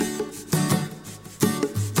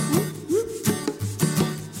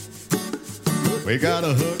We got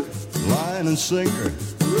a hook, line and sinker,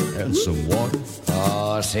 and some water.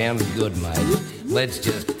 Oh, sounds good, mate. Let's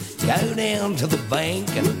just go down to the bank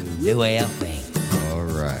and do our thing. All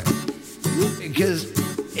right. Because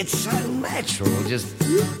it's so natural just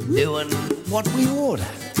doing what we order.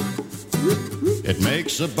 It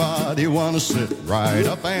makes a body want to sit right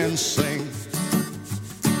up and sing.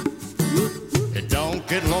 It don't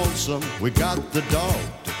get lonesome, we got the dog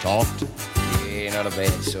to talk to. Yeah, not a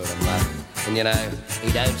bad sort of mutt. And you know,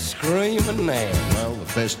 he don't scream and nail. Well, the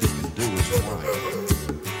best he can do is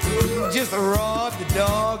whine. Just ride the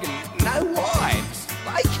dog and no wives.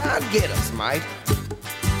 They can't get us, mate.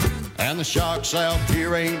 And the sharks out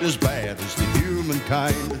here ain't as bad as the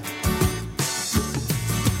humankind.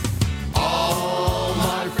 All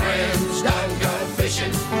my friends don't go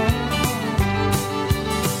fishing.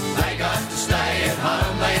 They got to stay at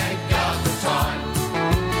home, they ain't got the time.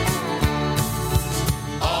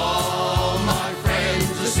 All my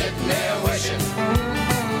friends are sitting there wishing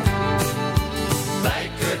they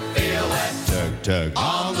could feel that Tug.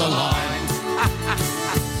 on the line.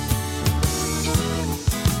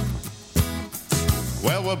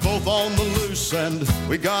 Well, we're both on the loose and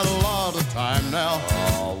we got a lot of time now.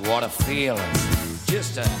 Oh, what a feeling.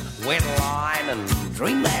 Just a wet line and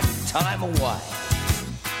dream that time away.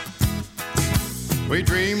 We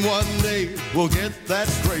dream one day we'll get that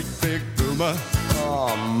great big boomer.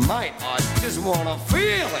 Oh, mate, I just want to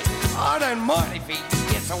feel it. I don't mind if he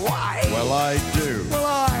gets away. Well, I do. Well,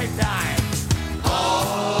 I don't.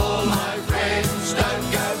 All my friends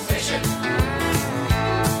don't go fishing.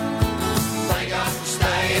 They got to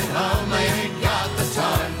stay at home, they ain't got the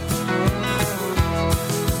time.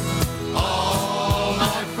 All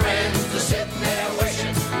my friends are sitting there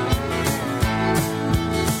wishing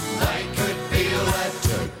they could feel that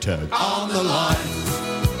Tug. on the line.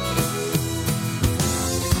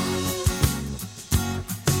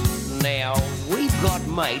 Now, we've got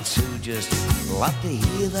mates who just love to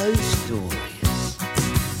hear those stories.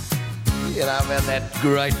 You know about that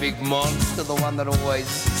great big monster, the one that always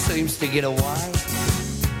seems to get away?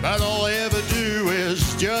 But all they ever do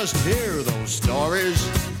is just hear those stories.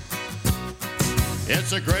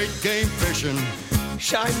 It's a great game fishing.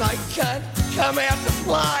 Shame they can't come out to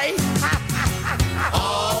play.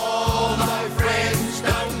 All my friends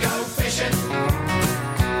don't go fishing.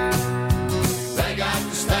 They got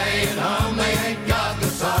to stay at home, they ain't got the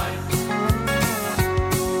time.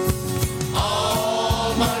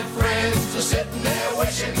 All my friends are sitting there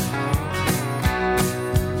wishing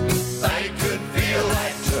they could feel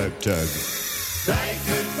that Tug. They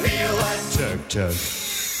could feel that Tug.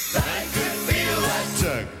 They could feel that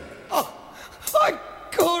Tug. Oh, I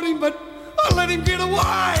caught him, but I let him get away.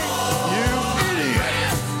 You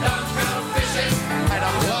idiot. Don't go fishing.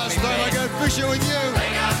 Last time I go fishing with you. They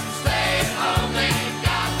got to stay at home, they ain't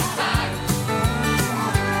got the time.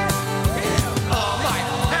 Oh, mate,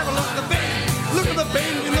 have a look at the bend. Look at the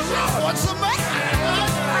bend in the rod. What's the matter?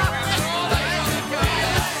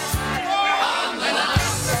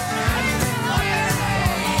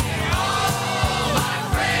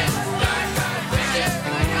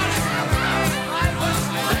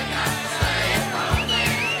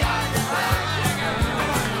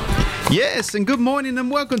 Yes, and good morning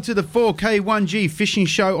and welcome to the 4K1G fishing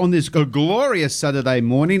show on this glorious Saturday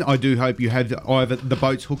morning. I do hope you have either the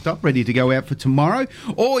boats hooked up, ready to go out for tomorrow,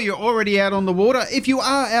 or you're already out on the water. If you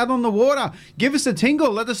are out on the water, give us a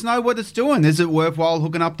tingle. Let us know what it's doing. Is it worthwhile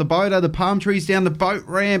hooking up the boat? Are the palm trees down the boat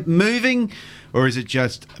ramp moving? Or is it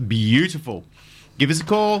just beautiful? Give us a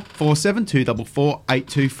call, 47244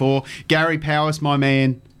 824. Gary Powers, my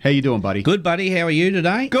man. How you doing, buddy? Good, buddy. How are you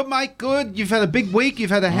today? Good, mate. Good. You've had a big week. You've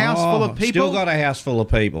had a house full of people. Still got a house full of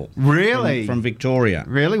people. Really? From Victoria.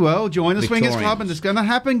 Really? Well, join the Swingers Victorians. Club and it's going to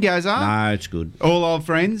happen, Gaza. No, it's good. All old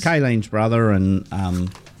friends. Kayleen's brother and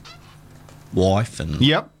wife and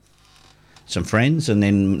Yep. some friends, and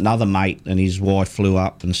then another mate and his wife flew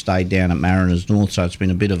up and stayed down at Mariners North, so it's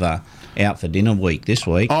been a bit of a out for dinner week this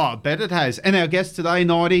week. Oh, I bet it has. And our guest today,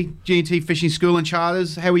 Knighty, G&T Fishing School and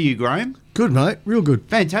Charters. How are you, Graham? Good, mate. Real good.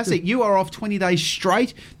 Fantastic. You are off 20 days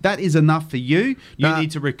straight. That is enough for you. You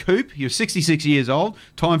need to recoup. You're 66 years old.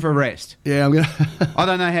 Time for a rest. Yeah, I'm going to... I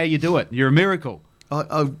don't know how you do it. You're a miracle.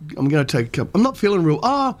 I'm going to take a couple... I'm not feeling real...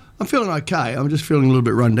 I'm feeling okay. I'm just feeling a little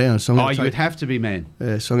bit run down. So I'm You would have to be, man.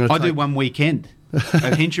 Yeah, so I'm going to I do one weekend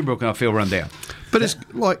at Hinchinbrook and I feel run down. But it's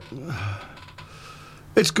like...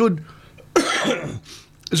 It's good...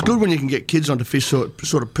 It's good when you can get kids onto fish, sort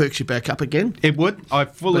of perks you back up again. It would. I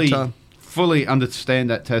fully understand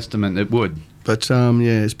that testament. It would. But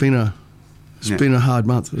yeah, it's been a It's been a hard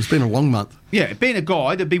month. It's been a long month. Yeah, being a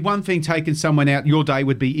guide, it'd be one thing taking someone out. Your day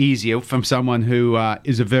would be easier from someone who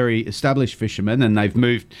is a very established fisherman and they've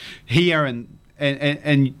moved here and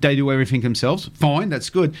they do everything themselves. Fine, that's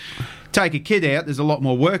good. Take a kid out, there's a lot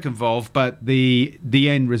more work involved, but the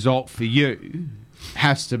end result for you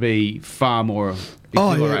has to be far more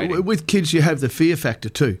exhilarating. Oh, yeah. With kids, you have the fear factor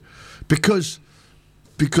too, because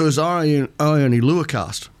I only lure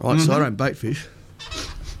cast, right? So I don't bait fish.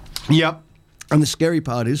 Yep. And the scary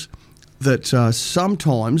part is that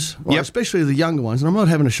sometimes, right, especially the younger ones, and I'm not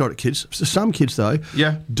having a shot at kids. Some kids though,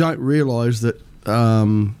 don't realise that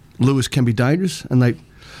lures can be dangerous, and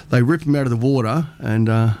they rip them out of the water. And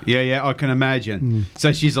I can imagine.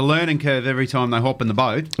 So she's a learning curve every time they hop in the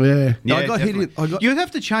boat. Yeah, I got hit. You'd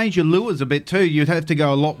have to change your lures a bit too. You'd have to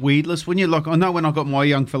go a lot weedless. When you I know when I got my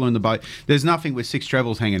young fella in the boat, there's nothing with 6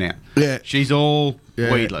 trebles hanging out. Yeah, she's all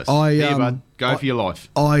weedless. Here, bud, go for your life.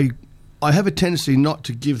 I have a tendency not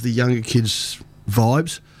to give the younger kids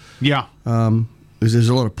vibes. Yeah. Because there's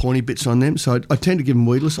a lot of pointy bits on them, so I tend to give them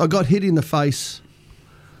weedless. I got hit in the face.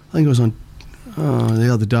 I think it was on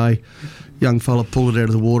the other day. Young fella pulled it out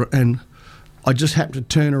of the water, and I just happened to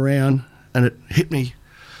turn around, and it hit me.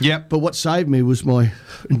 Yep. But what saved me was my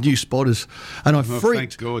new spotters, and I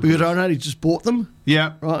freaked because I'd only just bought them.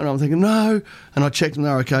 Yeah. Right, and I'm thinking no, and I checked them,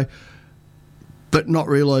 they're okay. But not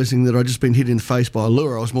realising that I'd just been hit in the face by a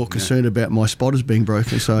lure, I was more concerned about my spotters being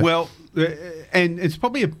broken. So and it's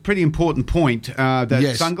probably a pretty important point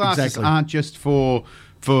that sunglasses aren't just for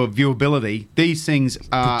viewability. These things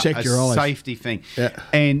are protect your eyes. Safety thing. Yeah.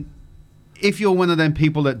 And if you're one of them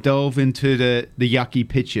people that delve into the yucky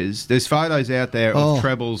pictures, there's photos out there of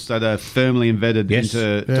trebles that are firmly embedded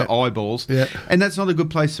into eyeballs, and that's not a good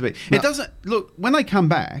place to be. No. It doesn't look when they come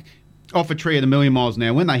back off a tree at 1,000,000 miles an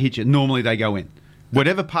hour. When they hit you, normally they go in.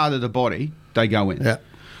 Whatever part of the body, they go in. Yeah.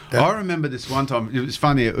 I remember this one time. It was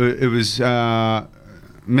funny. It was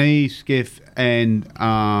me, Skiff, and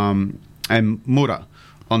Mura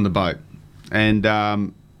on the boat, and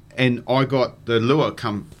I got the lure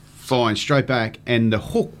come flying straight back, and the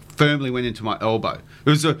hook firmly went into my elbow. It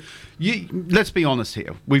was let's be honest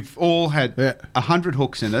here. We've all had 100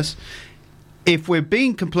 hooks in us. If we're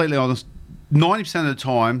being completely honest, 90% of the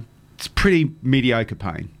time, it's pretty mediocre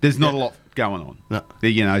pain. There's not a lot going on. No.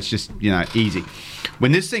 It's just, easy.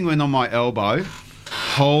 When this thing went on my elbow,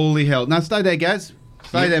 holy hell. Now, stay there, Gaz.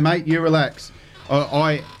 Stay there, mate. You relax.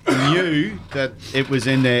 I knew that it was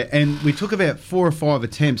in there, and we took about 4 or 5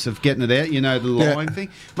 attempts of getting it out, the line thing.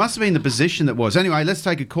 Must have been the position that was. Anyway, let's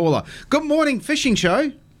take a caller. Good morning, Fishing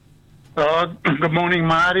Show. Good morning,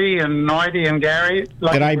 Marty and Knighty and Gary.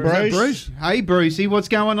 G'day, Bruce. Hey, Brucey. What's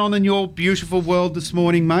going on in your beautiful world this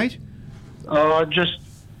morning, mate? Just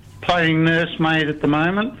playing nursemaid at the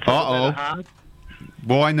moment. Uh-oh.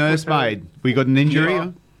 Why nursemaid? We got an injury?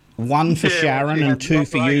 Yeah. 1 for Sharon and 2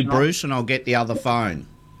 for you, Bruce, and I'll get the other phone.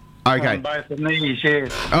 Okay. On both the knees,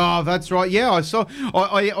 yes. Oh, that's right. Yeah, I saw.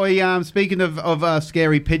 I speaking of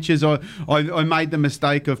scary pictures, I made the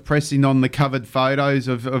mistake of pressing on the covered photos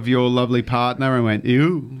of your lovely partner and went,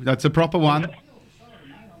 ew, that's a proper one.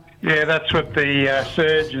 Yeah, that's what the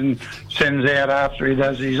surgeon sends out after he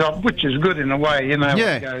does his op, which is good in a way, what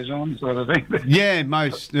goes on, sort of thing. Yeah,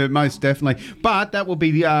 most definitely. But that will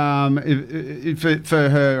be for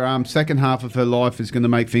her second half of her life is going to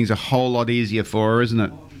make things a whole lot easier for her, isn't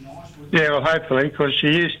it? Yeah, well, hopefully, because she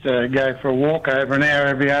used to go for a walk over an hour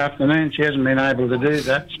every afternoon. She hasn't been able to do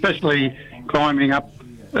that, especially climbing up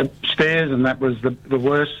stairs, and that was the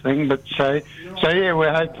worst thing. But so yeah,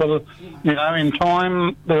 we're hopeful, in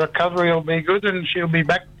time the recovery will be good and she'll be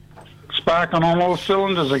back sparking on all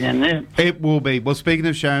cylinders again, yeah. It will be. Well, speaking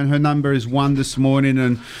of Sharon, her number is 1 this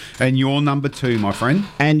morning and your number 2, my friend.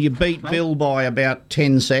 And you beat Bill by about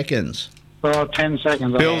 10 seconds. 10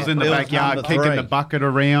 seconds. Bill's in the backyard kicking the bucket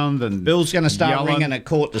around. And Bill's going to start yelling. ringing at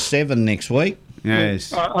 7:15 next week.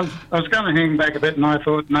 Yes. I was going to hang back a bit and I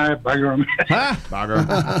thought, no, bugger him.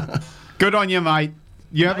 Bugger him. Good on you, mate.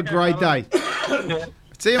 You have a great day. Yeah.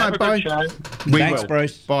 See you, mate. Bye. Thanks,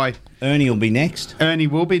 Bruce. Bye. Ernie will be next. Ernie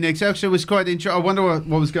will be next. Actually, it was quite interesting. I wonder what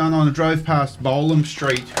was going on. I drove past Bolam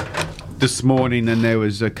Street this morning and there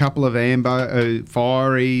was a couple of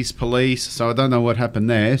fireys, police, so I don't know what happened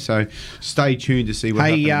there. So stay tuned to see what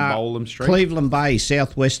happened in Bolam Street. Cleveland Bay,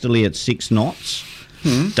 southwesterly at 6 knots.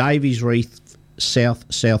 Davies Reef,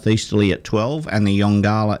 southeasterly at 12, and the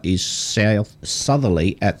Yongala is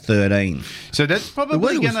southerly at 13. So that's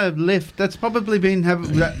probably going to lift. That's probably been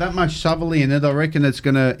that much southerly in it. I reckon it's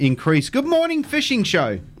going to increase. Good morning, Fishing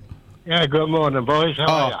Show. Yeah, good morning, boys. How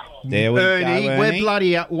are you? There we Ernie, go, Ernie. we're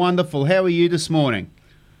bloody wonderful. How are you this morning?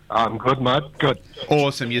 I'm good, mate. Good.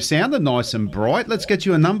 Awesome. You sounded nice and bright. Let's get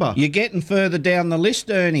you a number. You're getting further down the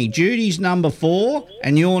list, Ernie. Judy's number 4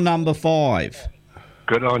 and you're number 5.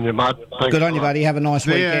 Good on you, mate. Thanks Good on a you, lot. buddy. Have a nice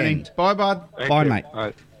See you, weekend. Ernie. Bye, bud. Thank Bye, you. mate.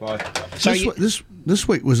 Bye. So This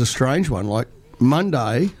week was a strange one. Like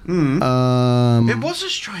Monday, It was a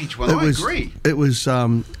strange one. I agree. It was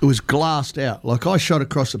glassed out. Like I shot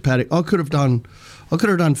across the paddock. I could have done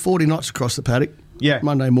 40 knots across the paddock. Yeah.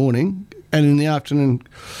 Monday morning, and in the afternoon,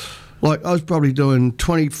 like I was probably doing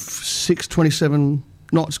 26, 27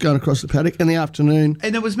 knots going across the paddock in the afternoon.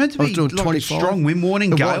 And it was meant to I was be doing like a 25. strong wind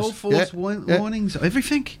warning, It gale was, force yeah. warnings,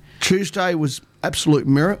 everything. Tuesday was absolute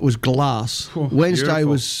mirror. It was glass. Oh, Wednesday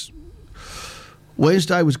beautiful. was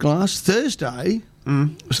glass. Thursday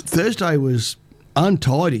was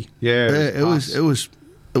untidy. Yeah, it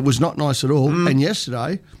was not nice at all. And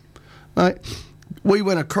yesterday, mate, we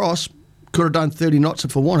went across. Could have done 30 knots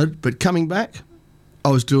if I wanted, but coming back,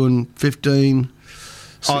 I was doing 15,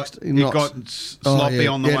 16 you knots. got sloppy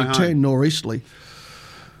on the way to home. turn northeasterly.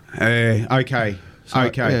 Okay.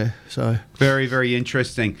 Yeah, so Very, very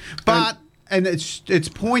interesting. But and it's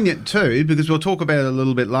poignant too because we'll talk about it a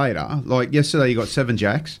little bit later. Like yesterday, you got 7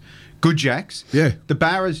 jacks, good jacks. Yeah. The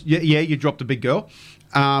barras, yeah, you dropped a big girl,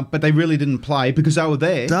 but they really didn't play because they were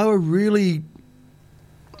there. they were really.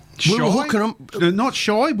 Shy? We were hooking them. They're not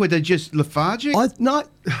shy, were they just lethargic? I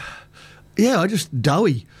just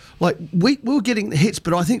doughy. Like we were getting the hits,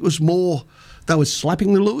 but I think it was more they were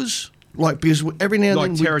slapping the lures. Like because every now and Like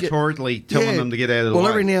then we'd territorially telling them to get out of the way. Well,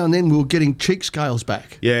 every now and then we were getting cheek scales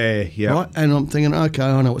back. Yeah. Right, and I'm thinking, okay,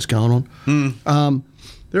 I know what's going on.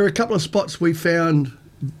 There are a couple of spots we found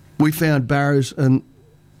barrows, and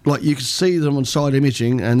like you could see them on side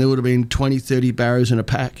imaging, and there would have been 20, 30 barrows in a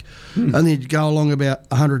pack, and then you'd go along about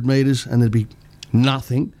 100 metres, and there'd be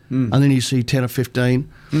nothing, and then you see 10 or 15,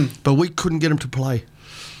 but we couldn't get them to play.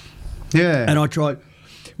 Yeah. And I tried.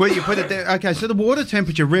 Well, you put it there. Okay, so the water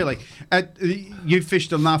temperature really, you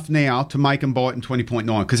fished enough now to make them bite in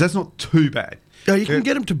 20.9 because that's not too bad. Yeah, you can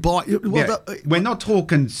get them to bite. Well, Yeah. We're not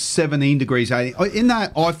talking 17 degrees, 18. In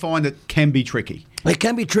that, I find it can be tricky. It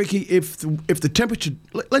can be tricky if the temperature,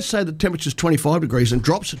 let's say the temperature's 25 degrees and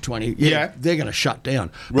drops at 20, Yeah. they're going to shut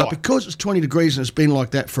down. Right. But because it's 20 degrees and it's been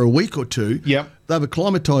like that for a week or two, Yep. they've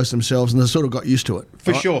acclimatised themselves and they've sort of got used to it.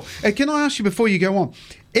 For right? sure. Can I ask you before you go on?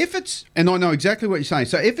 If it's, and I know exactly what you're saying,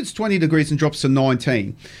 so if it's 20 degrees and drops to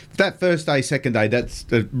 19, that first day, second day, that's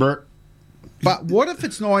the brr. But what if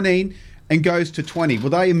it's 19 and goes to 20? Will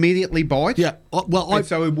they immediately bite? Yeah. And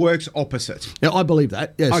so it works opposite. Yeah, I believe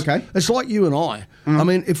that. Yes. Okay. It's like you and I. I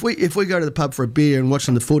mean, if we go to the pub for a beer and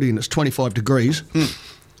watching the footy and it's 25 degrees,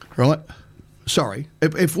 right? Sorry,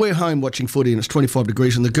 if we're home watching footy and it's 25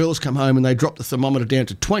 degrees and the girls come home and they drop the thermometer down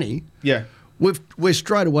to 20, Yeah. we're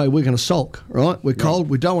straight away we're going to sulk, right? We're cold.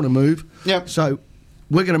 We don't want to move. Yep. So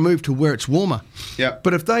we're going to move to where it's warmer. Yep.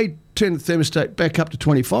 But if they turn the thermostat back up to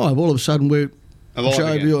 25, all of a sudden we're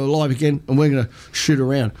alive again, and we're going to shoot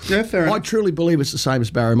around. Yeah, fair enough. I truly believe it's the same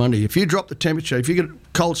as barramundi. If you drop the temperature, if you get a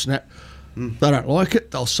cold snap, they don't like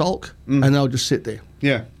it, they'll sulk, and they'll just sit there.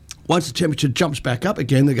 Yeah. Once the temperature jumps back up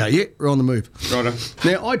again, they go, yeah, we're on the move. Righto.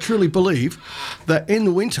 Now, I truly believe that in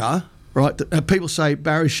the winter, right, people say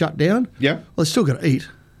barrows shut down. Yeah. Well, they still got to eat,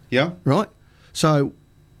 Yeah. right? So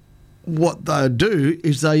what they do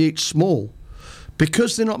is they eat small.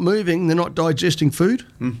 Because they're not moving, they're not digesting food,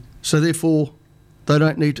 so therefore they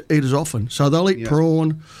don't need to eat as often. So they'll eat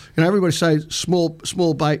prawn. You know, everybody says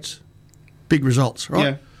small baits, big results,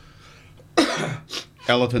 right? Yeah.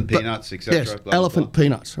 Elephant peanuts, etc. Yes, elephant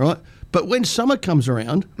peanuts, right? But when summer comes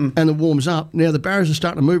around and it warms up, now the barrows are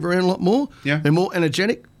starting to move around a lot more. Yeah. They're more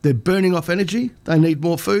energetic. They're burning off energy. They need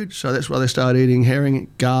more food, so that's why they start eating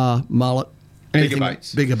herring, gar, mullet, Bigger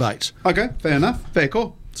baits. Bigger baits. Okay, fair enough. Fair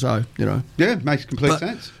call. So, you know. Yeah, makes complete But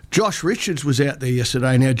sense. Josh Richards was out there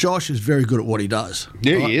yesterday. Now, Josh is very good at what he does.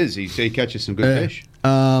 Yeah, right? he is. He catches some good fish.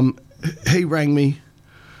 He rang me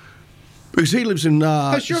because he lives in.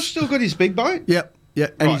 Has Josh still got his big boat? Yep, yeah,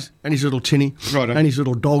 and Right. his little tinny, Righto. and his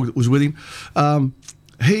little dog that was with him.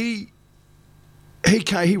 He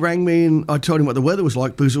rang me and I told him what the weather was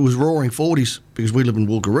like because it was roaring 40s because we live in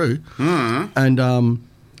Woogaroo, and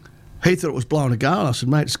he thought it was blowing a gale. I said,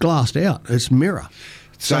 mate, it's glassed out. It's mirror.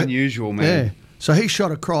 It's unusual, man. Yeah. So he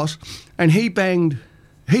shot across, and he banged.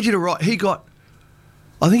 He did a right. He got.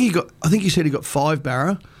 I think he said he got 5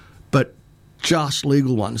 barra, but just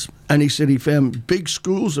legal ones. And he said he found big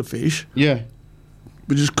schools of fish, Yeah.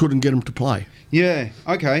 but just couldn't get them to play. Yeah,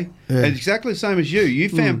 okay. Yeah. It's exactly the same as you. You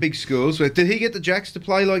found big schools. Did he get the jacks to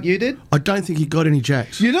play like you did? I don't think he got any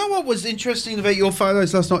jacks. You know what was interesting about your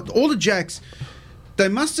photos last night? All the jacks, They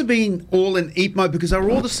must have been all in eat mode because they were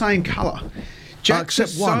all the same colour. Jacks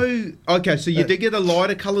except one. Okay, so you did get a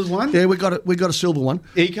lighter coloured one? Yeah, we got a silver one.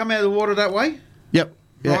 He come out of the water that way? Yep.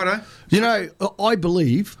 Yeah. Righto. You know, I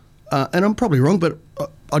believe, and I'm probably wrong, but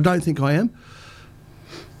I don't think I am.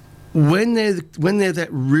 When they're that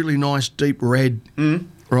really nice deep red,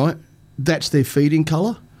 right? That's their feeding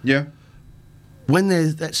colour. Yeah. When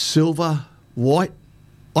they're that silver white,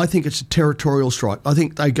 I think it's a territorial strike. I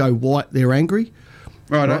think they go white, they're angry.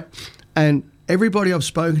 Right. And everybody I've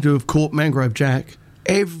spoken to have caught mangrove jack.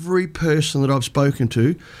 Every person that I've spoken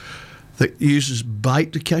to that uses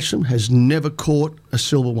bait to catch them has never caught a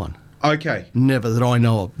silver one. Okay. Never that I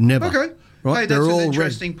know of. Never. Okay. Right? Hey, that's an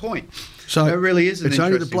interesting point. So that really is an it's interesting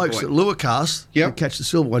only the blokes point. that lure cast that catch the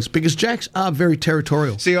silver ones because jacks are very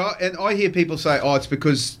territorial. See, I hear people say, "Oh, it's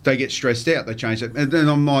because they get stressed out. They change it," and then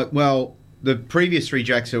I'm like, "Well, the previous 3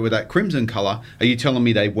 jacks who were that crimson colour. Are you telling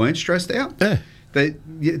me they weren't stressed out?" Yeah.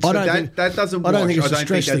 That doesn't wash. I don't think it's a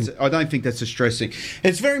stress thing. I don't think that's a stress thing.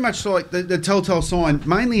 It's very much like the telltale sign,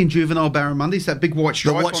 mainly in juvenile barramundis, that big white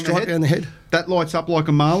stripe, white stripe down the head. That lights up like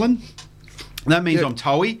a marlin. That means I'm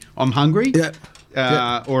towy, I'm hungry,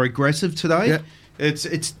 or aggressive today. Yeah.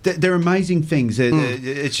 They're amazing things.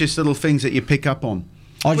 It's just little things that you pick up on.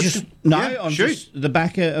 Just the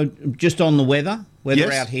back just on the weather.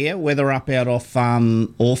 Weather out here, weather up out off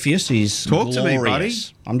Orpheus is Talk glorious. to me, buddy.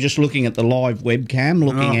 I'm just looking at the live webcam,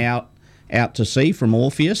 looking out to sea from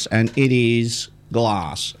Orpheus, and it is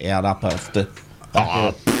glass out up off the.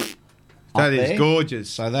 That is gorgeous.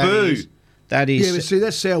 So that is. Yeah, but see,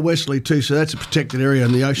 that's southwesterly too, so that's a protected area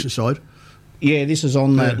on the ocean side. Yeah, this is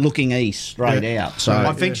on the looking east, straight out. So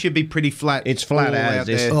I think she'd be pretty flat. It's flat out as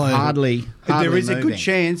there's there. hardly There is a good moving.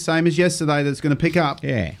 chance, same as yesterday, that's going to pick up.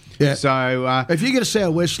 Yeah. Yeah. So if you get a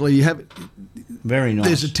southwesterly, you have very nice.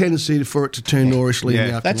 There's a tendency for it to turn northerly in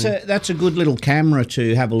the afternoon. That's a good little camera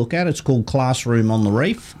to have a look at. It's called Classroom on the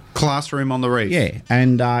Reef. Classroom on the Reef. Yeah,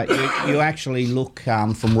 and you actually look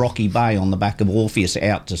from Rocky Bay on the back of Orpheus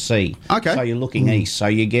out to sea. Okay. So you're looking east, so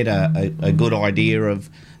you get a good idea of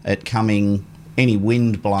it coming, any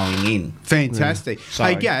wind blowing in. Fantastic. So-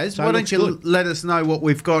 Hey, Gaz, so why it don't looks you good. let us know what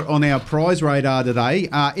we've got on our prize radar today?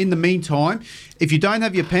 In the meantime, if you don't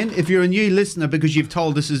have your pen, if you're a new listener because you've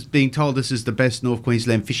told this is the best North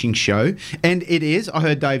Queensland fishing show, and it is. I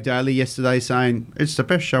heard Dave Daly yesterday saying it's the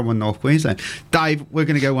best show in North Queensland. Dave, we're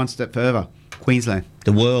going to go one step further. Queensland.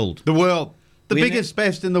 The world. The We're biggest,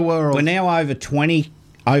 best in the world. We're now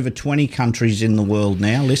over 20 countries in the world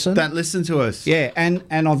now. Listen. That listen to us. Yeah, and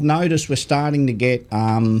I've noticed we're starting to get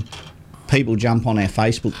people jump on our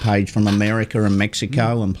Facebook page from America and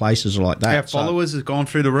Mexico and places like that. Our followers have gone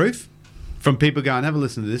through the roof from people going, have a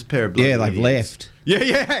listen to this pair of bloody Yeah, they've idiots. left.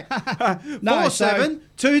 Yeah. No,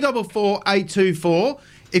 47-244-824.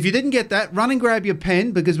 If you didn't get that, run and grab your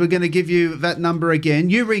pen because we're going to give you that number again.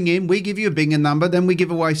 You ring in, we give you a bingo number, then we give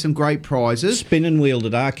away some great prizes. Spin and wheeled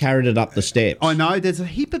it. I carried it up the steps. I know, there's a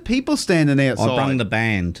heap of people standing outside. I brung the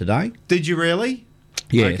band today. Did you really?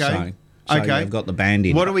 Yeah, Okay. so Okay. I've got the band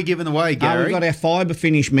in. What are we giving away, Gary? We've got our fibre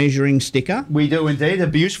finish measuring sticker. We do indeed. A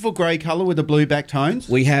beautiful grey colour with the blue back tones.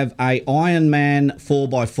 We have a Iron Man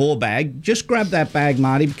 4x4 bag. Just grab that bag,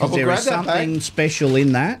 Marty, because will there grab is that something bag. special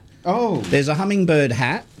in that. Oh. There's a Humminbird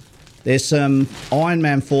hat. There's some Iron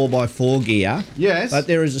Man 4x4 gear. Yes. But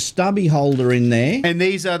there is a stubby holder in there. And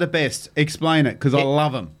these are the best. Explain it, because I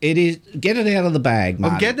love them. It is. Get it out of the bag,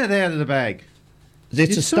 Marty. I'm getting it out of the bag.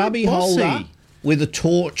 It's You're a so stubby bossy. holder with a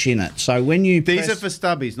torch in it. So when you These press, are for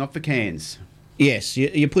stubbies, not for cans. yes,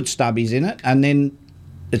 you put stubbies in it, and then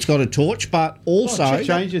it's got a torch, but also It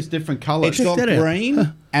changes different colours. it's got that out.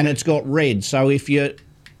 green and it's got red. So if your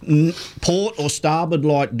port or starboard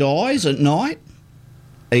light dies at night,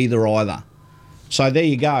 either. So there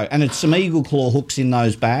you go. And it's some eagle claw hooks in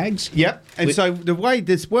those bags. Yep. And so the way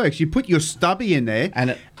this works, you put your stubby in there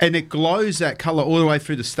And it glows that colour all the way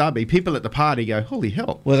through the stubby. People at the party go, holy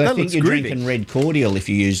hell. Well, they that think looks you're groovy. drinking red cordial if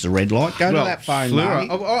you use the red light. Go to that phone, fluoro.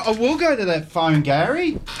 Marty. I will go to that phone,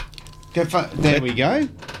 Gary. There we go.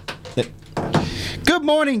 Good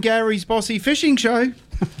morning, Gary's Bossy Fishing Show.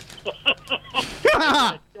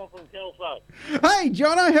 Hey,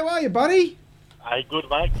 Jono, how are you, buddy? Hey, good,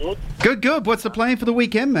 mate, good. Good. What's the plan for the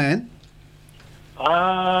weekend, man?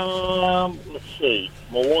 Let's see.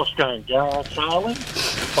 My wife's going garage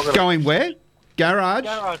sailing. Going where? Garage?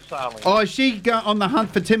 Garage sailing. Oh, is she on the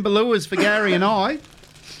hunt for timber lures for Gary and I?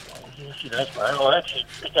 Yes, she does, mate. I actually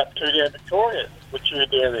picked up two down Victoria, which you were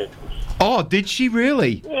down there. Oh, did she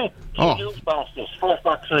really? Yeah, Oh. two Busters,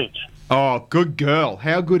 $5 each. Oh, good girl.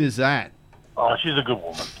 How good is that? Oh, she's a good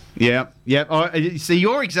woman. Yeah, yeah. See,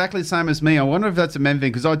 you're exactly the same as me. I wonder if that's a men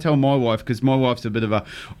thing, because I tell my wife, because my wife's a bit of a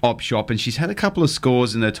op shop, and she's had a couple of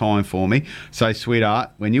scores in her time for me. So,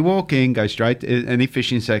 sweetheart, when you walk in, go straight to any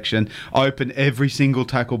fishing section, open every single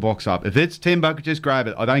tackle box up. If it's timber, just grab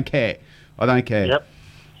it. I don't care. Yep.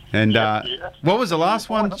 And what was the last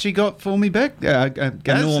one she got for me, Beck?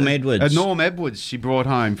 Norm Edwards. Norm Edwards she brought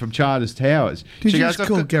home from Charters Towers. Did she you goes, just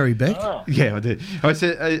call Gary Beck? Oh. Yeah, I did.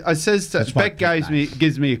 Beck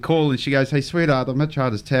gives me a call, and she goes, "Hey, sweetheart, I'm at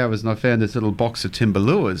Charters Towers, and I found this little box of timber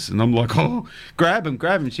lures." And I'm like, "Oh, grab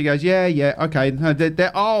them." She goes, "Yeah, okay. No,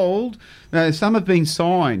 they're old. Some have been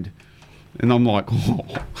signed." And I'm like, "Oh."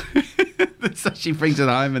 So she brings it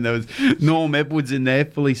home, and there was Norm Edwards in there,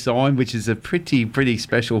 fully signed, which is a pretty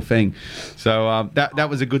special thing. So that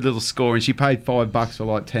was a good little score, and she paid $5 for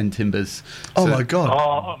like 10 timbers. Oh, my God.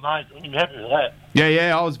 Oh, mate, I'm happy with that.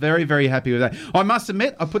 Yeah, I was very, very happy with that. I must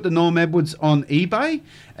admit, I put the Norm Edwards on eBay,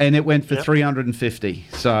 and it went for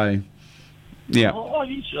 $350. So, yeah. Oh,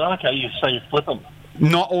 you flip them.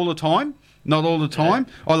 Not all the time.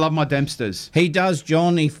 I love my Dempsters. He does,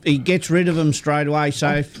 John. He gets rid of them straight away.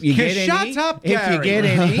 So if you get any, shut up,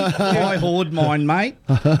 Gary. I hoard mine, mate.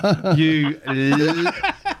 You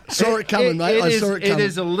saw it coming, mate. I saw it coming. It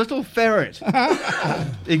is a little ferret.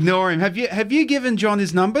 Ignore him. Have you given John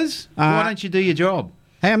his numbers? Why don't you do your job?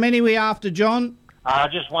 How many we after, John?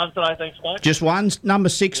 Just one today, thanks, mate. Just one. Number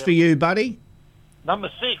 6 for you, buddy. Number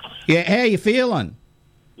 6. Yeah. How you feeling?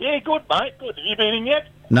 Yeah, good, mate. Good. Have you been in yet?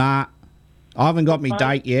 Nah. I haven't got my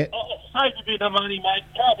date yet. Save a bit of money, mate.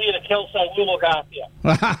 Come here to Kelso. We'll look after you.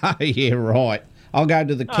 Yeah, right. I'll go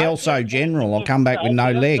to the Kelso General. I'll come back with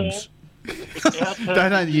no legs. They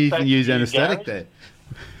don't even use anaesthetic there.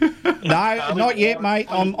 No, not yet, mate.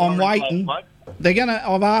 I'm waiting. They're gonna.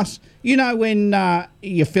 I've asked. You know when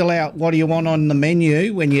you fill out what do you want on the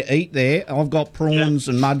menu when you eat there? I've got prawns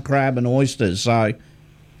and mud crab and oysters. So,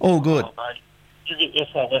 all good. Oh, mate. You get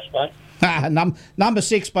SLS, mate. Number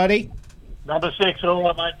 6, buddy. Number 6, all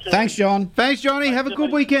right, mate. Thanks, John. Thanks, Johnny. Have a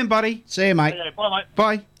good weekend, buddy. See you, mate. Yeah, bye, mate.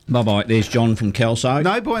 Bye. Bye-bye. There's John from Kelso.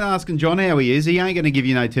 No point asking John how he is. He ain't going to give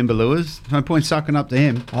you no timber lures. No point sucking up to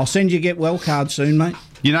him. I'll send you a get well card soon, mate.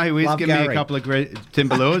 You know who is Love giving me Gary. a couple of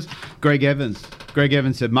timber lures? Greg Evans. Greg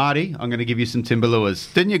Evans said, "Marty, I'm going to give you some timber lures."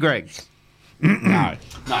 Didn't you, Greg? No,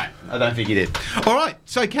 I don't think he did. All right,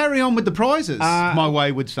 so carry on with the prizes, my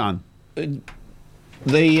wayward son.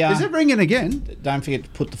 Is it ringing again? Don't forget to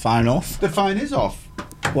put the phone off. The phone is off.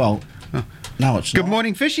 Well, no, it's Good not.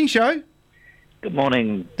 morning, fishing show. Good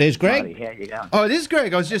morning. There's Greg. Marty. How you going? Oh, it is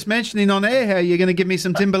Greg. I was just mentioning on air how you're going to give me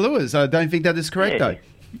some timber lures. I don't think that is correct, though.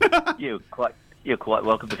 You're quite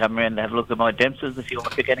welcome to come around and have a look at my Dempsters if you want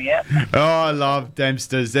to pick any out. Oh, I love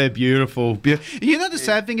Dempsters. They're beautiful. You know the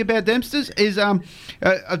sad thing about Dempsters is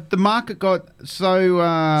the market got so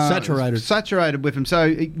saturated with them.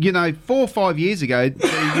 So, 4 or 5 years ago,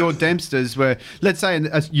 your Dempsters were, let's say,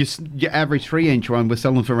 your average 3-inch one was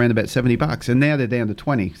selling for around about $70, and now they're down to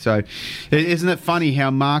 20. So, isn't it funny how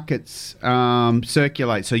markets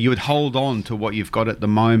circulate? So you would hold on to what you've got at the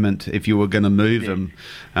moment if you were going to move them.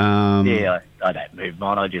 I don't move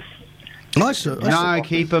mine. I just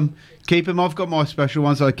keep them. Keep them. I've got my special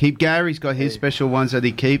ones I keep. Gary's got his special ones that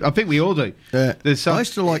he keeps. I think we all do. Yeah. I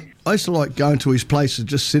used to like going to his place and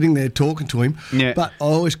just sitting there talking to him. Yeah. But I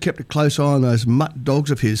always kept a close eye on those mutt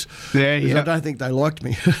dogs of his. Yeah. I don't think they liked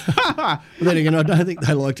me. But then again, I don't think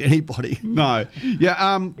they liked anybody. No.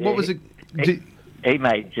 Yeah. What was it? He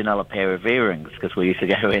made Janelle a pair of earrings because we used to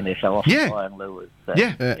go in there so often buying lures. So,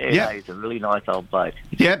 he's a really nice old bloke.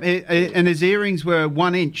 Yeah, and his earrings were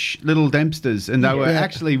 1-inch little Dempsters, and they were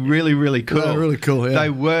actually really, really cool. They were really cool, yeah.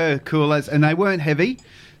 They were cool, and they weren't heavy.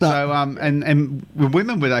 No. So, and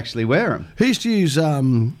women would actually wear them. He used to use, I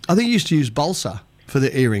think he used to use balsa for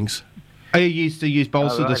the earrings. He used to use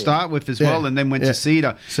balsa to start with as well, and then went to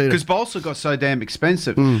cedar because balsa got so damn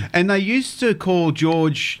expensive. And they used to call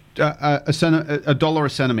George $1 a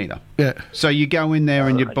centimetre. Yeah. So you go in there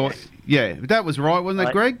and you buy. Yeah, that was right, wasn't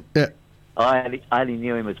it, Greg? Yeah. I only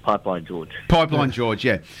knew him as Pipeline George. Pipeline George,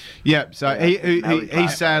 yeah. So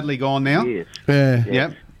he's sadly gone now. Yes.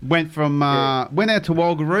 Yeah. Went from went out to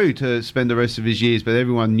Wallaroo to spend the rest of his years, but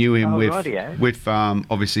everyone knew him with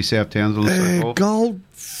obviously South Townsville and so forth.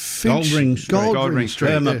 Goldring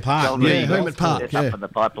Street. Hermit Park. Hermit Park. Up on the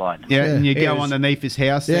pipeline. Yeah, and you go underneath his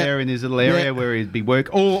house there in his little area where he'd be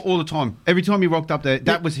work all the time. Every time he rocked up there,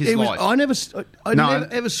 that was his life. I never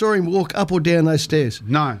ever saw him walk up or down those stairs.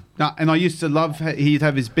 No. No, and I used to love. He'd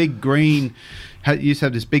have his big green. He used to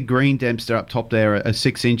have this big green Dempster up top there, a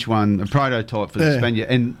 6-inch one, a prototype for the Spaniard.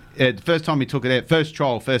 And the first time he took it out, first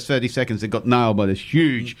trial, first 30 seconds, it got nailed by this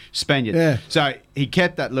huge Spaniard. Yeah. So he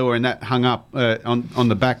kept that lure, and that hung up on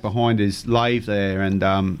the back behind his lathe there, and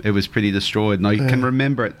it was pretty destroyed. And I can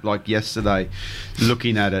remember it like yesterday,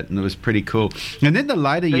 looking at it, and it was pretty cool. And then the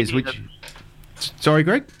later years, sorry,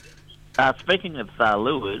 Greg. Speaking of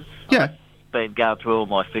lures, yeah. I've been going through all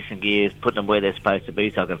my fishing gears, putting them where they're supposed to be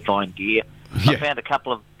so I can find gear. Yeah. I found a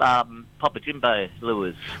couple of Papa Jimbo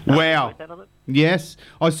lures. Wow. Yes.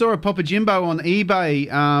 I saw a Papa Jimbo on eBay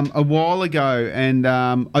a while ago, and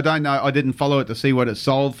I don't know, I didn't follow it to see what it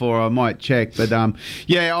sold for. I might check. But,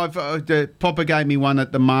 Papa gave me one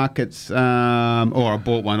at the markets, or I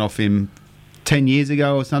bought one off him 10 years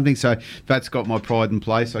ago or something, so that's got my pride and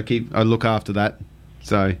place. I look after that.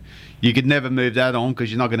 So you could never move that on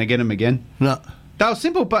because you're not going to get them again. No. They were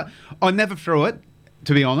simple, but I never threw it,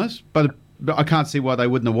 to be honest. But I can't see why they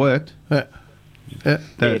wouldn't have worked. Yeah,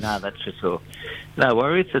 no, that's for sure. No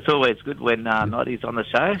worries. It's always good when Knighty's on the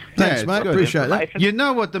show. Thanks, mate. Appreciate that. You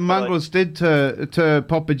know what the mongrels did to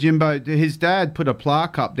Papa Jimbo? His dad put a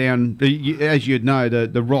plaque up down, as you'd know,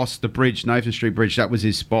 the Ross, the bridge, Nathan Street Bridge, that was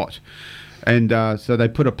his spot. And so they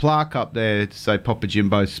put a plaque up there to say Papa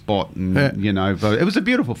Jimbo's spot. And, you know, it was a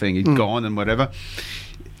beautiful thing. He'd gone and whatever.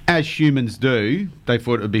 As humans do, they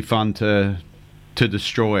thought it would be fun to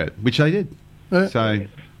destroy it, which they did. So,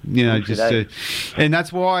 you know, and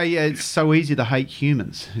that's why it's so easy to hate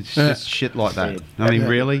humans. It's just shit like that. I mean,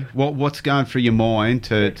 really? What's going through your mind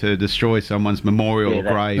to destroy someone's memorial or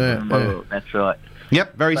grave? That's right.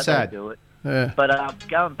 Yep, very but sad. They do it. But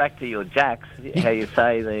going back to your jacks, how you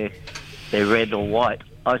say they're red or white,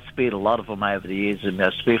 I speared a lot of them over the years in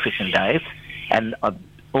my spearfishing days, and I've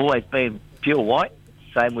always been pure white.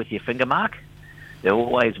 Same with your finger mark. They're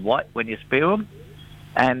always white when you spear them.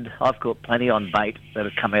 And I've got plenty on bait that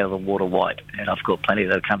have come out of the water white, and I've got plenty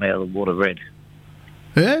that have come out of the water red.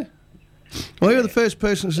 Yeah? Well, you're the first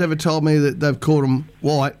person that's ever told me that they've caught them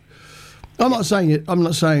white. I'm not saying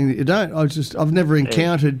that you don't. I've never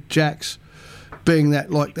encountered jacks being that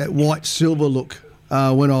white silver look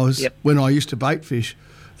when I used to bait fish.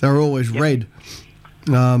 They were always red.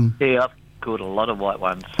 I've caught a lot of white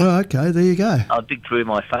ones. Oh, okay, there you go. I'll dig through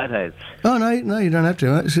my photos. Oh no, you don't have to.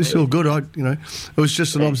 Mate. It's just all good. It was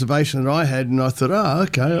just an observation that I had, and I thought, oh,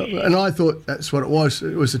 okay, and I thought that's what it was.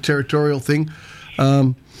 It was a territorial thing,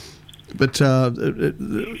 but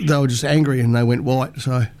they were just angry and they went white.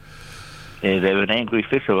 So. Yeah, they're an angry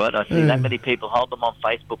fish, all right. I see that many people hold them on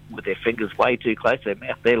Facebook with their fingers way too close to their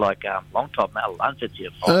mouth. They're like long top mouth lunch at you.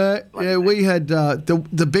 We had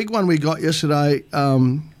the big one we got yesterday.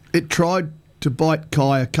 It tried to bite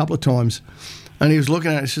Kai a couple of times, and he was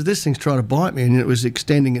looking at it and says, "This thing's trying to bite me," and it was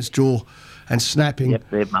extending its jaw and snapping. Yep,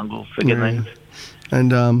 they're mongrel friggin' things. And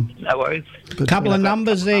no worries. A couple of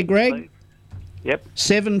numbers there, Greg. Yep.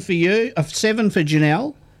 7 for you, 7 for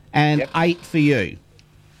Janelle, and 8 for you.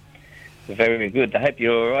 Very good. I hope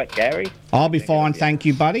you're all right, Gary. I'll be fine, thank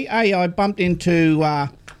you, buddy. Hey, I bumped into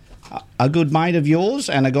a good mate of yours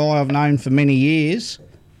and a guy I've known for many years,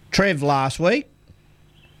 Trev, last week.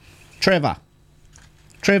 Trevor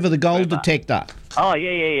the gold detector. Oh,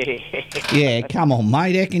 yeah. Yeah, come on,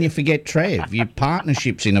 mate. How can you forget Trev? Your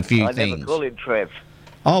partnership's in a few things. I never call him Trev.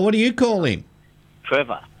 Oh, what do you call him?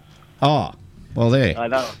 Trevor. Oh, well, there. I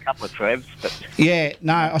know a couple of Trevs, but... Yeah,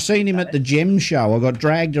 no, I seen him at the Gem Show. I got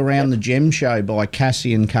dragged around the Gem Show by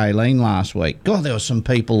Cassie and Kayleen last week. God, there were some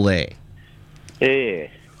people there. Yeah.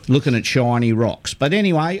 Looking at shiny rocks. But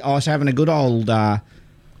anyway, I was having a good old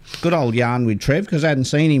yarn with Trev because I hadn't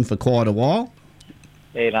seen him for quite a while.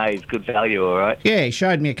 Yeah, no, he's good value, all right. Yeah, he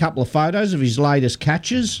showed me a couple of photos of his latest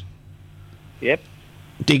catches. Yep.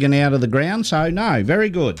 Digging out of the ground, so no, very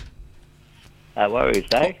good. No worries,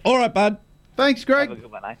 eh? All right, bud. Thanks, Greg. Have a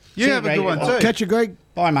good one, eh? You have a good one too. Catch you, Greg.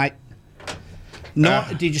 Bye, mate. No,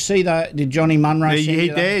 did you see did Johnny Munro send he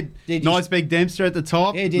you that? did. Nice big Dempster at the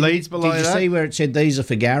top. Yeah, Leads below Did you see where it said these are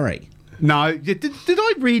for Gary? No. Did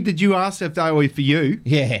I read? Did you ask if they were for you?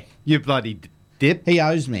 Yeah. You bloody dip. He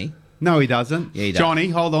owes me. No, he doesn't. Yeah, he does. Johnny,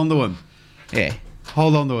 hold on to him. Yeah.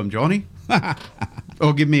 Hold on to him, Johnny.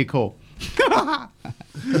 Or give me a call.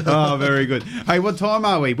 Oh, very good. Hey, what time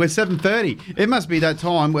are we? We're 7:30. It must be that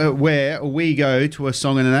time where we go to a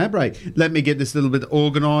song and an ad break. Let me get this a little bit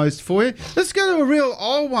organised for you. Let's go to a real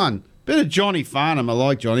old one. Bit of Johnny Farnham. I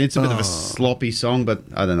like Johnny. It's a bit of a sloppy song, but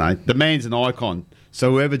I don't know. The man's an icon.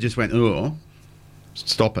 So whoever just went, oh,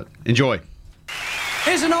 stop it. Enjoy.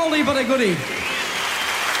 Here's an oldie but a goodie.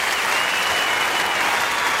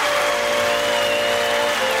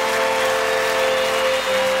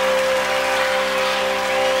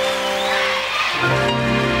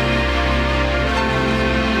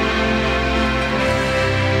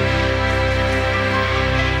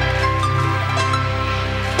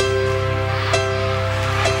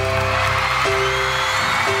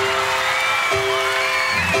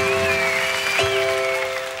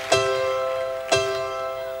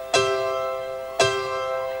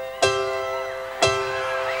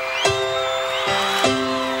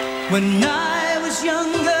 When I was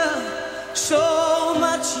younger, so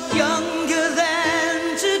much younger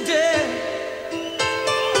than today.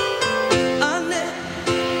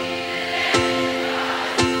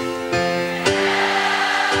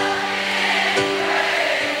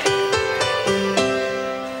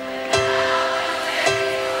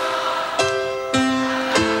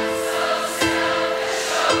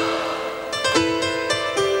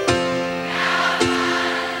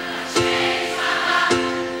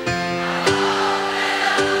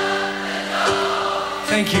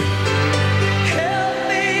 Thank you. Help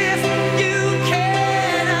me if you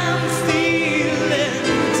can, I'm feeling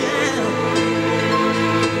down.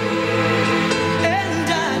 And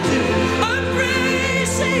I do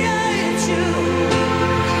appreciate you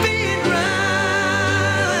being round.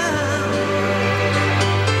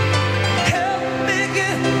 Help me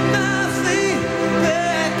get my feet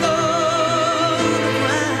back on the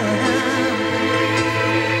ground.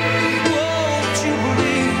 Won't you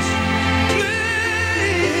please?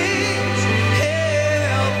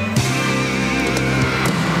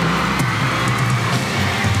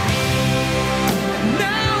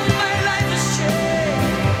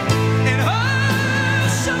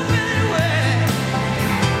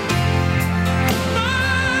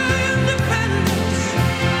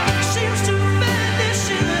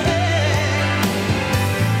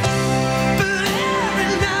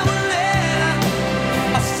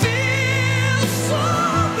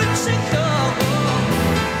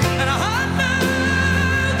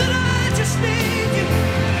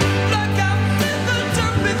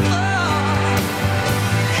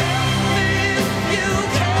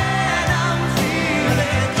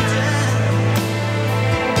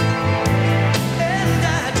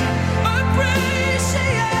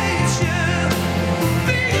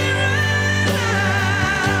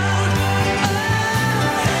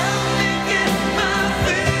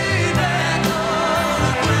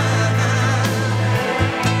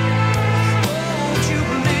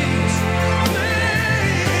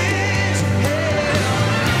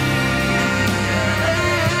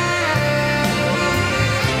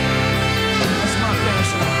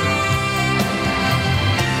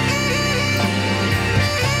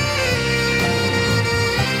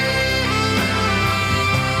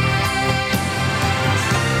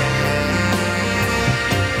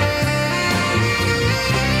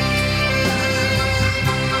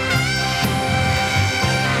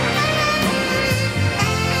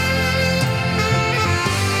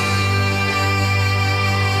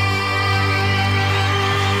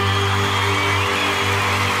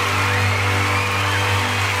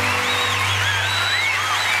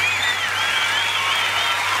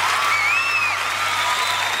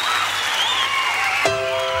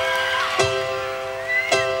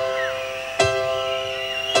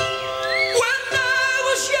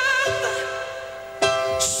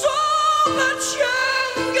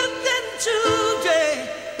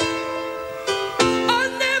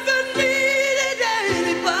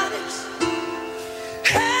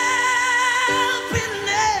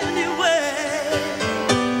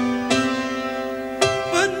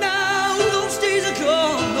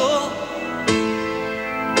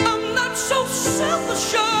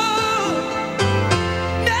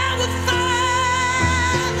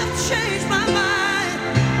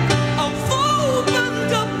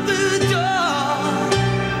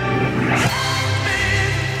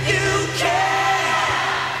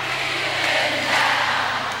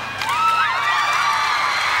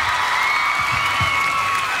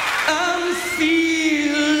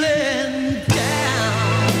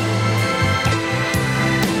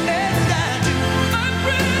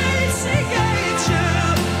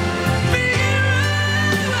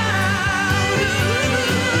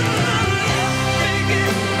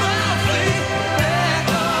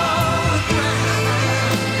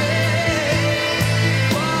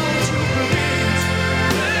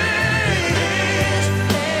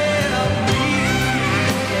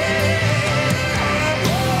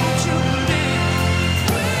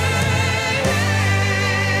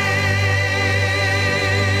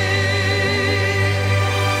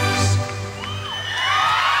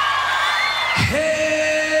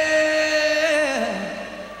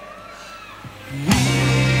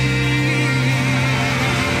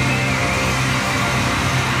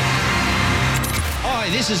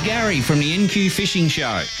 This is Gary from the NQ Fishing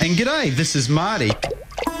Show. And g'day, this is Marty.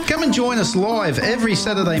 Come and join us live every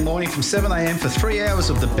Saturday morning from 7am for 3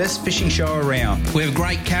 hours of the best fishing show around. We have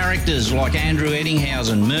great characters like Andrew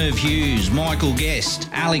Eddinghausen, Merv Hughes, Michael Guest,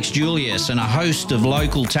 Alex Julius and a host of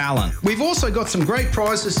local talent. We've also got some great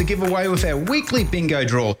prizes to give away with our weekly bingo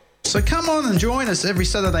draw. So come on and join us every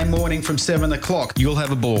Saturday morning from 7 o'clock. You'll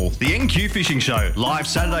have a ball. The NQ Fishing Show, live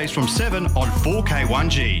Saturdays from 7 on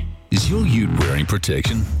 4K1G. Is your ute wearing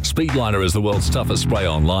protection? Speedliner is the world's toughest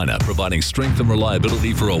spray-on liner, providing strength and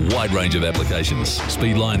reliability for a wide range of applications.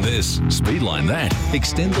 Speedline this, Speedline that.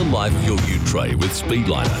 Extend the life of your ute tray with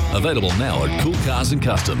Speedliner. Available now at Cool Cars and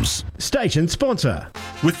Customs. Station sponsor.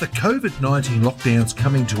 With the COVID-19 lockdowns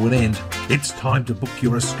coming to an end, it's time to book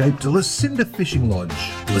your escape to Lucinda Fishing Lodge.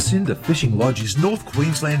 Lucinda Fishing Lodge is North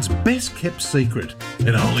Queensland's best kept secret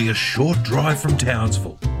and only a short drive from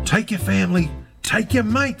Townsville. Take your family, take your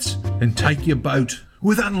mates and take your boat.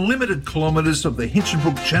 With unlimited kilometres of the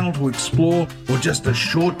Hinchinbrook Channel to explore or just a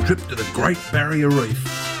short trip to the Great Barrier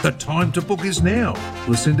Reef. The time to book is now.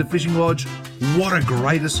 Lucinda Fishing Lodge, what a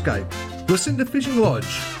great escape. Lucinda Fishing Lodge,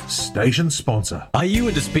 station sponsor. Are you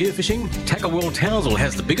into spearfishing? Tackle World Townsville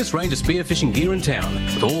has the biggest range of spearfishing gear in town,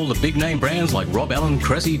 with all the big name brands like Rob Allen,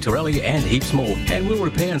 Cressy, Torelli and heaps more. And we'll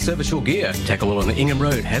repair and service your gear. Tackle World on the Ingham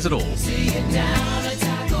Road has it all.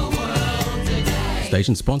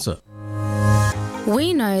 Station sponsor.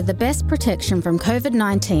 We know the best protection from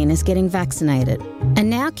COVID-19 is getting vaccinated. And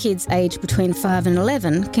now kids aged between 5 and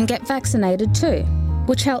 11 can get vaccinated too,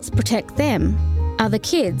 which helps protect them, other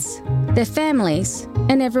kids, their families,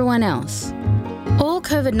 and everyone else. All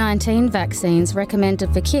COVID-19 vaccines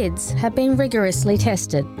recommended for kids have been rigorously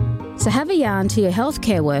tested. So have a yarn to your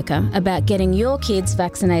healthcare worker about getting your kids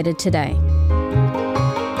vaccinated today.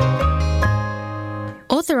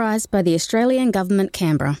 Authorised by the Australian Government,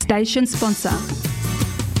 Canberra. Station sponsor.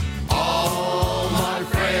 All my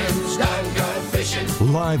friends don't go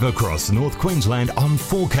fishing. Live across North Queensland on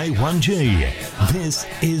 4K1G. This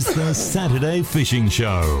is the Saturday Fishing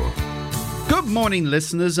Show. Good morning,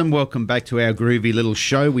 listeners, and welcome back to our groovy little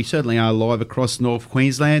show. We certainly are live across North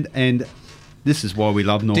Queensland, and this is why we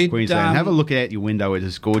love North Queensland. Have a look out your window. It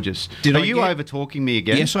is gorgeous. Are you over-talking me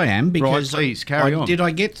again? Yes, I am. Because right, please, carry on. Did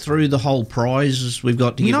I get through the whole prizes we've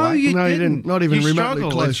got to give away? No, you didn't. Not even you remotely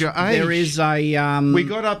struggle. close. It's your age. There is a... we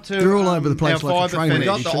got up to... They're all over the place like a train. We've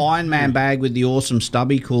got the Iron Man bag with the awesome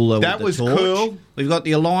stubby cooler that with the torch. Cool. We've got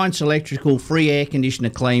the Alliance Electrical free air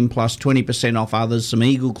conditioner clean plus 20% off others, some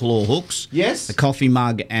Eagle Claw hooks. Yes. A coffee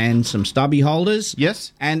mug and some stubby holders.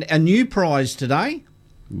 Yes. And a new prize today.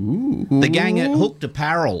 Ooh. The gang at Hooked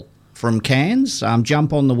Apparel from Cairns.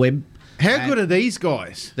 Jump on the web. How good are these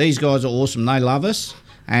guys? These guys are awesome. They love us.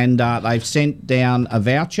 And they've sent down a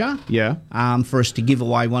voucher for us to give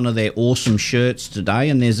away one of their awesome shirts today.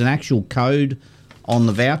 And there's an actual code on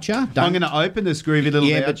the voucher. I'm going to open this groovy little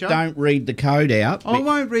voucher. But don't read the code out. I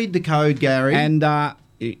won't read the code, Gary. And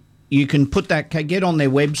you can put that, get on their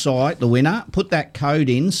website, the winner, put that code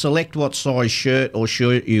in, select what size shirt or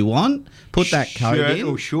shirt you want, put that code in. Shirt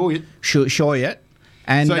or short. Short.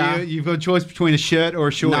 And, so you've got a choice between a shirt or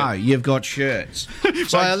a short? No, you've got shirts.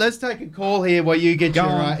 So let's take a call here while you get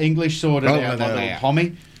your English sorted out, there,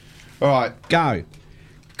 Tommy. All right. Go.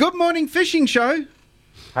 Good morning, fishing show.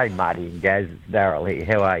 Hey, Marty and Gaz, it's Daryl here.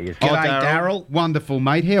 How are you? G'day, Daryl. Wonderful,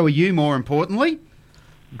 mate. How are you, more importantly?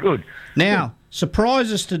 Good. Now,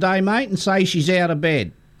 surprise us today, mate, and say she's out of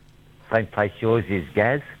bed. Same place yours is,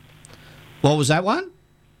 Gaz. What was that one?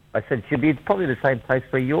 I said she'll be probably the same place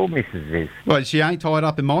where your missus is. Well, she ain't tied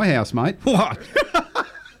up in my house, mate. What?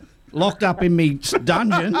 Locked up in me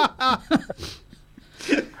dungeon?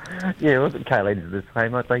 Yeah, wasn't Kayleen's the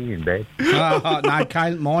same? I think you in bed.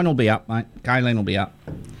 No, mine will be up, mate. Kayleen will be up,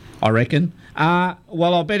 I reckon.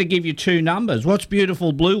 Well, I better give you two numbers. What's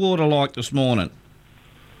beautiful blue water like this morning?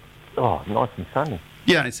 Oh, nice and sunny.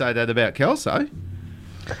 You don't say that about Kelso.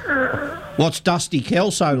 What's Dusty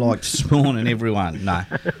Kelso like this morning, everyone? No.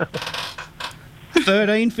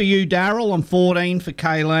 13 for you, Daryl, and 14 for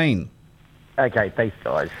Kayleen. Okay, thanks,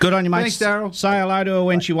 guys. Good on you, mate. Thanks, Daryl. Say hello to her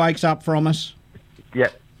when she wakes up from us.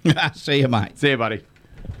 Yep. See you, mate. See you, buddy.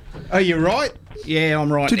 Are you right? Yeah,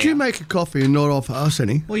 I'm right. Did you make a coffee and not offer us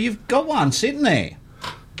any? Well, you've got one sitting there.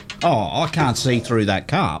 Oh, I can't see through that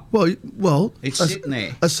cup. Well, it's sitting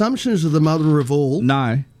there. Assumptions are the mother of all.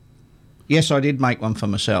 No. Yes, I did make one for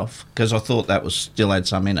myself because I thought that was still had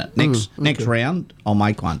some in it. Next round, I'll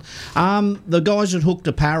make one. The guys at Hooked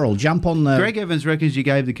Apparel, jump on the... Greg Evans reckons you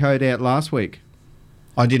gave the code out last week.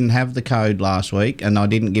 I didn't have the code last week and I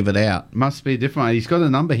didn't give it out. Must be different. He's got a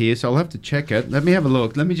number here, so I'll have to check it. Let me have a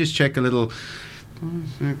look. Let me just check a little...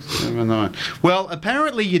 5, 6, 7, 9. Well,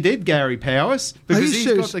 apparently you did, Gary Powers, because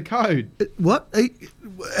he's got the code. What?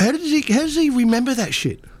 How does he remember that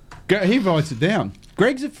shit? He writes it down.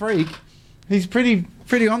 Greg's a freak. He's pretty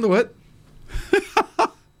onto it.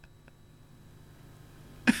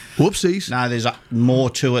 Whoopsies. No, there's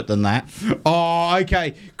more to it than that. Oh, Oh,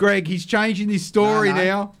 okay. Greg, he's changing his story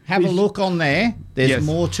now. Have a look on there. There's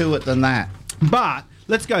more to it than that. But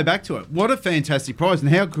let's go back to it. What a fantastic prize,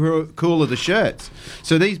 and how cool are the shirts?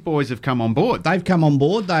 So these boys have come on board. They've come on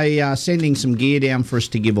board. They are sending some gear down for us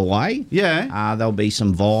to give away. Yeah. There'll be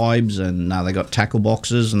some vibes, and they've got tackle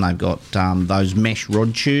boxes, and they've got those mesh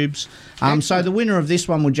rod tubes. So the winner of this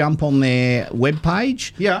one will jump on their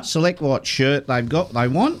webpage, select what shirt they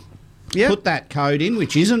want, put that code in,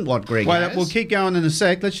 which isn't what Greg has. We'll keep going in a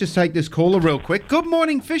sec. Let's just take this caller real quick. Good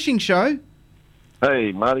morning, Fishing Show.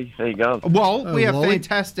 Hey, Marty. How you going? Well, we are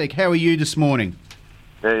fantastic. How are you this morning?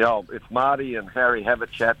 Yeah, it's Marty and Harry have a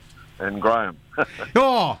chat and Graham.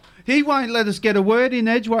 Oh, he won't let us get a word in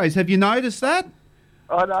edgeways. Have you noticed that?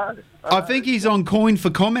 I know. I think he's on coin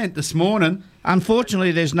for comment this morning.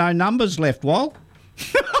 Unfortunately, there's no numbers left, Wal.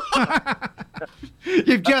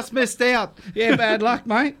 You've just missed out. Yeah, bad luck,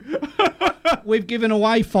 mate. We've given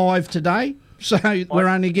away 5 today, so we're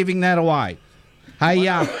only giving that away. Hey,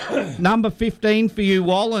 number 15 for you,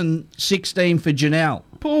 Wal, and 16 for Janelle.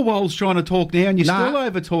 Poor Wal's trying to talk now, and you're still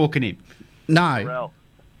over-talking him. No. Sherelle.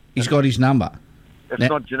 He's got his number. It's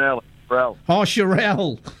not Janelle, it's Sherelle. Oh,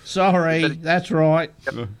 Sherelle. Sorry, that's right.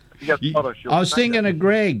 I was thinking of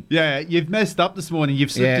Greg. Yeah, you've messed up this morning.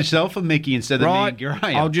 You've slipped yourself a Mickey instead of me and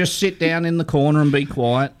Graham. I'll just sit down in the corner and be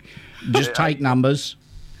quiet. Just take numbers.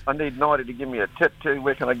 I need Knighty to give me a tip too.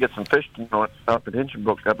 Where can I get some fish tonight up at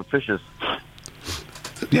Hinchinbrook, up at Fisheries?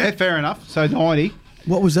 Yeah, fair enough. So, Knighty.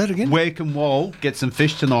 What was that again? Where can Wal get some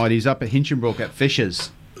fish tonight? He's up at Hinchinbrook at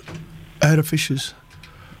Fishers. Out of Fishers.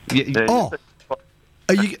 Are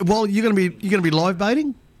you going to be live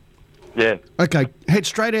baiting? Yeah. Okay, head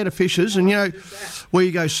straight out of Fishers, and you know where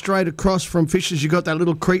you go straight across from Fishers, you got that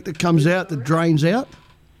little creek that comes out that drains out.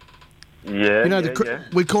 Yeah. You know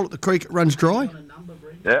we call it the creek that runs dry.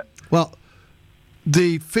 Yeah. Well,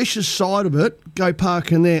 the Fishers side of it, go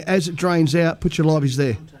park in there. As it drains out, put your liveys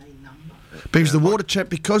there. Because the water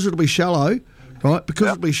because it'll be shallow, right? Because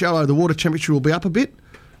it'll be shallow, the water temperature will be up a bit,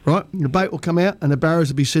 right? The bait will come out, and the barrows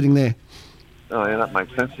will be sitting there. Oh yeah, that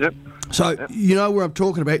makes sense. Yep. So you know where I'm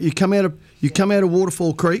talking about. You come out of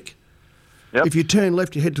Waterfall Creek. Yep. If you turn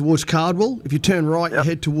left, you head towards Cardwell. If you turn right, you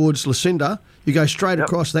head towards Lucinda. You go straight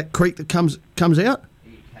across that creek that comes out.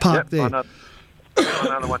 Park there.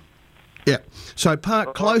 Another one. Yeah. So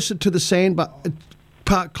park closer to the sandbar.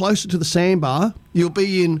 Park closer to the sandbar. You'll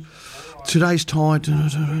be in today's tide.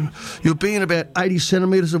 You'll be in about 80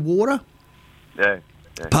 centimetres of water. Yeah.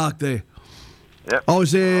 Park there. Yep. I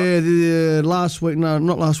was there last week. No,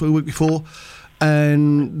 not last week. Week before,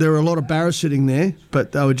 and there were a lot of barrows sitting there,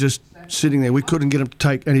 but they were just sitting there. We couldn't get them to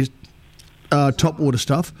take any top water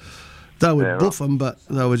stuff. They would buff them, but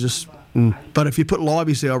they were just. But if you put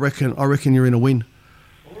liveys there, I reckon you're in a win.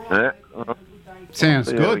 Yeah.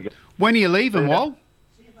 Sounds good. When are you leaving, Wal?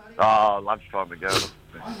 Oh, lunchtime to go.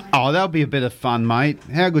 Oh, that'll be a bit of fun, mate.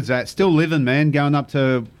 How good's that? Still living, man. Going up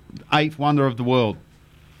to 8th wonder of the world.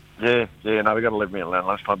 Yeah, no, we've got to leave me alone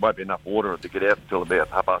lunchtime. Won't be enough water to get out until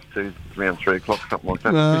about 2:30, around 3 o'clock, something like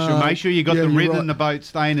that. Make sure you got the rid in the boat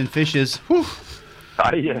staying in Fishers. Whew.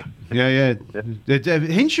 Oh, yeah. Yeah.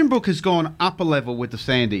 Hinchinbrook has gone up a level with the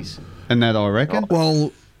sandies and that, I reckon.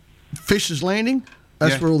 Well, Fishers Landing,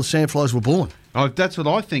 that's where all the sandflies were born. Oh, that's what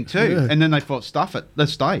I think too. Yeah. And then they thought, stuff it,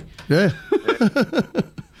 let's stay. Yeah.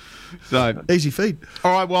 So easy feed.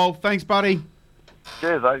 All right, well, thanks, buddy.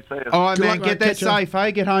 Cheers, see you. All right, Good man, luck, get mate. that safe,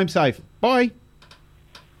 hey? Get home safe. Bye.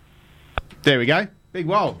 There we go. Big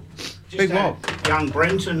Wal. Big Wal. Young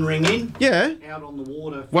Brenton ring in. Yeah. Out on the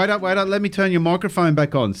water. Wait up. Let me turn your microphone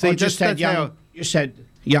back on. See, just had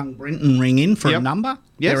young Brenton ring in for a number.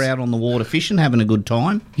 Yes. They're out on the water fishing, having a good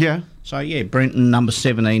time. Yeah. So, Brenton, number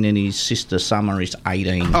 17, and his sister, Summer, is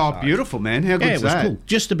 18. Oh, beautiful, man. How good's that? It was cool.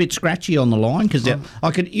 Just a bit scratchy on the line, because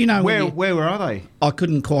I could, Where are they? I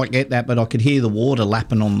couldn't quite get that, but I could hear the water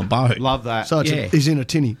lapping on the boat. Love that. So he's in a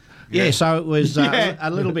tinny. Yeah, so it was a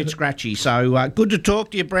little bit scratchy. So good to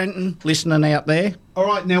talk to you, Brenton, listening out there. All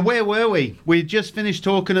right, now where were we? We just finished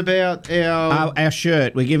talking about our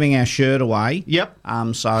shirt. We're giving our shirt away. Yep.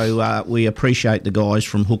 So we appreciate the guys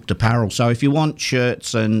from Hooked Apparel. So if you want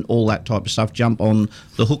shirts and all that type of stuff, jump on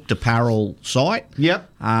the Hooked Apparel site. Yep.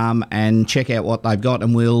 And check out what they've got,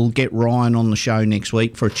 and we'll get Ryan on the show next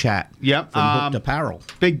week for a chat. Yep. From Hooked Apparel.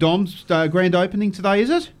 Big Dom's grand opening today, is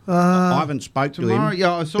it? I haven't spoke to him.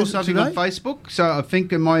 Yeah, I saw something on Facebook, so I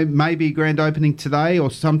think it may be grand opening today or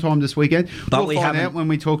sometime this weekend. But we'll find out when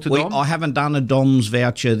we talk to Dom. I haven't done a Dom's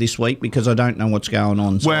voucher this week because I don't know what's going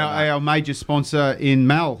on. So our major sponsor in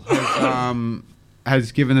Mal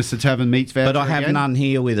has given us a Tavern Meats voucher. But I have none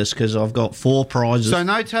here with us because I've got 4 prizes. So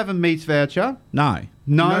no Tavern Meats voucher.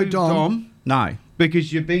 No Dom. No.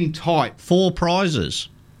 Because you're being tight. 4 prizes.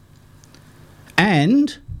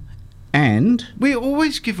 And we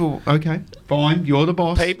always give away. Okay, fine. You're the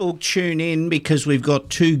boss. People tune in because we've got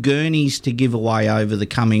 2 gurneys to give away over the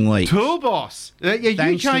coming week. Tool boss.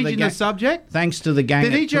 You changing the subject? Thanks to the gang.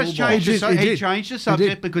 Did he just change the subject? He changed the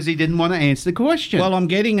subject because he didn't want to answer the question. Well, I'm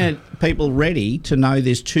getting people ready to know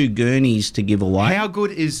there's 2 gurneys to give away. How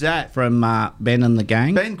good is that? From Ben and the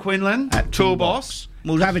gang. Ben Quinlan at Tool Boss.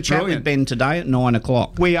 We'll have a chat with Ben today at 9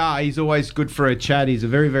 o'clock. We are. He's always good for a chat. He's a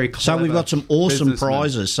very, very clever So we've got some awesome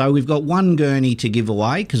prizes. So we've got 1 gurney to give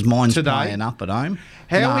away because mine's playing up at home.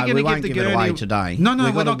 How are we going to give it away today? No,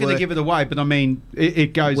 we're not going to give it away. But I mean,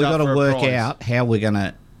 it goes We've up got to for a work prize. out how we're going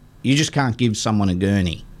to... You just can't give someone a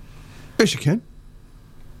gurney. Yes, you can.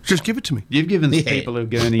 Just give it to me. You've given people a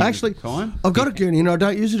gurney Actually, time. I've got a gurney and I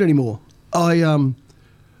don't use it anymore. I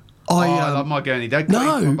love my gurney. That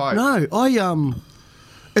cleans my boat.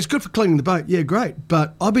 It's good for cleaning the boat. Yeah, great.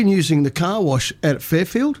 But I've been using the car wash at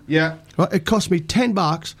Fairfield. Yeah. Right. It cost me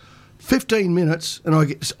 $10, 15 minutes, and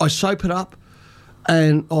I soap it up,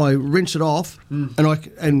 and I rinse it off,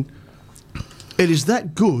 and it is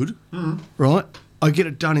that good. Right. I get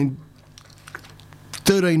it done in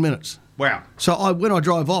 13 minutes. Wow. So when I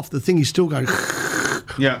drive off, the thing is still going.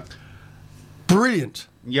 Yeah. Brilliant.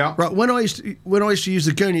 Yeah. Right. When I used to use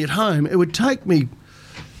the gurney at home, it would take me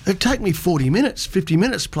 40 minutes, 50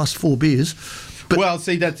 minutes plus 4 beers. But well,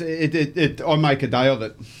 see, that's it. I make a day of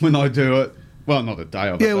it when I do it. Well, not a day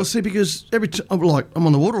of it. Yeah, well, see, because every time I'm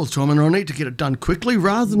on the water all the time, and I need to get it done quickly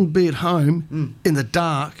rather than be at home in the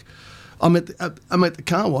dark. I'm at the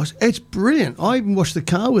car wash. It's brilliant. I even wash the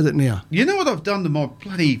car with it now. You know what I've done to my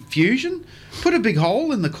bloody Fusion? Put a big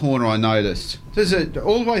hole in the corner, I noticed. There's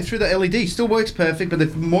all the way through the LED. Still works perfect, but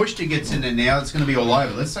if moisture gets in there now, it's going to be all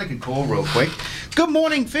over. Let's take a call real quick. Good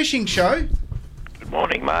morning, Fishing Show. Good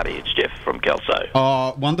morning, Marty. It's Jeff from Kelso.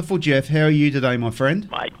 Oh, wonderful, Jeff. How are you today, my friend?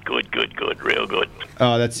 Mate, good. Real good.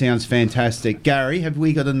 Oh, that sounds fantastic. Gary, have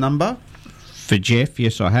we got a number? For Jeff,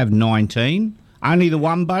 yes, I have 19. Only the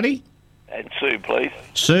one, buddy? And Sue, please.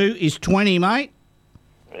 Sue is 20, mate.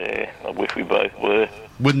 Yeah, I wish we both were.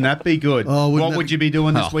 Wouldn't that be good? What would you be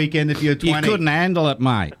doing this weekend if you're 20? You couldn't handle it,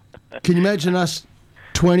 mate. Can you imagine us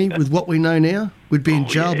 20 with what we know now? We'd be in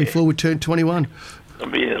jail before we turned 21.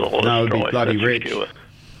 I'd be in a lot No, of it'd be strife, bloody that's rich. for sure.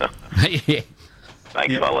 Yeah.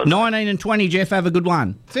 Thanks, fellas. 19 and 20, Jeff. Have a good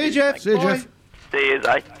one. See you, Jeff. See you, Jeff. See you,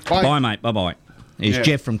 eh? Bye, mate. Bye-bye. It's Yeah.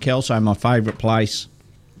 Jeff from Kelso, my favourite place.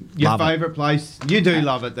 Your Love it. favourite place? You do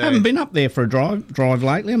love it there. I haven't been up there for a drive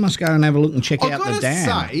lately. I must go and have a look and check I've out got the to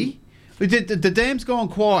dam. say, the dam's gone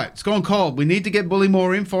quiet. It's gone cold. We need to get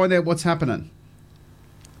Bullymore in, find out what's happening.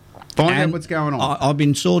 Find out what's going on. I've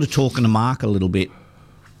been sort of talking to Mark a little bit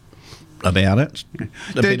about it.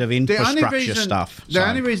 A bit of infrastructure stuff. The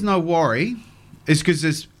only reason I worry is because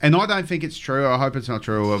there's, and I don't think it's true. I hope it's not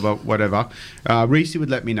true, or whatever. Reese would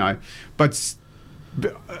let me know. But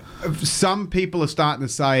some people are starting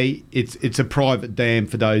to say it's a private dam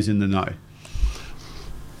for those in the know.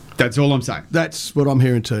 That's all I'm saying. That's what I'm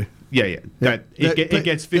hearing too. Yeah. It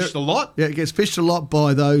gets fished a lot. Yeah, it gets fished a lot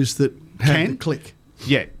by those that have the click.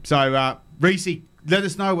 Yeah. So, Reese, let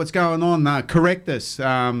us know what's going on. Correct us,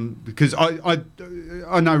 because I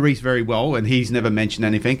know Reese very well, and he's never mentioned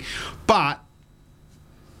anything. But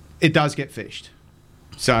it does get fished.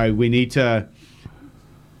 So we need to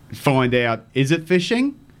find out, is it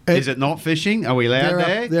fishing? Is it not fishing? Are we allowed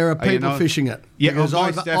there? There are people fishing it. Yeah, because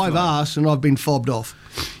most I've asked and I've been fobbed off.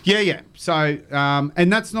 Yeah. So,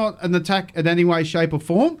 and that's not an attack in any way, shape or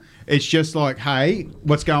form. It's just like, hey,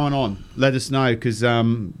 what's going on? Let us know, because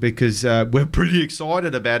we're pretty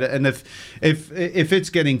excited about it. And if it's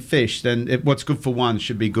getting fished, then what's good for one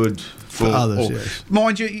should be good for others. all. Yes.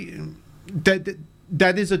 Mind you,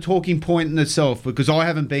 that is a talking point in itself, because I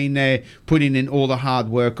haven't been there putting in all the hard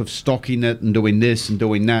work of stocking it and doing this and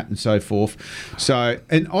doing that and so forth. So,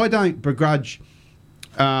 and I don't begrudge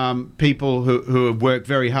people who have worked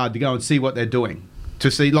very hard to go and see what they're doing. To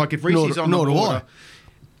see, like, if Reese's on the water,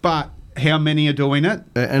 but how many are doing it?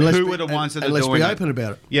 Who are the ones that are doing it? Let's be open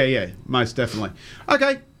about it. Yeah, most definitely.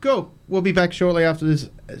 Okay, cool. We'll be back shortly after this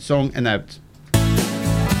song and that.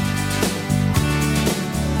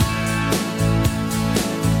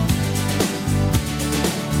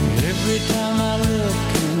 Every time I look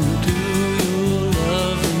into your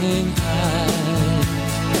loving eyes,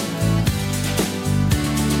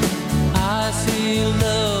 I see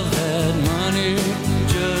love that money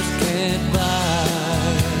just can't buy.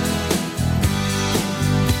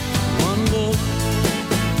 One look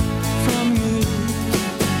from you,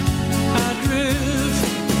 I drift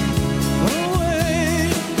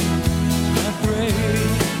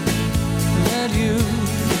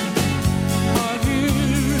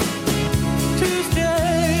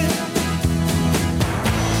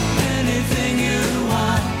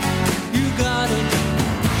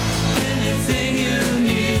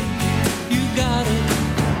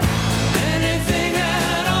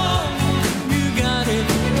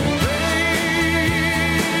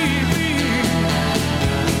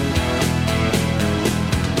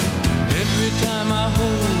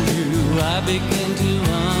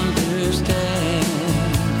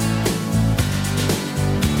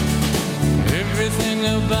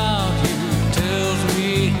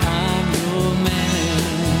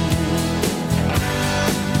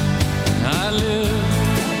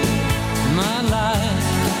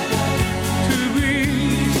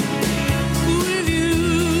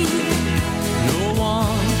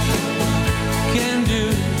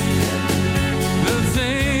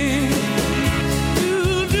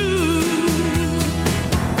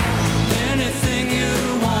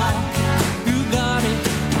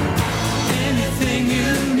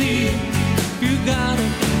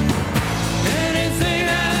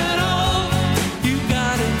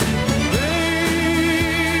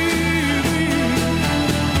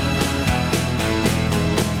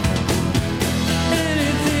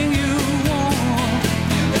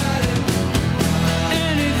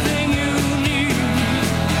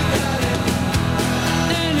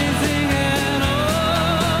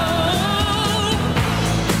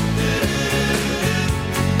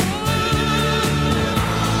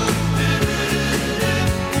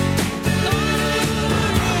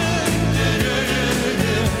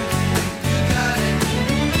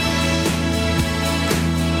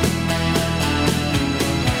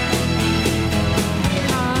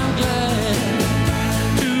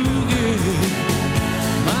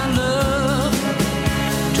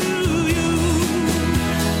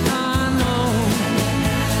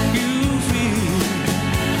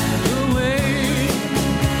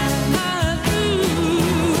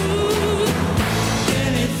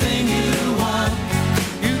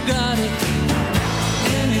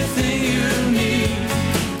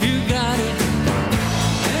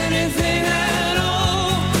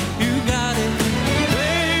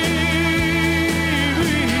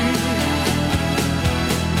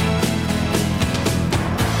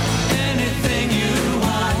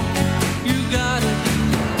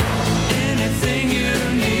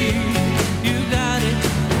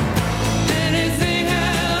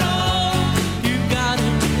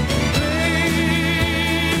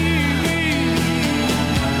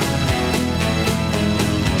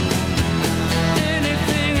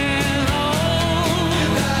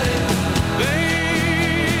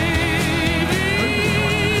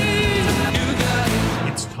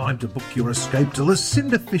time to book your escape to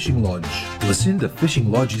Lucinda Fishing Lodge. Lucinda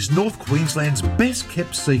Fishing Lodge is North Queensland's best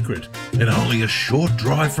kept secret and only a short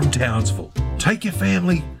drive from Townsville. Take your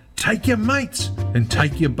family, take your mates and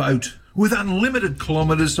take your boat. With unlimited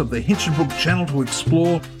kilometres of the Hinchinbrook Channel to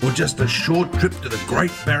explore or just a short trip to the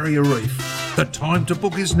Great Barrier Reef. The time to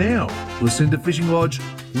book is now. Lucinda Fishing Lodge,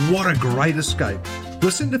 what a great escape.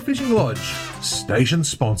 Lucinda Fishing Lodge, station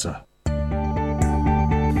sponsor.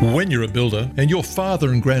 When you're a builder and your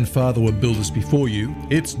father and grandfather were builders before you,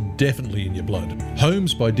 it's definitely in your blood.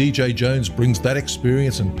 Homes by DJ Jones brings that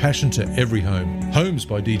experience and passion to every home. Homes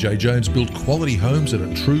by DJ Jones build quality homes at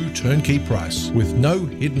a true turnkey price with no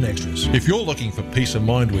hidden extras. If you're looking for peace of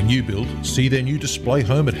mind when you build, see their new display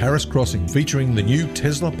home at Harris Crossing featuring the new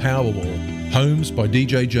Tesla Powerwall. Homes by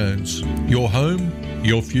DJ Jones. Your home,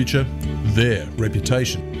 your future, their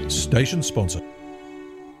reputation. Station sponsor.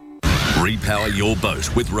 Repower your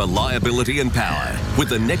boat with reliability and power with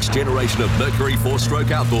the next generation of Mercury 4-stroke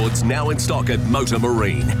outboards now in stock at Motor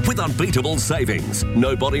Marine with unbeatable savings.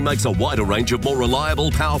 Nobody makes a wider range of more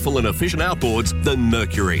reliable, powerful and efficient outboards than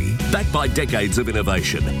Mercury. Backed by decades of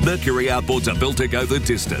innovation, Mercury outboards are built to go the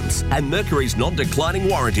distance, and Mercury's non-declining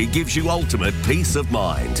warranty gives you ultimate peace of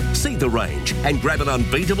mind. See the range and grab an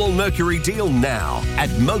unbeatable Mercury deal now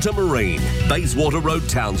at Motor Marine, Bayswater Road,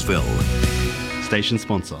 Townsville. Station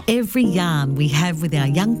sponsor. Every yarn we have with our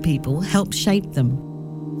young people helps shape them.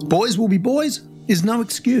 Boys will be boys is no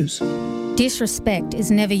excuse. Disrespect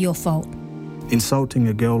is never your fault. Insulting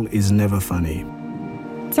a girl is never funny.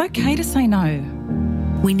 It's okay to say no.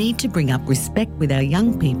 We need to bring up respect with our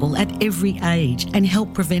young people at every age and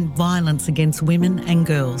help prevent violence against women and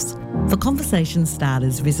girls. For conversation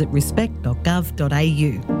starters, visit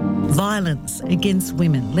respect.gov.au. Violence against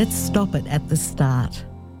women. Let's stop it at the start.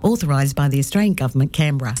 Authorised by the Australian Government,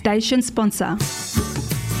 Canberra. Station sponsor.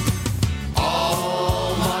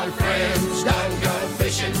 All my friends don't go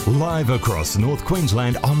fishing. Live across North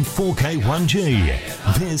Queensland on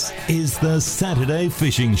 4K1G. This is the Saturday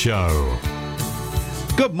Fishing Show.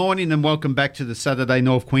 Good morning and welcome back to the Saturday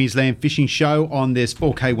North Queensland Fishing Show on this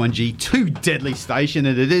 4K1G Too Deadly station,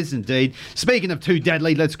 and it is indeed. Speaking of Too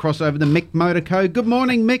Deadly, let's cross over to Mick Motorco. Good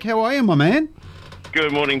morning, Mick. How are you, my man?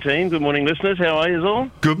 Good morning, team. Good morning, listeners. How are you all?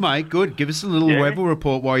 Good, mate. Good. Give us a little weather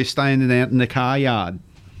report while you're standing out in the car yard.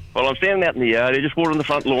 Well, I'm standing out in the yard. I just walked on the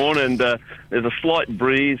front lawn, and there's a slight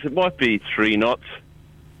breeze. It might be 3 knots.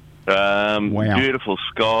 Wow. Beautiful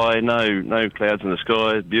sky. No clouds in the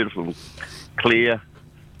sky. Beautiful, clear.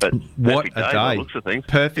 But what perfect a day. day! By the looks of things.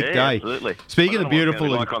 Perfect day. Absolutely. Speaking of I don't know what it's beautiful,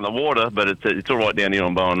 gonna be like on the water, but it's all right down here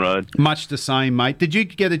on Bowen Road. Much the same, mate. Did you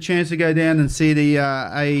get a chance to go down and see the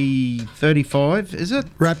A35? Is it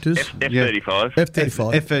Raptors? F35.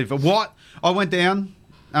 F35. F35. What? I went down.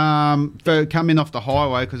 For coming off the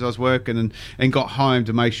highway because I was working and got home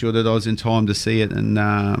to make sure that I was in time to see it, and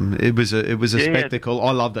it was a spectacle.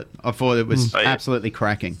 I loved it. I thought it was absolutely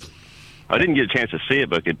cracking. I didn't get a chance to see it,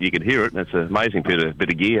 but you could hear it, and it's an amazing bit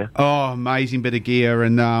of gear. Oh, amazing bit of gear.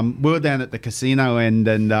 And we were down at the casino end,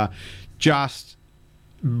 and just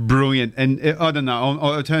brilliant. And I don't know,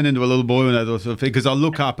 I turned into a little boy when I sort of because I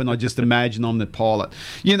look up and I just imagine I'm the pilot.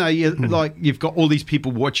 You know, like you've got all these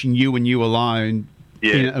people watching you and you alone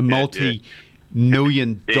in a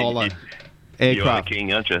multi-million dollar aircraft. You are the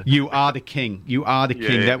king, aren't you? You are the king. You are the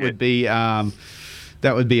king. That would be...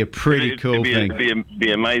 that would be a pretty cool thing. It'd be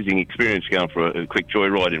an amazing experience going for a quick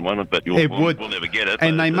joyride in one, but we'll never get it.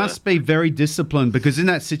 And they must be very disciplined because in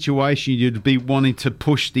that situation you'd be wanting to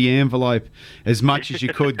push the envelope as much as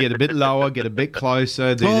you could, get a bit lower, get a bit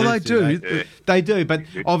closer. They do. They do, but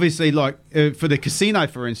obviously, like for the casino,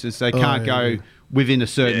 for instance, they can't go within a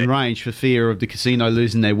certain range for fear of the casino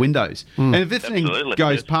losing their windows. And if this thing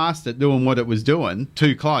goes past it doing what it was doing,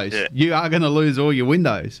 too close, you are going to lose all your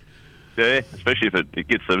windows. Yeah, especially if it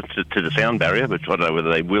gets them to the sound barrier, but I don't know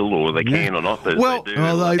whether they will or they can or not. But well,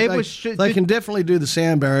 they do. They can definitely do the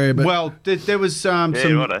sound barrier. But there was a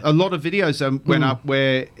lot of videos went up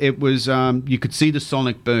where it was you could see the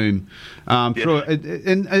sonic boom through it,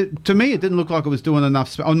 and to me it didn't look like it was doing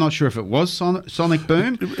enough. I'm not sure if it was sonic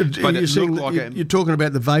boom, but it looked like you're talking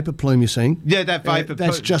about the vapor plume you're seeing. Yeah, that vapor.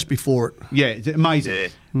 That's just before it. Yeah, it's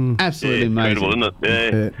amazing. Absolutely amazing. Incredible, isn't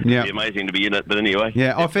it? Yeah. It'd be amazing to be in it, but anyway.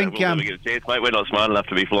 Yeah, I think we'll never get a chance, mate. We're not smart enough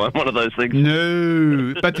to be flying one of those things.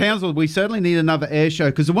 No, but Townsville, we certainly need another air show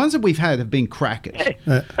because the ones that we've had have been crackers. They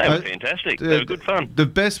were fantastic. They were good fun. The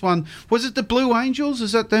best one was it the Blue Angels?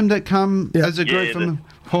 Is that them that come as a group from?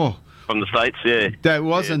 from the States, yeah. That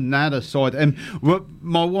wasn't that a sight. And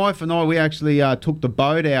my wife and I, we actually took the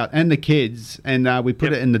boat out and the kids, and we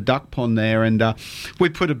put it in the duck pond there, and we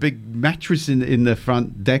put a big mattress in the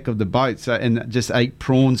front deck of the boat, and just ate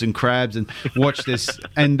prawns and crabs and watched this.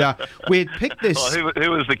 And we had picked this. Oh,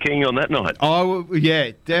 who was the king on that night? Oh,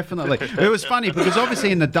 yeah, definitely. It was funny because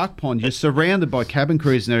obviously in the duck pond you're surrounded by cabin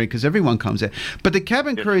crews and everything because everyone comes out. But the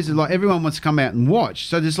cabin crews are like everyone wants to come out and watch.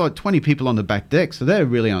 So there's like 20 people on the back deck, so they're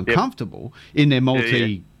really uncomfortable in their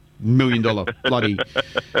multi-million-dollar bloody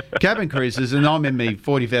cabin cruisers, and I'm in me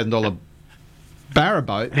 $40,000 barra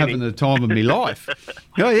boat having the time of my life.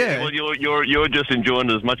 Oh yeah. Well, you're just enjoying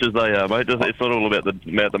it as much as they are, mate. It's not all about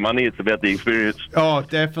the money; it's about the experience. Oh,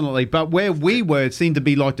 definitely. But where we were, it seemed to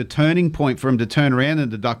be like the turning point for them to turn around in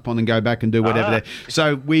the duck pond and go back and do whatever. There.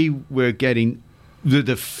 So we were getting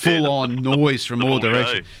the full-on noise from all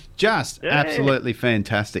directions. Just absolutely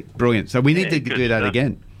fantastic, brilliant. So we need to do that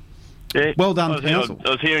again. Yeah. Well done, I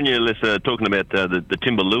was hearing you talking about the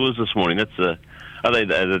timber lures this morning. That's are they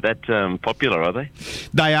that popular? Are they?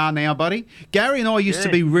 They are now, buddy. Gary and I used to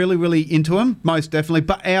be really, really into them, most definitely.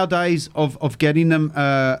 But our days of getting them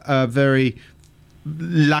are very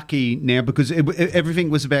lucky now because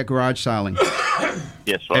everything was about garage sailing.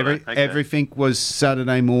 Yes, right. Everything was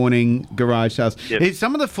Saturday morning garage sales. Yep.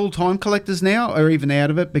 Some of the full-time collectors now are even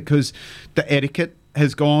out of it because the etiquette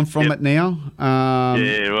has gone from it now.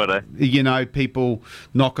 Righto. You know, people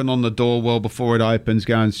knocking on the door well before it opens,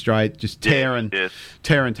 going straight, just tearing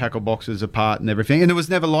tackle boxes apart and everything. And it was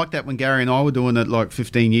never like that when Gary and I were doing it like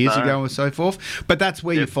 15 years ago or so forth. But that's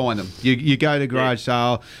where you find them. You go to garage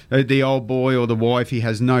sale, the old boy or the wife, he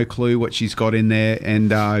has no clue what she's got in there, and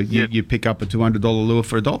you pick up a $200 lure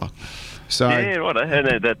for $1. So right.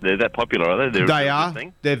 And they're that popular, are they? They are.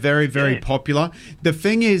 They're very, very popular. The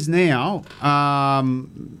thing is now,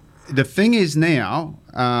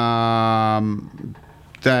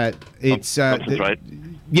 that it's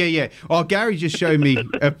yeah. Oh, Gary just showed me.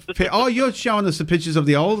 You're showing us the pictures of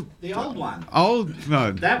the old one.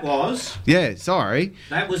 No. That was. Yeah, sorry.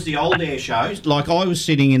 That was the old air shows. Like I was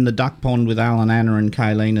sitting in the duck pond with Alan, Anna, and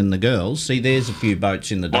Kayleen and the girls. See, there's a few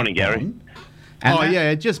boats in the duck pond. Gary. And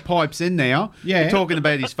it just pipes in now. Yeah. Talking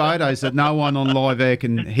about his photos that no one on live air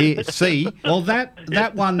can see. Well,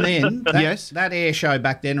 that one then, that air show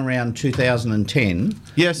back then around 2010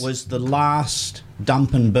 was the last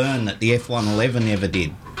dump and burn that the F111 ever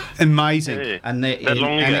did. Amazing. Yeah. And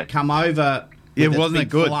it come over with its big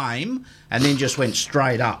flame and then just went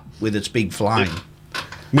straight up with its big flame.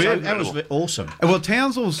 So that was awesome. Well,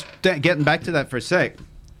 Townsville's, getting back to that for a sec,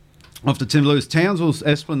 off the Tim Lewis, Townsville's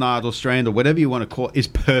Esplanade or Strand or whatever you want to call it is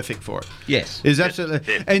perfect for it. Yes. Is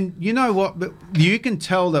absolutely. And you know what? You can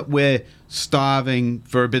tell that we're starving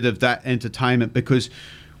for a bit of that entertainment because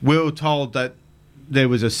we were told that there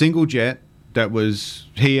was a single jet that was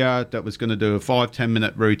here that was going to do a 5-10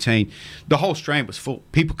 minute routine. The whole Strand was full.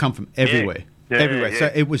 People come from everywhere. Everywhere.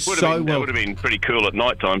 So it was That would have been pretty cool at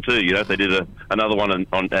night time too. You know, if they did another one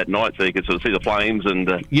at night so you could sort of see the flames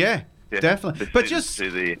and. Definitely. But just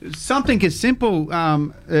something as simple,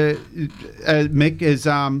 Mick, as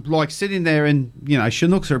like sitting there and,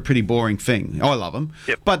 Chinooks are a pretty boring thing. I love them.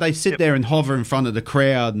 But they sit there and hover in front of the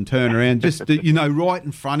crowd and turn around, just, right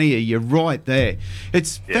in front of you. You're right there.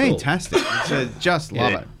 It's fantastic. Just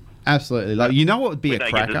love it. Absolutely. Like, you know what would be a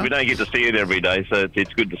cracker? We don't get to see it every day, so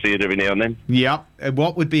it's good to see it every now and then. Yeah.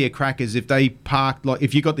 What would be a cracker is if they parked, like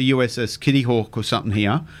if you got the USS Kitty Hawk or something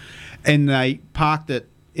here, and they parked it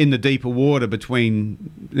in the deeper water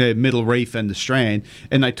between the Middle Reef and the Strand,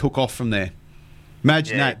 and they took off from there.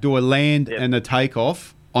 Imagine that, do a land and a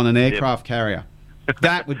takeoff on an aircraft carrier.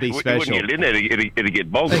 That would be special. You wouldn't get in there, it'd get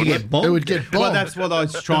bogged. It would get bogged. Well, that's what I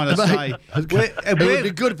was trying to say. It would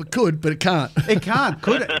be good if it could, but it can't. It can't,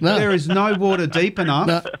 could it? No. There is no water deep enough.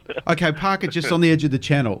 No. Okay, park it just on the edge of the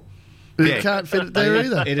channel. You can't fit it there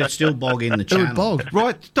either. It'd still bog in the channel. It would bog.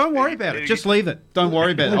 Right, don't worry about it. Just leave it. Don't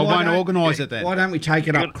worry about it. I won't organise it then. Why don't we take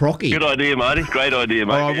it up Crocky? Good idea, Marty. Great idea,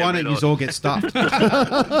 mate. Why don't you all get stuffed?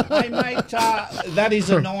 Hey, mate, that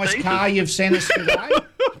is a nice car you've sent us today.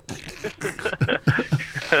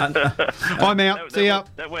 I'm out. See ya.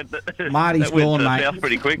 Marty's gone, mate. South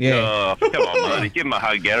pretty quick. Yeah. Oh, come on, Marty. Give him a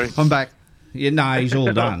hug, Gary. I'm back. Yeah, no, he's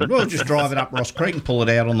all done. We'll just drive it up Ross Creek and pull it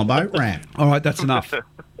out on the boat ramp. All right, that's enough.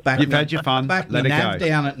 You've had your fun. Let it go.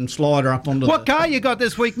 Down it and slide her up onto What car you got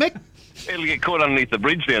this week, Mick? It'll get caught underneath the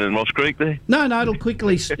bridge down in Ross Creek there. No, it'll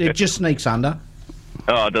quickly. It just sneaks under.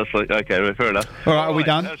 Oh, it does. Okay, fair enough. All right, are we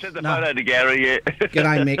done? I sent the photo to Gary,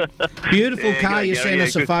 G'day, Mick. Beautiful car you sent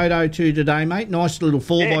us a photo to today, mate. Nice little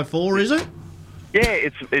 4x4, is it? Yeah,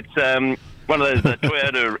 it's one of those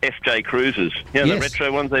Toyota FJ Cruisers. You know, Yes. the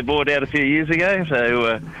retro ones they bought out a few years ago.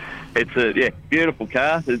 So it's a beautiful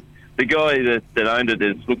car. The guy that owned it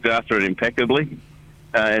has looked after it impeccably.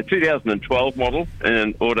 2012 model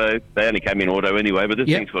and auto. They only came in auto anyway, but this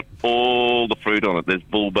thing's got all the fruit on it. There's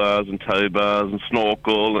bull bars and tow bars and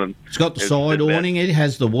snorkel, and It's got the side awning. It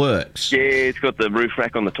has the works. yeah, it's got the roof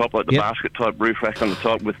rack on the top, like the basket type roof rack on the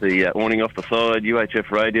top with the awning off the side,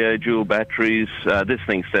 UHF radio, dual batteries. This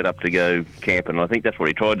thing's set up to go camping. I think that's what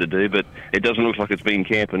he tried to do, but it doesn't look like it's been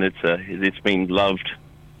camping. It's been loved.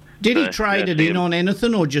 Did he trade it in on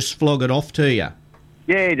anything or just flog it off to you?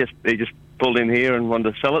 Yeah, he just pulled in here and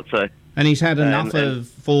wanted to sell it. So. And he's had enough of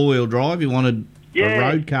four-wheel drive. He wanted a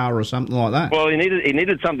road car or something like that. Well, he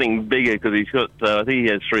needed something bigger because he's got. I think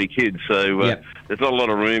he has 3 kids, so there's not a lot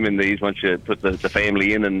of room in these once you put the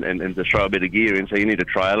family in and to throw a bit of gear in. So you need a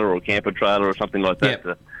trailer or a camper trailer or something like that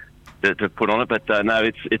to put on it. But no,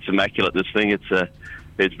 it's immaculate. This thing,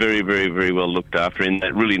 it's very, very, very well looked after in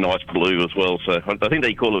that really nice blue as well. So I think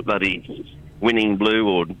they call it bloody Winning Blue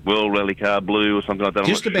or World Rally Car Blue or something like that.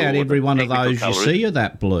 Just about every one of those you see are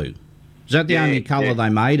that blue. Is that the only colour they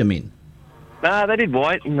made them in? No, they did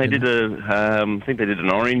white and they did I think they did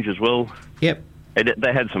an orange as well. Yep.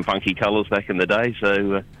 They had some funky colours back in the day,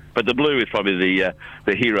 so but the blue is probably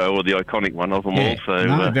the hero or the iconic one of them all.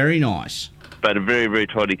 So very nice. But a very, very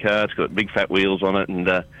tidy car. It's got big fat wheels on it, and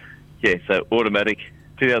so automatic,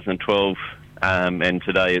 2012. And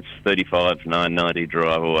today it's $35,990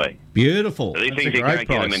 drive away. Beautiful. So these things you can't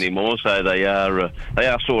get them anymore, so they are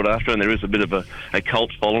sought after, and there is a bit of a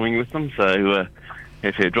cult following with them. So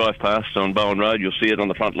if you drive past on Bowen Road, you'll see it on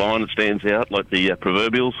the front line. It stands out like the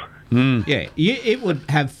proverbials. Yeah, it would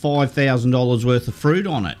have $5,000 worth of fruit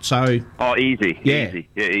on it. So easy.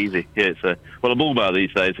 Yeah. So a bull bar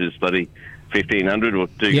these days is bloody $1,500 or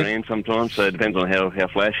 $2,000 sometimes. So it depends on how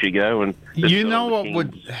flash you go. And you know what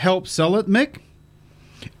would help sell it, Mick?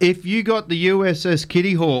 If you got the USS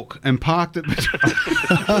Kitty Hawk and parked it...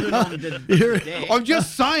 I'm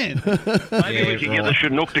just saying. Maybe we can get the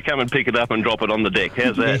Chinook to come and pick it up and drop it on the deck.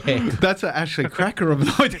 How's that? Yeah. That's actually a cracker of an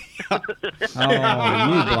idea.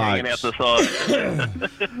 Hanging out the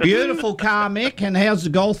side. Beautiful car, Mick. And how's the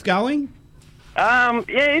golf going? I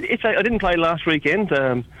didn't play last weekend.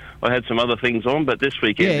 I had some other things on, but this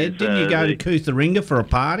weekend... Yeah, didn't you go to Cootharinga for a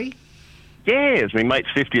party? Yeah, it was my mate's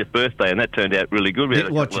 50th birthday, and that turned out really good. We had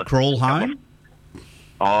What, you crawl home?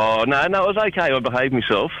 Oh, no, it was okay. I behaved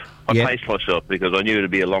myself. I paced myself because I knew it'd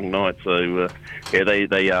be a long night. So,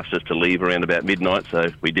 they asked us to leave around about midnight,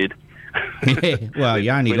 so we did. Yeah, well,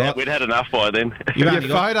 you only We'd had enough by then. Your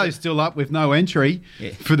photo's still up with no entry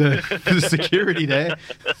for the security there.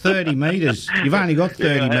 30 metres. You've only got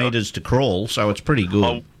 30 metres to crawl, so it's pretty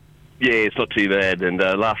good. Yeah, it's not too bad. And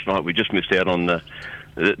last night we just missed out on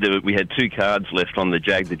we had 2 cards left on the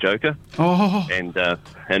Jag the Joker. Oh. And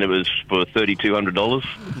it was for $3,200.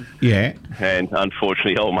 Yeah. And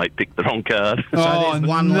unfortunately, old mate picked the wrong card. So there's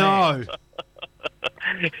one left.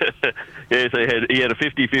 Yeah, so he had a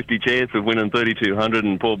 50-50 chance of winning $3,200,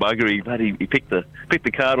 and poor bugger, he picked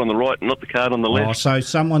the card on the right and not the card on the left. Oh, so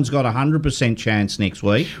someone's got a 100% chance next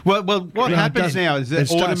week. Well, what happens now is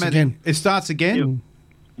that automatic. It starts again.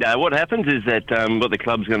 No, what happens is that what the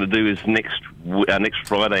club's going to do is next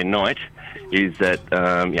Friday night is that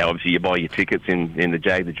obviously you buy your tickets in the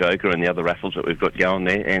Jag the Joker and the other raffles that we've got going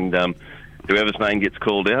there, and whoever's name gets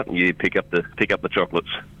called out, you pick up the chocolates.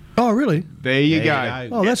 Oh, really? There you go.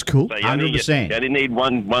 Oh, that's cool. So 100%. You only need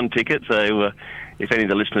one ticket, so if any of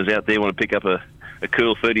the listeners out there want to pick up a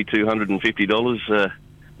cool $3,250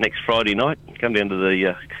 next Friday night, come down to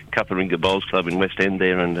the Cootharinga Bowls Club in West End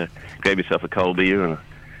there and grab yourself a cold beer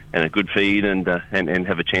and a good feed and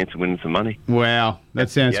have a chance of winning some money. Wow, that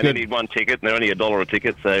sounds good. You good. only need one ticket, and they're only $1 a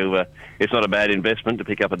ticket, so it's not a bad investment to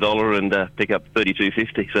pick up $1 and pick up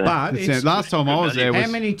 $32.50. So. But last time I was there, how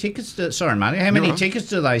many tickets? Sorry, Marty. How many tickets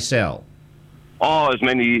do they sell? Oh, as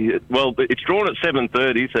many. Well, it's drawn at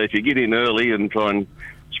 7:30, so if you get in early and try and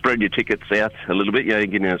spread your tickets out a little bit, you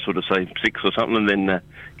get in sort of say 6 or something, and then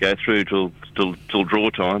go through till draw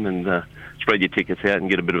time and spread your tickets out and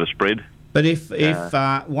get a bit of a spread. But if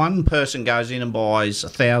one person goes in and buys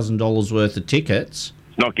 $1,000 worth of tickets...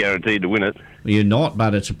 It's not guaranteed to win it. You're not,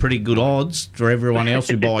 but it's a pretty good odds for everyone else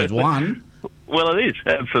who buys one. Well, it is,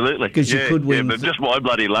 absolutely. Because you could win... but just my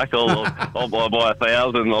bloody luck, I'll buy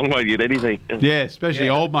 1,000, I won't get anything. Yeah, especially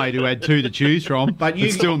old mate who had 2 to choose from, but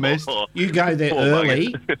you still missed. You go there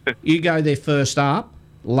early, you go there first up,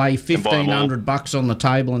 lay $1,500 on the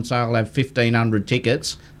table and say, I'll have 1,500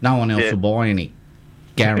 tickets. No one else will buy any.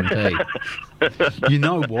 Guaranteed. You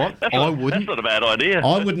know what? I wouldn't. That's not a bad idea.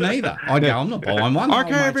 I wouldn't either. I'd go, I'm not buying one.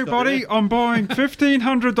 Okay, everybody, I'm buying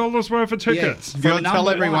 $1,500 worth of tickets. You got to tell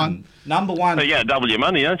everyone. Number one. So, yeah, double your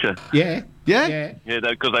money, aren't you? Yeah. Yeah? Yeah,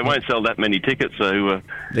 because they won't sell that many tickets, so...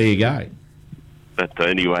 there you go. But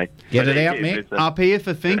anyway. Get it out, Mick. Up here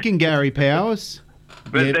for thinking, Gary Powers.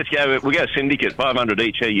 Let's go. We'll go syndicate, 500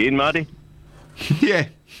 each. Are you in, Marty? Yeah.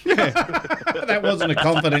 That wasn't a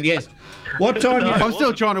confident yes. What time? I'm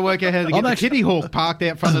still trying to work out how to get the Kitty Hawk parked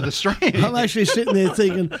out front of the Strand. I'm actually sitting there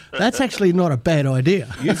thinking, that's actually not a bad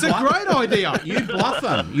idea. It's a great idea. You bluff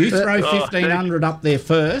them. You throw 1,500 up there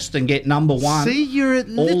first and get number one. See, you're a all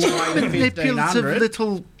the little way to manipulative 1,500.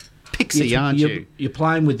 little pixie, aren't you? You're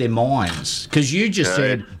playing with their minds because you just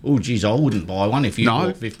said, "Oh, geez, I wouldn't buy one if you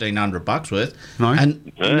bought $1,500 worth." No, and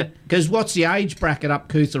because what's the age bracket up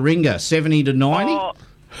Kutharinga? 70 to 90.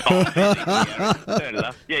 Yeah,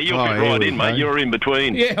 you'll fit right in, mate. You're in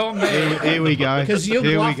between. Yeah, I'm there. Here we go. Because you'll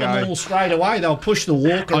bluff them all straight away. They'll push the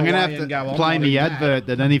walker I'm away going to and go, have to "I'm play not me in advert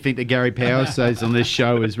that anything that Gary Powers says on this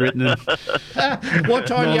show is written in. What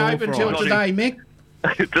time Not you all open till Friday. today, Mick?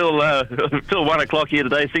 till 1 o'clock here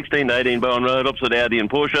today, 16 to 18 Bowen Road, opposite Audi and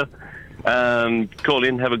Porsche. Call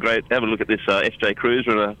in, have a look at this FJ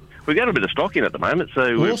Cruiser. We've got a bit of stock in at the moment,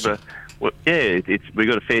 so awesome. we've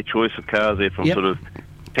got a fair choice of cars there from sort of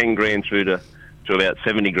 10 grand through to about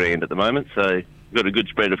 70 grand at the moment. So we've got a good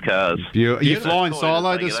spread of cars. Are you flying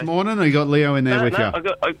solo this morning, or you got Leo in there with you?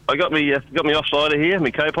 I got me offsider here, my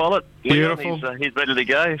co-pilot. Beautiful. Leon, he's ready to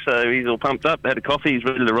go, so he's all pumped up. Had a coffee, he's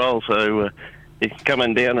ready to roll. So you can come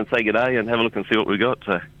on down and say good day and have a look and see what we've got.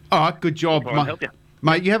 So. All right, good job, Try and help you.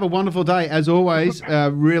 mate. You have a wonderful day as always.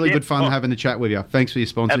 Really good fun having a chat with you. Thanks for your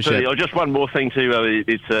sponsorship. Absolutely. Just one more thing too.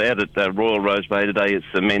 It's out at Royal Rose Bay today. It's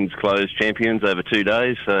the men's closed champions over 2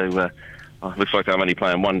 days. So looks like I'm only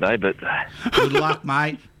playing 1 day, but good luck,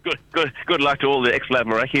 mate. Good luck to all the ex-Lab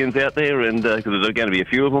Marakians out there, and because there's going to be a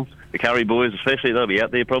few of them. The Curry boys especially, they'll be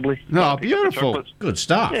out there probably. Oh, beautiful. Good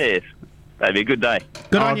stuff. Yes. That'll be a good day.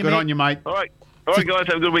 Good on you, mate. All right, guys,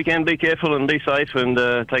 have a good weekend. Be careful and be safe, and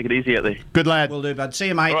take it easy out there. Good lad. Will do, bud. See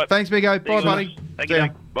you, mate. All right. Thanks, Big O. Bye, buddy. Thank you.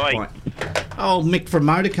 Bye. Oh, Mick from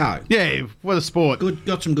Motorco. Yeah, what a sport.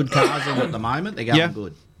 Got some good cars in at the moment. They're going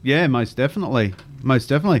good. Yeah, most definitely.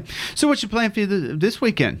 So what's your plan for this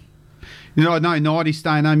weekekend? You know, I know Knighty's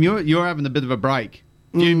staying home. You're having a bit of a break.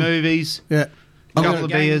 Few movies. Yeah. A couple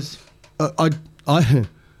of beers. I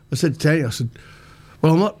said to Tanya, I said,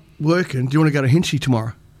 well, I'm not working. Do you want to go to Hinchy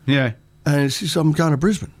tomorrow? Yeah. And she said, I'm going to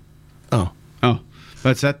Brisbane. Oh,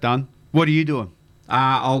 that's that done. What are you doing?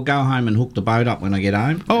 I'll go home and hook the boat up when I get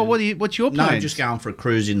home. Oh, what's your plan? No, just going for a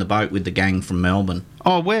cruise in the boat with the gang from Melbourne.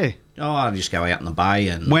 Oh, where? Oh, I'll just go out in the bay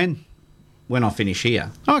and... When I finish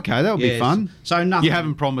here. Okay, that'll be fun. So nothing... You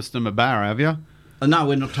haven't promised them a bar, have you? No,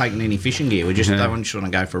 we're not taking any fishing gear. We just want to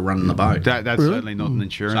go for a run in the boat. That's certainly not an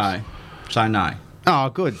insurance. So no. Oh,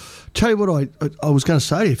 good. Tell you what I was going to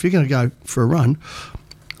say to you, if you're going to go for a run,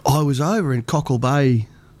 I was over in Cockle Bay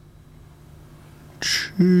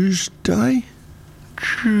Tuesday.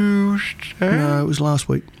 No, it was last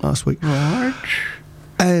week. Right.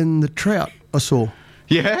 And the trout I saw.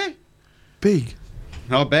 Yeah? Big.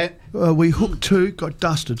 I bet. We hooked 2, got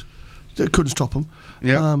dusted. Couldn't stop them.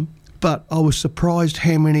 Yeah. But I was surprised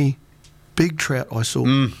how many big trout I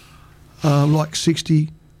saw. Like 60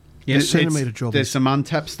 centimetre jobbers. There's some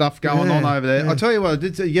untapped stuff going on over there. I'll tell you what, I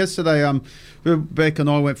did yesterday, Rebecca and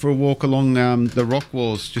I went for a walk along the rock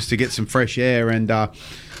walls just to get some fresh air, and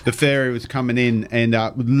the ferry was coming in and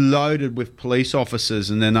loaded with police officers,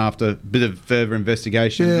 and then after a bit of further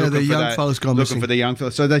investigation, the young fellas gone missing. Looking for the young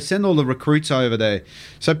fellas. So they send all the recruits over there.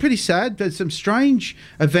 So pretty sad. There's some strange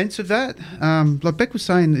events of that. Like Beck was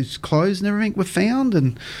saying, his clothes and everything were found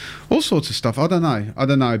and all sorts of stuff. I don't know, but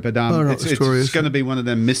it's going to be one of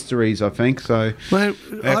them mysteries, I think. So I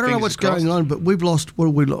don't know what's going on, but we've lost, what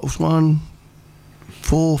have we lost? 1,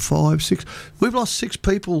 4, 5, 6. We've lost 6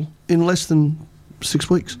 people in less than 6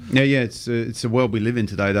 weeks. Yeah, it's the world we live in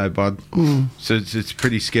today, though, bud. So it's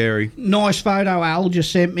pretty scary. Nice photo Al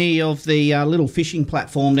just sent me of the little fishing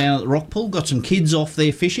platform down at the rock pool. Got some kids off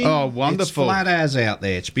there fishing. Oh, wonderful. It's flat as out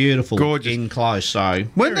there. It's beautiful. Gorgeous. In close, so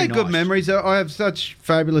weren't they nice. good memories? I have such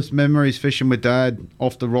fabulous memories fishing with Dad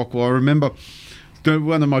off the rock wall. I remember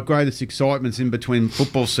one of my greatest excitements in between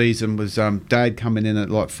football season was Dad coming in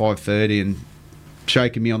at like 5:30 and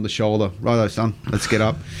shaking me on the shoulder. Righto, son, let's get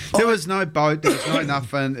up. There was no boat, there was no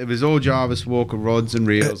nothing. It was all Jarvis Walker rods and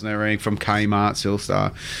reels and everything from Kmart,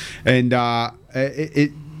 Silstar. And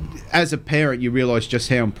it as a parent, you realise just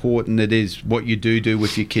how important it is what you do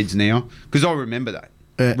with your kids now. Because I remember that.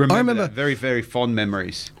 Remember I remember that. Very, very fond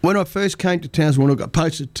memories. when I first came to Townsville, when I got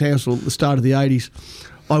posted to Townsville at the start of the 80s,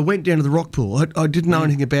 I went down to the rock pool. I didn't know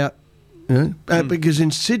anything about, because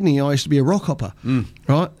in Sydney I used to be a rock hopper,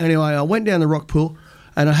 right? Anyway, I went down the rock pool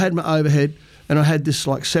and I had my overhead and I had this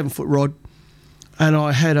like 7-foot rod and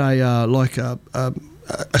I had a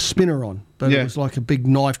spinner on, but it was like a big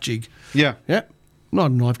knife jig. Yeah. Yeah.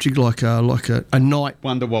 Not a knife jig, like a night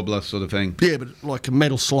Wonder Wobbler sort of thing. Yeah, but like a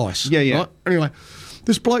metal slice. Yeah, yeah. Right? Anyway,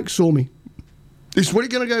 this bloke saw me. He said, "What are you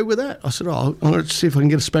going to go with that?" I said, "Oh, I'm going to see if I can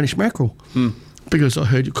get a Spanish mackerel." Because I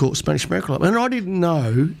heard you call it Spanish mackerel. And I didn't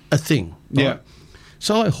know a thing. Right? Yeah.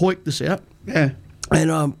 So I hoiked this out. Yeah.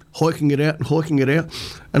 And I'm hoiking it out.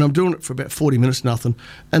 And I'm doing it for about 40 minutes, nothing.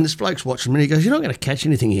 And this bloke's watching me. And he goes, "You're not going to catch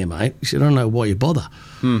anything here, mate." He said, "I don't know why you bother."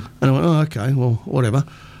 And I went, "Oh, okay, well, whatever."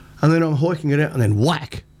 And then I'm hoiking it out and then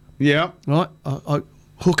whack. Yeah. Right? I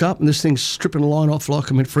hook up and this thing's stripping the line off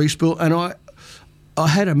like I'm in free spool. And I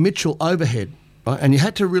had a Mitchell overhead. Right? And you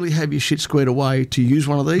had to really have your shit squared away to use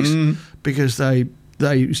one of these because they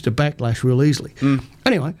used to backlash real easily.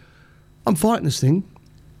 Anyway, I'm fighting this thing.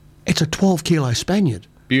 It's a 12-kilo Spaniard.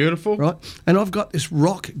 Beautiful. Right? And I've got this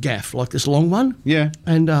rock gaff, like this long one. Yeah.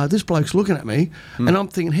 And this bloke's looking at me and I'm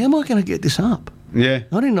thinking, how am I going to get this up? Yeah.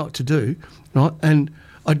 I didn't know what to do. Right? And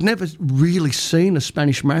I'd never really seen a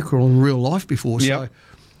Spanish mackerel in real life before. So,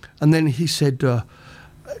 and then he said, the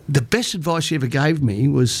best advice he ever gave me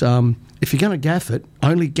was, if you're going to gaff it,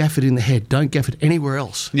 only gaff it in the head. Don't gaff it anywhere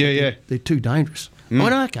else. Yeah, yeah. They're too dangerous. I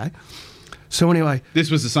went, okay. So anyway.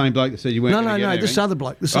 This was the same bloke that said you weren't going to get this other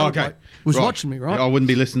bloke. This other bloke was watching me, right? I wouldn't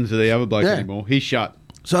be listening to the other bloke anymore. He's shut.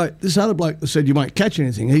 So this other bloke that said you won't catch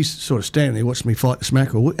anything, he's sort of standing there watching me fight this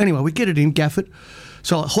mackerel. Anyway, we get it in, gaff it.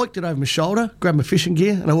 So I hoiked it over my shoulder, grabbed my fishing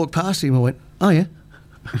gear, and I walked past him. I went, "Oh, yeah."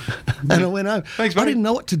 And I went home. Thanks, buddy. I didn't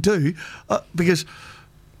know what to do because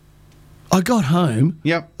I got home.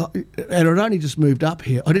 Yep. And I'd only just moved up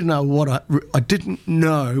here. I didn't know what I didn't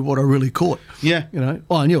know what I really caught. Yeah. You know,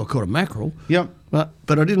 well, I knew I caught a mackerel. Yep. But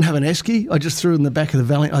I didn't have an esky. I just threw it in the back of the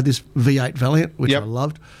Valiant. I had this V8 Valiant, which I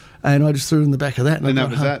loved. And I just threw it in the back of that. And that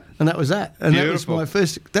was that. And that was that. And Beautiful.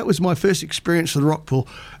 that was my first experience of the rock pool.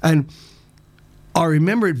 And I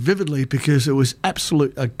remember it vividly because it was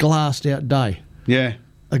a glassed out day. Yeah.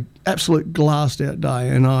 An absolute glassed out day,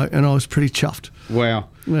 and I was pretty chuffed. Wow.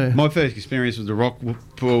 Yeah. My first experience with the rock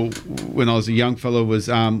pool when I was a young fellow was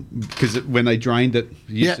because when they drained it,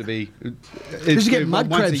 used to be. Did you get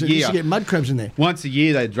mud crabs? Did you get mud crabs in there? Once a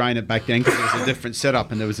year they'd drain it back down because it was a different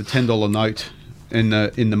setup, and there was a $10 note in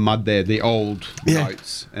the mud there, the old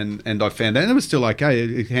notes, and I found out and it was still okay.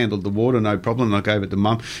 It handled the water no problem. I gave it to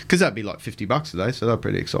Mum because that'd be like $50 a day, so they were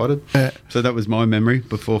pretty excited. So that was my memory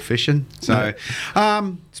before fishing. So,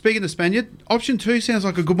 speaking of Spaniard, option 2 sounds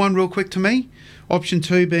like a good one. Real quick to me, option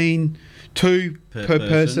 2 being 2 per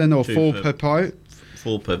person or 4 per boat.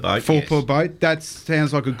 4 per boat. 4 per boat. That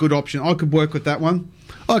sounds like a good option. I could work with that one.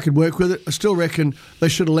 I could work with it. I still reckon they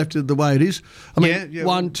should have left it the way it is. I mean,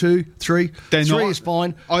 1, 2, 3. Three is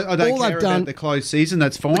fine. I don't care about the closed season.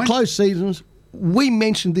 That's fine. The closed seasons, we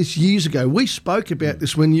mentioned this years ago. We spoke about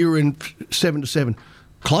this when you were in 7 to 7.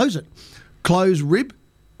 Close it. Close rib,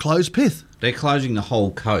 close pith. They're closing the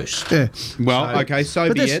whole coast. Yeah. Well,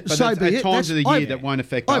 so be it. But at times of the year that won't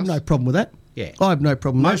affect us. I have no problem with that. Yeah. I have no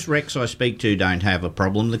problem with Most wrecks I speak to don't have a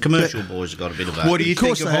problem. The commercial boys have got a bit of a... What do you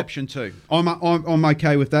think of option 2? I'm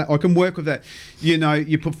okay with that. I can work with that. You know,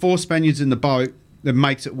 you put 4 Spaniards in the boat, that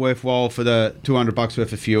makes it worthwhile for the $200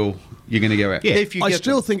 worth of fuel you're going to go out. Yeah. If you I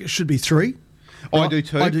still think it should be 3. I do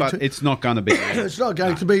too, but it's not going to be. It's not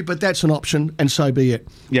going to be, but that's an option, and so be it.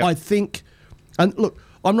 Yep. I think, and look,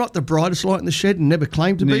 I'm not the brightest light in the shed and never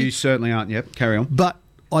claimed to be. No, you certainly aren't. Yep, carry on. But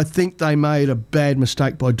I think they made a bad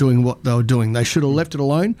mistake by doing what they were doing. They should have left it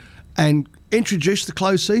alone and introduced the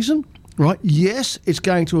closed season, right? Yes, it's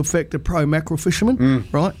going to affect the pro mackerel fishermen,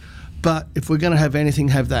 right? But if we're going to have anything,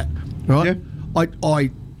 have that, right? Yeah. I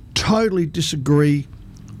totally disagree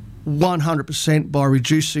 100% by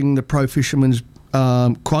reducing the pro fishermen's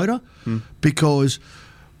quota because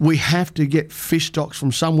we have to get fish stocks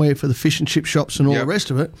from somewhere for the fish and chip shops and all the rest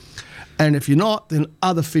of it. And if you're not, then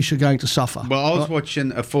other fish are going to suffer. Well, I was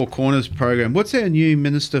watching a Four Corners program. What's our new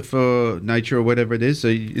Minister for Nature or whatever it is?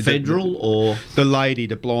 Federal or... The lady,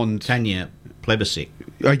 the blonde... Tanya Plebiscite.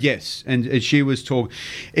 Yes, and she was talking...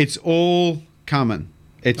 It's all coming.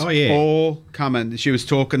 It's all coming. She was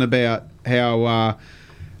talking about how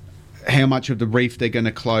much of the reef they're going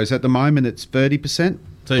to close. At the moment, it's 30%.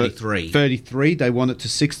 33. 33. They want it to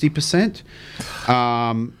 60%.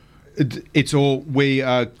 It's all... We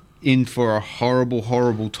are in for a horrible,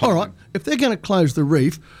 horrible time. All right, if they're going to close the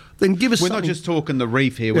reef, then give us We're something. not just talking the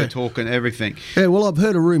reef here, we're talking everything. Yeah, well, I've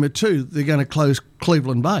heard a rumour too they're going to close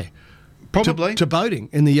Cleveland Bay. Probably. To boating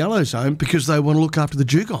in the yellow zone because they want to look after the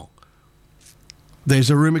dugong. There's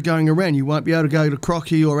a rumour going around you won't be able to go to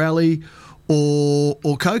Crocky or Alley or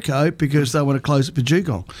Coco because they want to close it for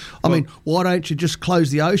dugong. I mean, why don't you just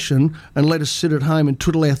close the ocean and let us sit at home and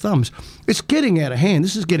twiddle our thumbs? It's getting out of hand.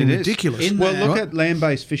 This is getting ridiculous. Well, look at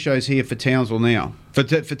land-based fishers here for Townsville now. For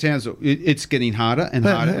Townsville, it's getting harder and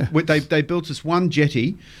harder. They built this one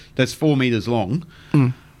jetty that's 4 metres long.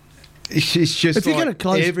 It's just if you're like gonna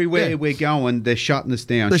close, everywhere we're going, they're shutting us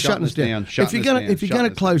down. They're shutting us down. If you're going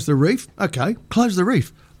to close the reef, okay, close the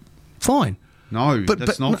reef. Fine. No,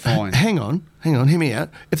 that's not fine. Hang on, hear me out.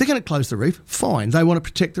 If they're going to close the reef, fine. They want to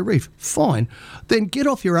protect the reef, fine. Then get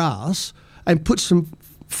off your ass and put some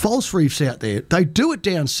false reefs out there. They do it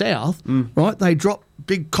down south, right? They drop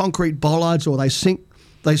big concrete bollards or they sink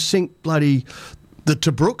bloody the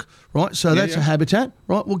Tobruk, right? So that's a habitat,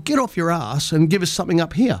 right? Well, get off your ass and give us something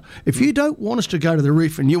up here. If you don't want us to go to the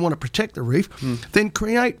reef and you want to protect the reef, then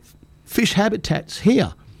create fish habitats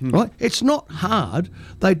here. Right, it's not hard.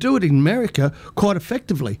 They do it in America quite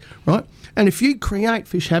effectively, right? And if you create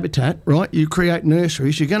fish habitat, right, you create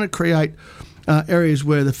nurseries. You're going to create areas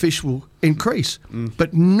where the fish will increase.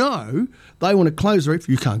 But no, they want to close the reef.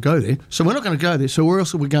 You can't go there, so we're not going to go there. So where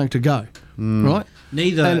else are we going to go, right?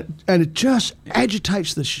 Neither, and it just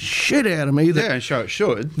agitates the shit out of me. That, so it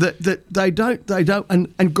should. That they don't, and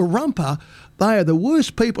Garumpa, they are the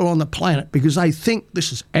worst people on the planet because they think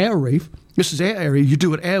this is our reef. This is our area. You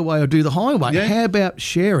do it our way or do the highway. Yeah. How about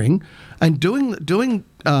sharing and doing?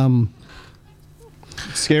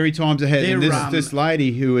 Scary times ahead. And this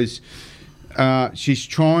lady who is, she's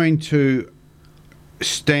trying to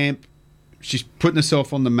stamp. She's putting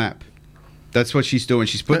herself on the map. That's what she's doing.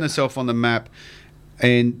 She's putting herself on the map,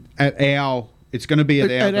 and it's going to be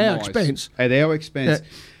at our expense. At our expense.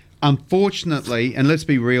 Unfortunately, and let's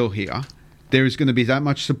be real here, there is going to be that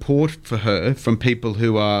much support for her from people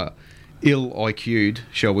who are ill IQ'd,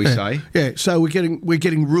 shall we say? Yeah. So we're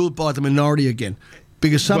getting ruled by the minority again,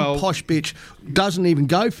 because some posh bitch doesn't even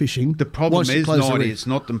go fishing. The problem is, Knighty, it's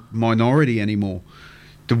not the minority anymore.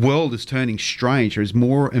 The world is turning strange. There's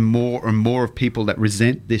more and more and more of people that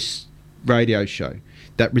resent this radio show,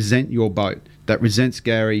 that resent your boat, that resents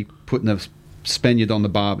Gary putting a Spaniard on the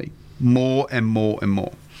barbie. More and more and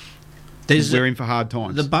more. We're in for hard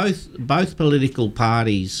times. Both political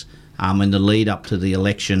parties, in the lead up to the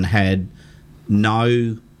election, had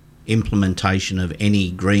no implementation of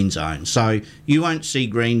any green zones. So you won't see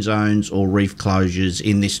green zones or reef closures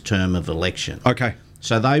in this term of election. Okay.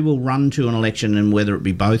 So they will run to an election, and whether it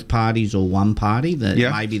be both parties or one party,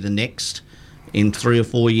 maybe the next in 3 or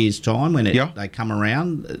 4 years' time when they come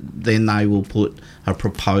around, then they will put a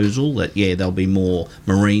proposal that there'll be more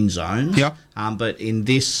marine zones. Yeah. But in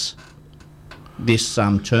this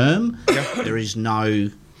term, there is no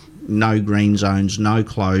green zones, no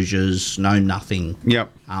closures, no nothing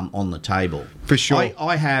on the table. For sure.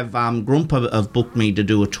 I have Grumpa have booked me to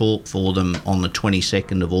do a talk for them on the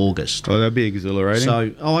 22nd of August. Oh, that'd be exhilarating.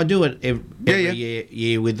 So I do it every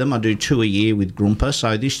year with them. I do 2 a year with Grumpa.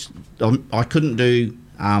 So this I couldn't do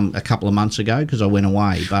a couple of months ago because I went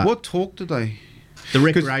away. But what talk did they? The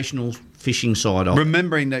recreational fishing side of it.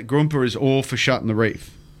 Remembering that Grumpa is all for shutting the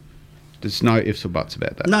reef. There's no ifs or buts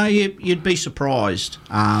about that. No, you'd be surprised.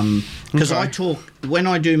 Because when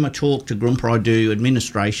I do my talk to Grumpa, I do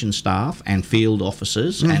administration staff and field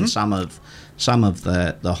officers and some of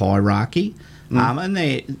the hierarchy. And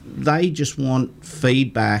they just want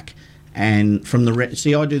feedback and from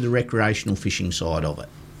the... I do the recreational fishing side of it.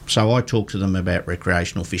 So I talk to them about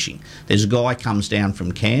recreational fishing. There's a guy comes down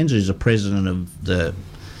from Cairns who's the president of the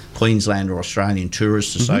Queensland or Australian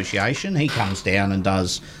Tourist Association. He comes down and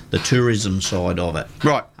does the tourism side of it.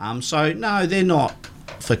 Right. So, no, they're not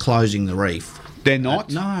for closing the reef. They're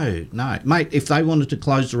not? No. Mate, if they wanted to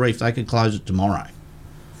close the reef, they could close it tomorrow.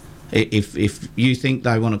 If you think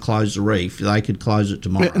they want to close the reef, they could close it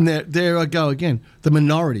tomorrow. And there I go again, the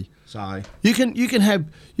minority. So you can have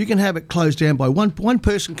it closed down by one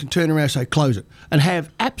person can turn around and say close it and have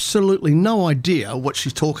absolutely no idea what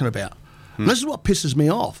she's talking about. This is what pisses me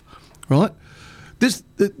off, right? This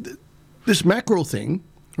mackerel thing,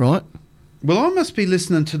 right? Well, I must be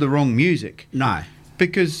listening to the wrong music. No.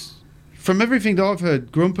 Because from everything that I've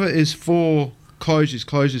heard, Grumpa is for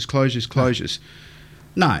closures.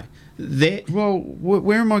 No. Well,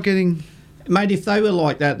 where am I getting... Mate, if they were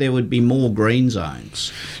like that, there would be more green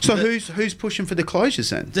zones. So who's pushing for the closures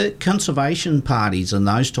then? The conservation parties and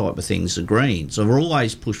those type of things, the Greens, have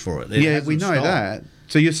always pushed for it. We know that.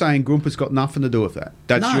 So you're saying Groompa's got nothing to do with that?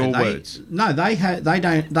 That's your words. No, they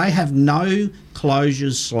have no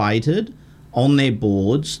closures slated on their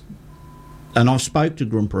boards, and I've spoke to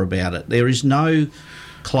Groompa about it. There is no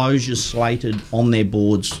closures slated on their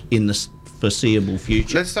boards in the foreseeable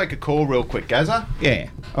future. Let's take a call real quick, Gazza. Yeah.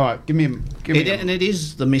 All right, give me and it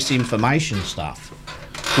is the misinformation stuff.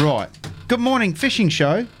 Right. Good morning, fishing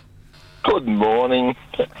show. Good morning.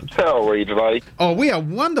 How are we today? Oh, we are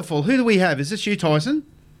wonderful. Who do we have? Is this you, Tyson?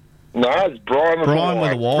 No, it's Brian with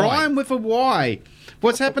a Y. Brian with a Y.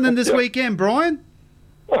 What's happening this weekend, Brian?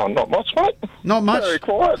 Oh, not much, mate. Not much? Very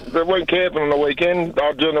quiet. They went camping on the weekend.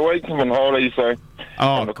 During the week, I'm on holiday, so...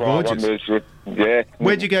 Oh, gorgeous. Yeah.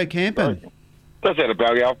 Where'd you go camping? Just had a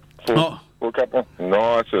buggy up for a couple.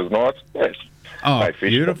 Nice, it was nice. Yes. Oh,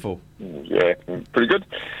 beautiful. Yeah, pretty good.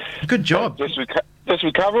 Good job. Just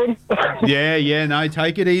recovering. Yeah, no,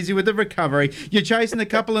 take it easy with the recovery. You're chasing a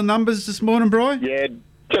couple of numbers this morning, Brian? Yeah,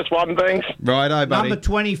 just one, thanks. Righto, buddy. Number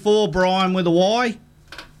 24, Brian with a Y.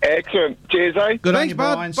 Excellent. Cheers, eh? Good on Thanks, you,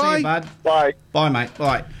 bud. Brian. Bye. See you, bud. Bye. Bye, mate.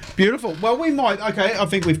 Bye. Beautiful. Well, we might... Okay, I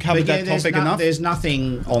think we've covered that topic enough. There's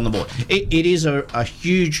nothing on the board. It is a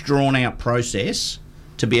huge, drawn-out process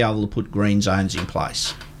to be able to put green zones in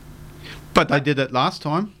place. But they did it last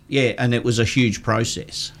time. Yeah, and it was a huge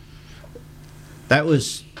process. That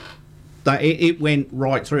was... It went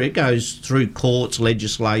right through. It goes through courts,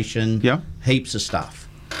 legislation, heaps of stuff.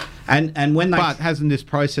 And when they... But hasn't this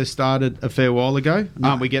process started a fair while ago? No.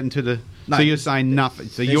 Aren't we getting to the... No, so you're saying nothing.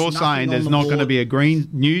 So you're saying there's not going to be a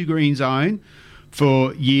new green zone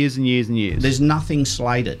for years and years and years. There's nothing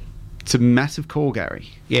slated. It's a massive call, Gary.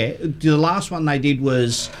 Yeah. The last one they did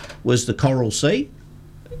was the Coral Sea.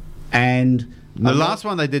 And... The last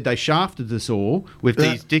one they did, they shafted us all with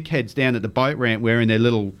these dickheads down at the boat ramp wearing their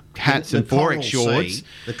little hats and Forex shorts,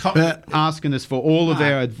 asking us for all of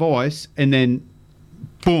our advice, and then,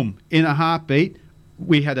 boom, in a heartbeat,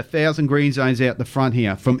 we had 1,000 green zones out the front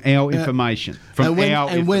here from our information.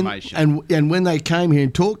 And when they came here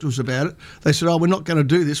and talked to us about it, they said, "Oh, we're not going to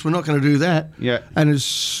do this, we're not going to do that." Yeah. And as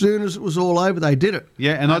soon as it was all over, they did it.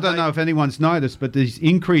 Yeah, and I don't know if anyone's noticed, but the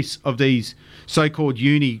increase of these so-called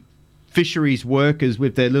fisheries workers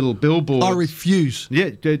with their little billboards. I refuse. Yeah,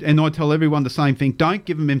 and I tell everyone the same thing. Don't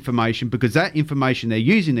give them information, because that information they're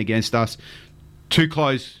using against us to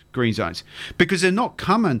close green zones. Because they're not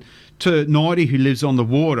coming to Knighty, who lives on the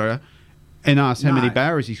water, and ask how many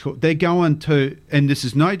barrows he's caught. They're going to, and this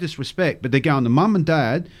is no disrespect, but they're going to mum and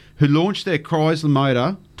dad who launched their Chrysler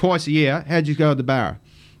motor twice a year. How'd you go to the barrow?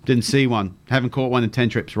 Didn't see one. Haven't caught one in 10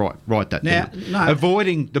 trips. Right that now, thing. no.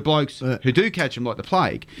 Avoiding the blokes who do catch them like the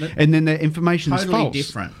plague, and then their information is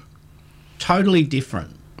false. Totally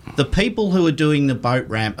different. The people who are doing the boat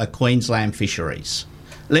ramp are Queensland Fisheries.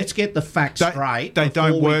 Let's get the facts straight. They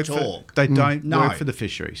don't work talk. They don't work for the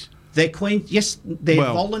fisheries. They're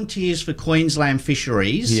volunteers for Queensland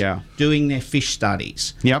Fisheries doing their fish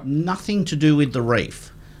studies. Yep. Nothing to do with the reef.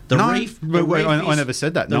 I never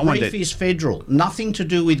said that. The reef is federal. Nothing to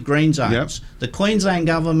do with green zones. Yep. The Queensland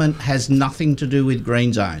government has nothing to do with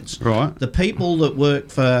green zones. Right. The people that work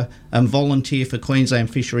for and volunteer for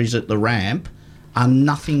Queensland Fisheries at the ramp are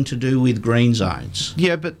nothing to do with green zones.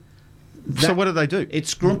 Yeah, but so what do they do?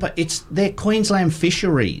 It's Grumpa. They're Queensland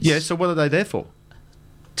Fisheries. Yeah, so what are they there for?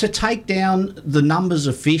 To take down the numbers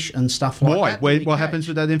of fish and stuff like that. What happens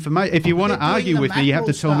with that information? If you want to argue with me, you have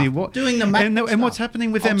to tell me what. Doing the mackerel and what's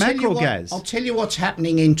happening with their mackerel, Gaz? I'll tell you what's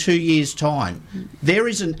happening in 2 years' time. There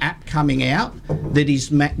is an app coming out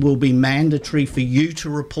that will be mandatory for you to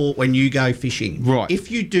report when you go fishing. Right. If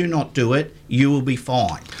you do not do it, you will be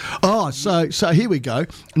fined. Oh, so here we go.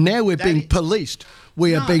 Now we're being policed.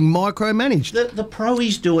 We are being micromanaged. The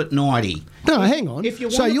proies do it, Knighty. No, hang on.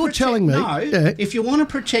 So you're telling me... if you want to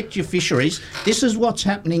protect your fisheries, this is what's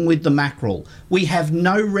happening with the mackerel. We have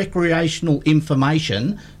no recreational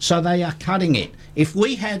information, so they are cutting it. If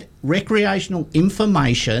we had recreational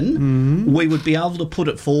information, we would be able to put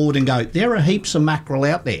it forward and go, there are heaps of mackerel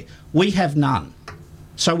out there. We have none.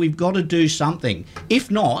 So we've got to do something. If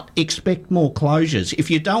not, expect more closures. If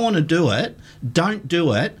you don't want to do it, don't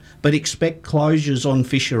do it, but expect closures on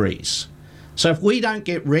fisheries. So if we don't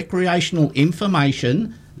get recreational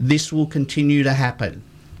information, this will continue to happen.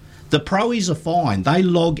 The proies are fine. They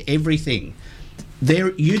log everything.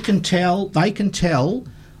 They can tell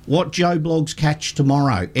what Joe Blogs catch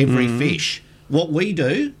tomorrow, every fish. What we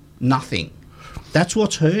do, nothing. That's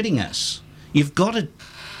what's hurting us. You've got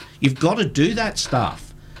to do that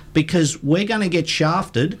stuff, because we're going to get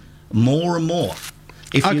shafted more and more.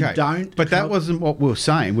 If you don't... But that wasn't what we were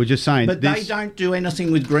saying. We're just saying... But they don't do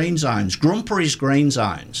anything with green zones. Grumpa is green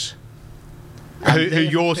zones. Who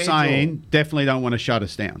you're saying definitely don't want to shut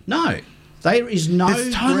us down. No. There is no...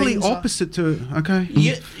 It's totally greens- opposite to...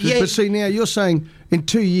 Okay. But see, now you're saying in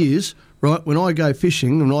 2 years, right, when I go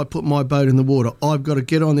fishing and I put my boat in the water, I've got to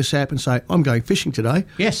get on this app and say, I'm going fishing today.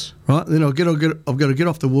 Yes. Right? Then I've got to get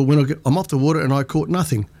off the water. When I'm off the water and I caught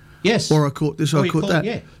nothing. Yes. Or I caught this, or I caught that.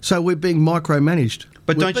 Yeah. So we're being micromanaged.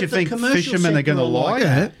 But don't you think fishermen are going to lie?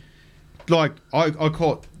 Yeah. Like, I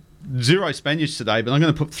caught 0 Spaniards today, but I'm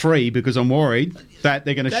going to put 3 because I'm worried that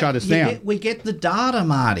they're going to shut us down. We get the data,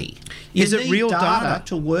 Marty. Is it real data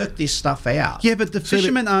to work this stuff out? Yeah, but the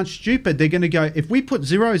fishermen aren't stupid. They're going to go, if we put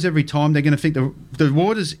zeros every time, they're going to think the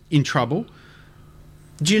water's in trouble.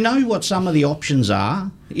 Do you know what some of the options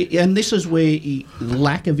are? And this is where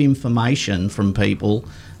lack of information from people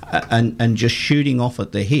and just shooting off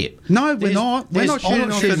at the hip. No, we're not. We're not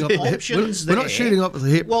shooting off at the hip. Options We're not shooting off at the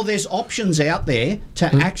hip. Well, there's options out there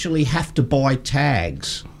to actually have to buy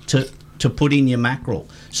tags to put in your mackerel.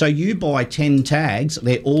 So you buy 10 tags,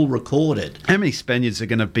 they're all recorded. How many Spaniards are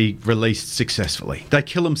going to be released successfully? They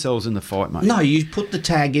kill themselves in the fight, mate. No, you put the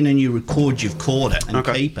tag in and you record you've caught it and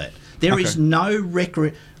keep it. There is no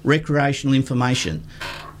recreational information.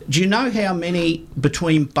 Do you know how many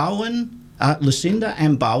between Bowen, Lucinda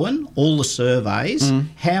and Bowen, all the surveys,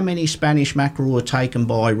 how many Spanish mackerel were taken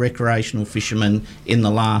by recreational fishermen in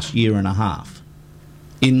the last year and a half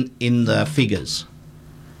in the figures?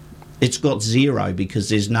 It's got 0 because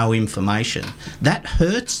there's no information. That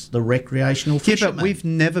hurts the recreational fishermen. Yeah, but we've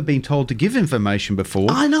never been told to give information before.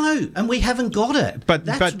 I know, and we haven't got it. But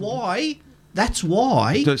that's why.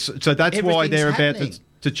 So that's why they're about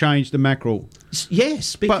to change the mackerel.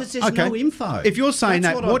 Yes, because there's no info. If you're saying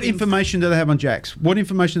That's that, what information do they have on jacks? What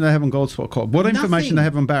information do they have on gold spot cod? What information do they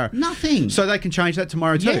have on barra? Nothing. So they can change that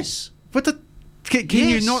tomorrow too? Yes. Can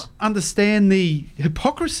you not understand the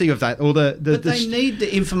hypocrisy of that? But they need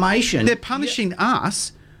the information. They're punishing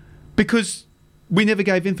us because we never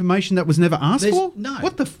gave information that was never asked for? No.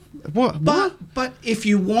 What? But if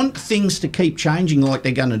you want things to keep changing like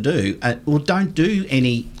they're going to do, don't do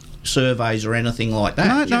any surveys or anything like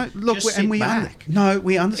that. No, look, just sit back.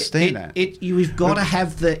 We understand that. You've got to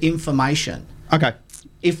have the information. Okay.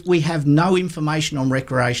 If we have no information on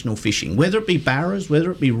recreational fishing, whether it be barras,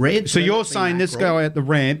 whether it be reds... So you're saying this guy at the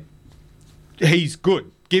ramp, he's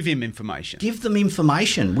good. Give him information. Give them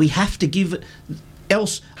information. We have to give it...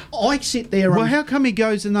 Else, I sit there... Well, how come he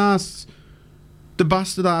goes and asks the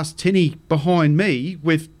busted ass tinny behind me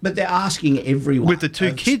with... But they're asking everyone. With the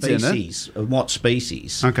 2 kids in it. Of what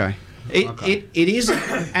species. Okay. It is,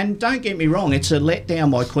 and don't get me wrong, it's a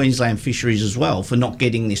letdown by Queensland Fisheries as well for not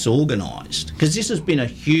getting this organised, because this has been a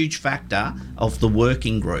huge factor of the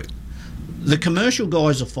working group. The commercial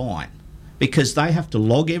guys are fine because they have to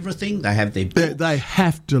log everything. They have their books. They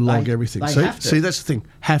have to log everything. See, that's the thing.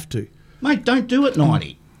 Have to. Mate, don't do it,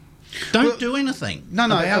 Knighty. Don't do anything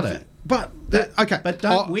about it. But But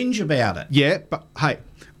don't whinge about it. Yeah, but hey,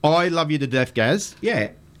 I love you to death, Gaz. Yeah.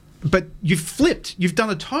 But you've flipped. You've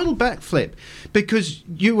done a total backflip because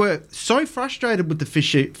you were so frustrated with the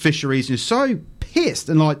fisheries and you're so pissed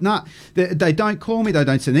and like, nah, they don't call me, they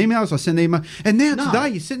don't send emails, I send emails. And now today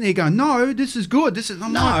you're sitting there going, no, this is good.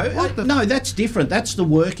 No, that's different. That's the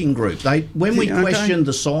working group. When we questioned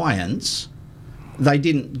the science, they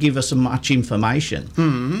didn't give us much information.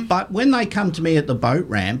 Mm-hmm. But when they come to me at the boat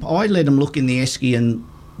ramp, I let them look in the esky and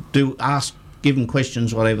give them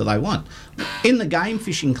questions, whatever they want. In the game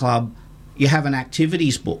fishing club, you have an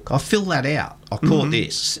activities book. I fill that out. I caught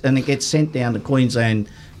this, and it gets sent down to Queensland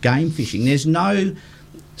game fishing. There's no...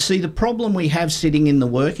 See, the problem we have sitting in the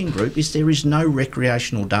working group is there is no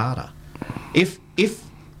recreational data.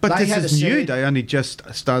 But this is new. They only just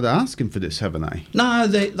started asking for this, haven't they? No,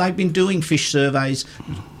 they've been doing fish surveys.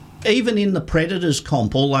 Even in the Predators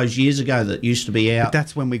comp all those years ago that used to be out. But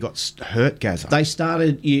that's when we got hurt, Gazza. They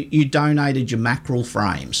started, you donated your mackerel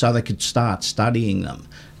frames so they could start studying them.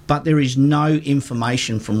 But there is no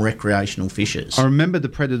information from recreational fishers. I remember the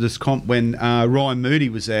Predators comp when Ryan Moody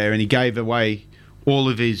was there and he gave away all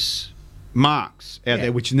of his marks out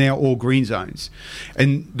there, which are now all green zones.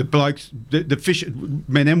 And the blokes, the fish,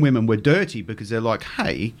 men and women were dirty because they're like,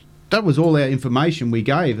 hey, that was all our information we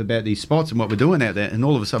gave about these spots and what we're doing out there, and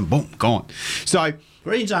all of a sudden, boom, gone. So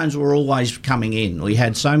green zones were always coming in. We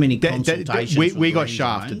had so many consultations. We got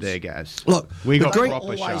shafted there, Gaz. Look, we got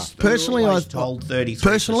proper shafted. Personally, I told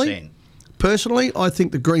 33%. Personally, I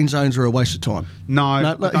think the green zones are a waste of time.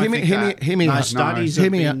 No, hear me out. Studies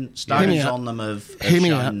on them have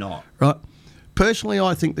shown not. Right. Personally,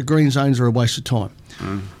 I think the green zones are a waste of time.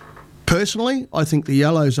 Personally, I think the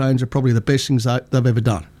yellow zones are probably the best things they've ever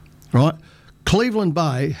done. Right? Cleveland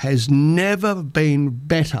Bay has never been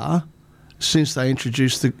better since they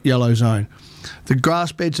introduced the yellow zone. The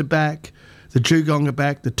grass beds are back, the dugong are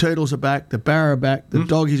back, the turtles are back, the barra are back, the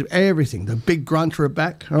doggies, everything. The big grunter are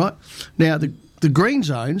back, right? Now, the green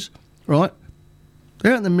zones, right,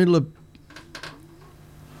 they're in the middle of...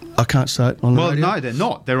 I can't say it on the radio. No, they're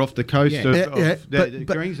not. They're off the coast of the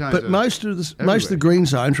green zones. But most of the green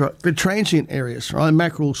zones, right, they're transient areas, right?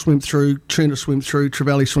 Mackerel swim through, tuna swim through,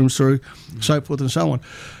 trevally swims through, so forth and so on.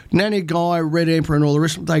 Nanny Guy, Red Emperor and all the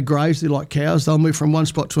rest of them, they graze, they're like cows. They'll move from one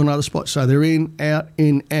spot to another spot. So they're in, out,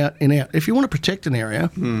 in, out, in, out. If you want to protect an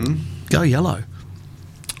area, go yellow.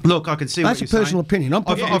 Look, I can see that's what you're a personal opinion.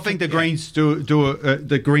 I think the Greens do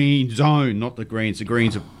the green zone, not the Greens. The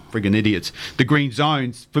Greens are friggin' idiots. The green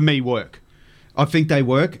zones, for me, work. I think they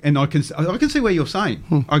work, and I can see where you're saying.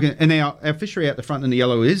 And our fishery out the front in the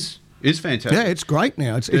yellow is fantastic. Yeah, it's great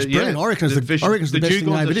now. It's brilliant. I reckon it's the best thing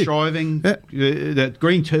they've ever did. Thriving. The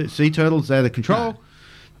green sea turtles out of control.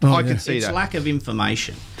 I can see it's that. It's lack of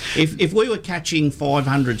information. If we were catching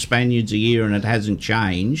 500 Spaniards a year and it hasn't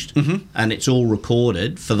changed, and it's all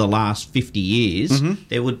recorded for the last 50 years,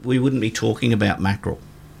 we wouldn't be talking about mackerel.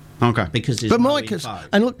 Okay. Because there's no info.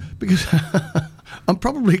 And look, because I'm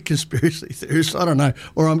probably a conspiracy theorist, I don't know,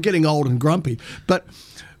 or I'm getting old and grumpy, but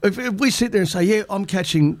if we sit there and say, yeah, I'm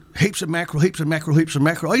catching heaps of mackerel,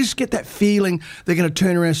 I just get that feeling they're going to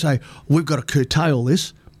turn around and say, we've got to curtail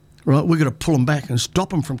this, right? We've got to pull them back and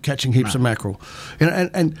stop them from catching heaps of mackerel. You know,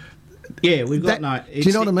 and yeah, we've got do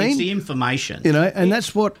you know what I mean? It's the information. You know, and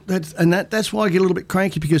that's why I get a little bit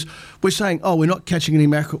cranky, because we're saying, oh, we're not catching any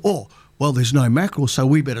mackerel, or well, there's no mackerel, so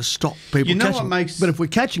we better stop people catching. But if we're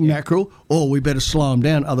catching mackerel, we better slow them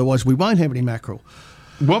down, otherwise we won't have any mackerel.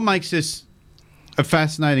 What makes this a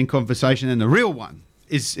fascinating conversation, and the real one,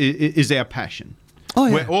 is our passion. Oh,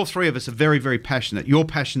 yeah. Where all three of us are very, very passionate. You're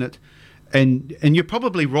passionate, and you're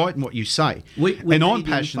probably right in what you say. And I'm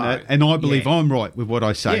passionate, and I believe I'm right with what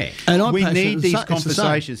I say. Yeah. And I'm we passionate. need these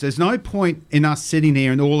conversations. There's no point in us sitting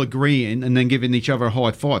here and all agreeing and then giving each other a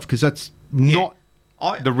high five, because that's not...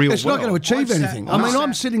 the real it's not going to achieve anything.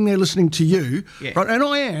 I'm sitting there listening to you, right? And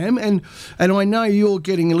I am, and I know you're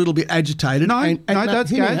getting a little bit agitated.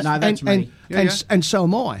 That's me. And so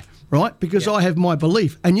am I, right? Because I have my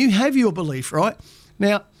belief, and you have your belief, right?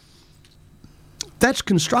 Now, that's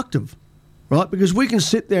constructive, right? Because we can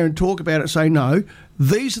sit there and talk about it and say, no,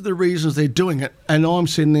 these are the reasons they're doing it, and I'm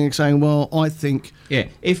sitting there saying, well, I think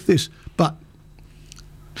if this, but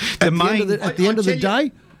at the end of the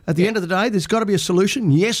day. At the end of the day, there's got to be a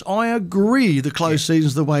solution. Yes, I agree the closed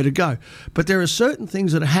season's the way to go. But there are certain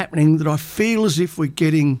things that are happening that I feel as if we're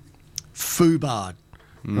getting foobarred,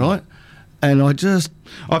 right? And I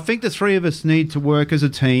think the three of us need to work as a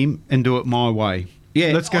team and do it my way.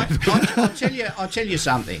 Yeah, let's go. I'll tell you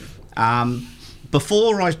something.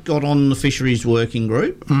 Before I got on the Fisheries working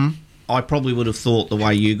group, I probably would have thought the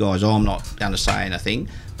way you guys. I'm not going to say anything.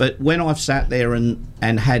 But when I've sat there and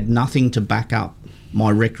had nothing to back up my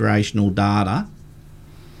recreational data,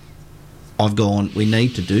 I've gone, we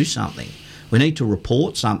need to do something. We need to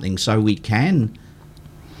report something so we can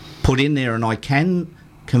put in there, and I can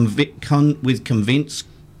convince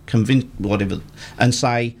whatever, and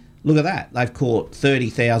say, look at that, they've caught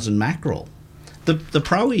 30,000 mackerel. The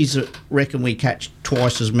proies reckon we catch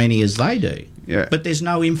twice as many as they do. Yeah. But there's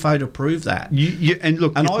no info to prove that. And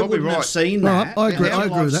look, and you're I wouldn't have seen that. I agree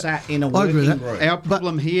with that. Sat in a working group. Our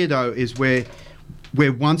problem here, though, is we're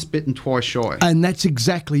once bitten, twice shy. And that's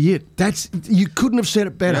exactly it. You couldn't have said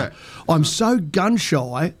it better. Yeah. I'm so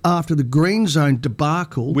gun-shy after the green zone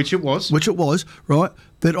debacle. Which it was, right,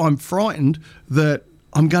 that I'm frightened that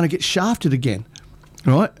I'm going to get shafted again,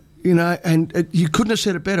 right? You know, and you couldn't have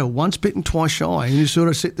said it better. Once bitten, twice shy. And you sort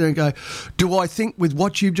of sit there and go, do I think with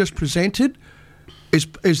what you've just presented is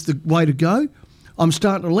the way to go? I'm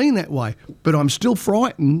starting to lean that way. But I'm still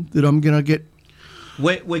frightened that I'm going to get...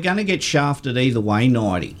 We're going to get shafted either way,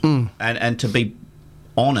 Knighty. And to be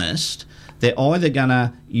honest, they're either going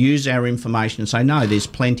to use our information and say, no, there's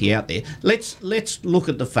plenty out there. Let's look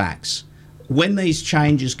at the facts. When these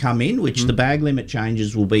changes come in, which the bag limit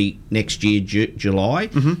changes will be next year, July,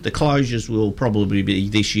 the closures will probably be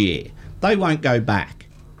this year. They won't go back.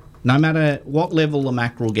 No matter what level the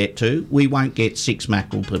mackerel get to, we won't get 6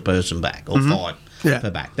 mackerel per person back, or 5 per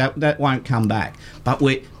back. That won't come back. But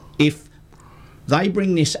if they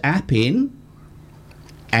bring this app in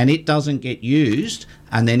and it doesn't get used,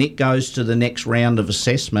 and then it goes to the next round of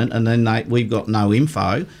assessment, and then we've got no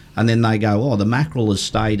info, and then they go, the mackerel has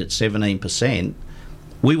stayed at 17%,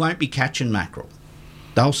 we won't be catching mackerel.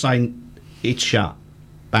 They'll say, it's shut.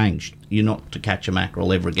 Bang, you're not to catch a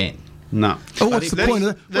mackerel ever again. No. Oh, what's the point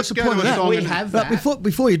of that? We have that.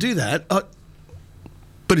 Before you do that,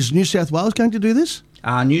 But is New South Wales going to do this?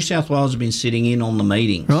 New South Wales have been sitting in on the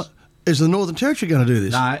meetings. Right. Is the Northern Territory going to do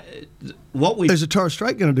this? No. Is the Torres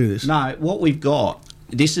Strait going to do this? No. What we've got,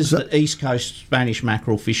 this is the East Coast Spanish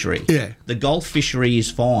mackerel fishery. Yeah. The Gulf fishery is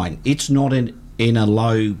fine. It's not in a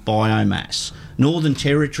low biomass. Northern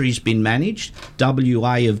Territory's been managed.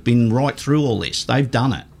 WA have been right through all this. They've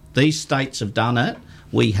done it. These states have done it.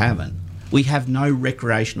 We haven't. We have no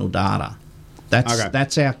recreational data.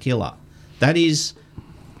 That's our killer. That is,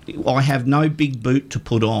 I have no big boot to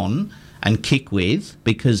put on and kick with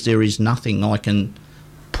because there is nothing I can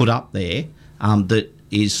put up there that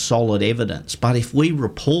is solid evidence. But if we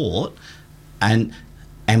report and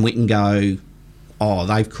we can go, oh,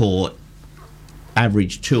 they've caught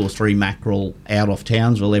average 2 or 3 mackerel out of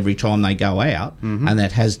Townsville every time they go out, and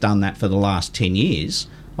that has done that for the last 10 years,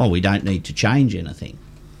 we don't need to change anything.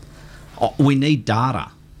 We need data.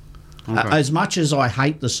 As much as I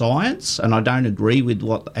hate the science and I don't agree with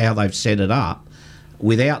how they've set it up,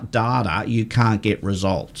 without data you can't get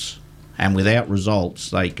results, and without results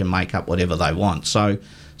they can make up whatever they want. So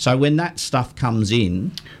when that stuff comes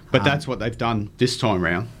in, but that's what they've done this time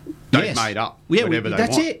round. They've made up whatever they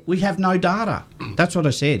that's want. it. We have no data. That's what I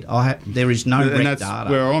said. There is no and that's data.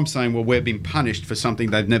 where I'm saying, well, we've been punished for something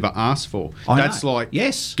they've never asked for. That's know. like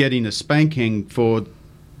getting a spanking for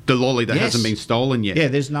the lolly that hasn't been stolen yet. Yeah,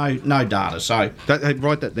 there's no data. So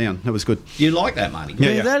write that down. That was good. You like that, Marty?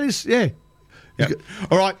 Yeah, that is, yeah.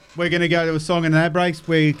 All right, we're going to go to a song and ad breaks.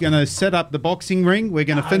 We're going to set up the boxing ring. We're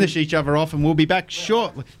going to finish each other off, and we'll be back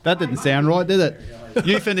shortly. That didn't sound right, did it?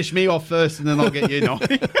 You finish me off first, and then I'll get you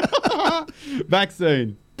knocking. Back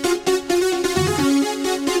soon.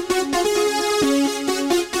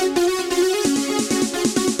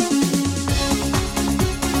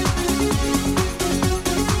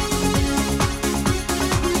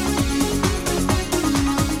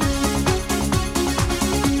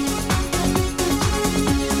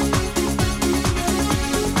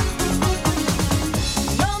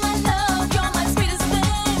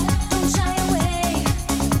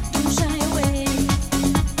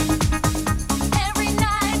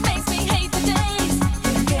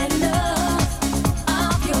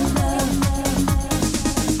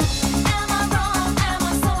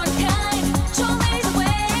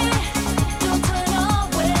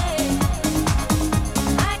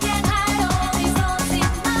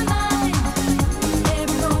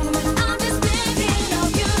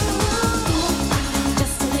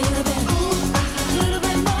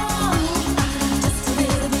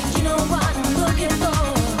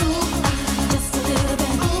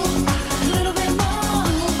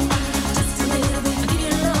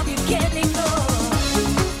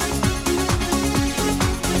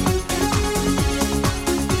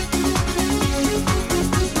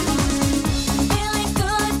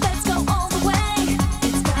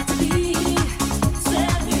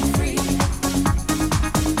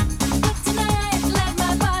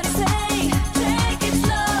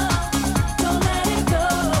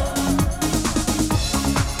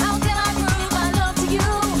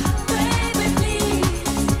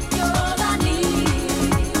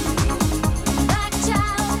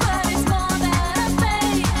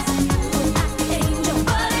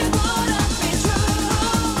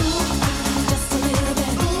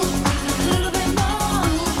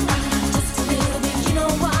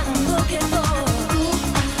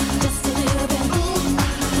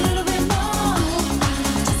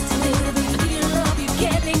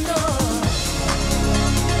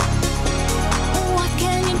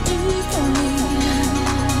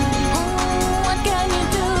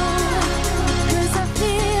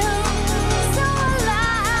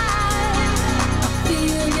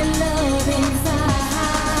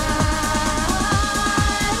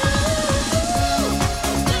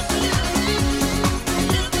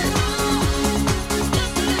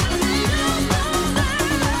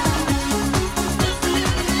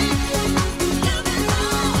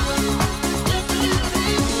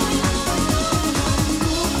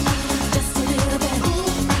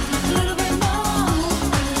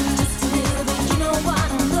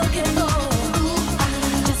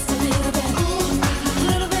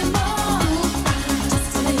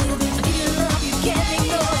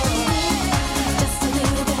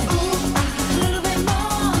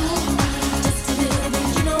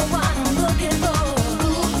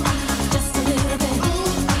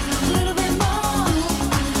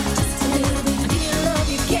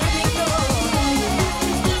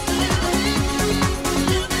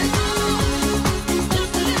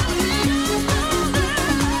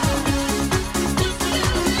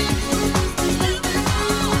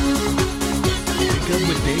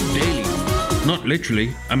 not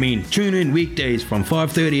literally. I mean, tune in weekdays from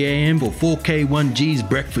 5:30 a.m. for 4K1G's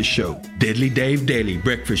Breakfast Show. Deadly Dave Daily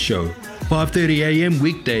Breakfast Show. 5:30 a.m.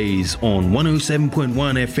 weekdays on 107.1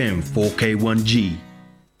 FM 4K1G.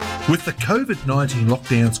 With the COVID-19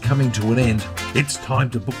 lockdowns coming to an end, it's time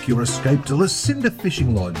to book your escape to Lucinda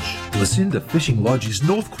Fishing Lodge. Lucinda Fishing Lodge is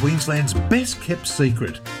North Queensland's best kept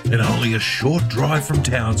secret and only a short drive from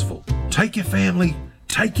Townsville. Take your family,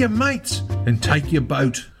 take your mates and take your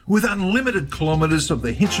boat. With unlimited kilometres of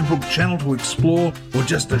the Hinchinbrook Channel to explore or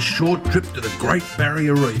just a short trip to the Great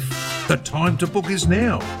Barrier Reef. The time to book is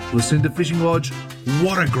now. Lucinda Fishing Lodge,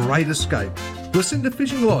 what a great escape. Lucinda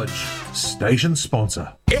Fishing Lodge, station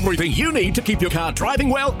sponsor. Everything you need to keep your car driving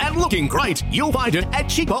well and looking great. You'll find it at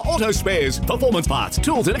Cheaper Auto Spares. Performance parts,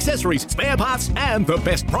 tools and accessories, spare parts, and the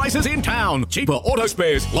best prices in town. Cheaper Auto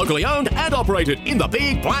Spares, locally owned and operated in the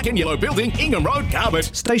big black and yellow building, Ingham Road,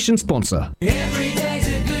 Carbet. Station sponsor. Every day's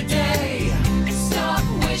a good day. Stop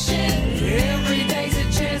wishing. Every day's a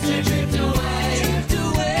chance to drift away. Drift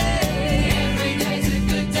away. Every day's a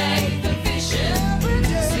good day for fishing.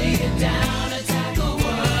 See it down and tackle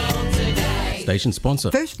world today. Station sponsor.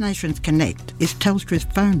 First Nations Connect is Telstra's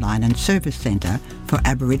phone line and service centre for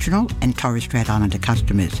Aboriginal and Torres Strait Islander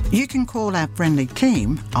customers. You can call our friendly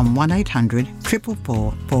team on 1800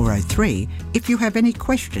 444 403 if you have any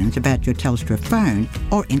questions about your Telstra phone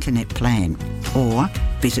or internet plan, or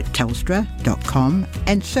visit telstra.com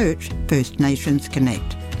and search First Nations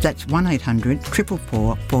Connect. That's 1800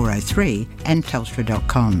 444 403 and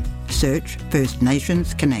telstra.com. Search First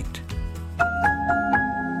Nations Connect.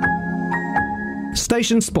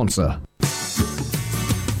 Station sponsor.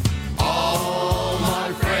 All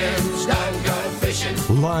my friends don't go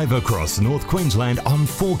fishing. Live across North Queensland on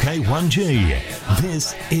 4K1G.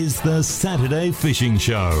 This is the Saturday Fishing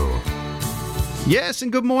Show. Yes,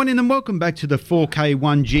 and good morning and welcome back to the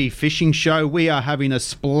 4K1G Fishing Show. We are having a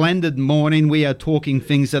splendid morning. We are talking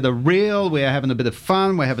things that are real. We are having a bit of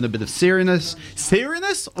fun. We're having a bit of seriousness.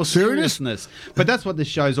 Seriousness or seriousness? But that's what this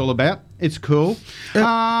show's all about. It's cool.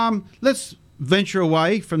 Let's venture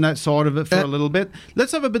away from that side of it for a little bit.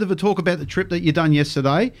 Let's have a bit of a talk about the trip that you done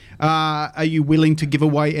yesterday. Are you willing to give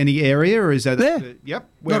away any area, or is that... Yeah. Yep.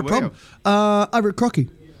 Not a problem. Over at Crocky.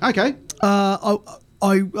 Okay.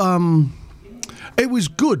 It was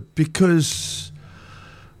good because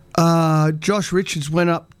Josh Richards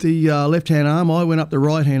went up the left-hand arm. I went up the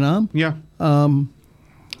right-hand arm. Yeah.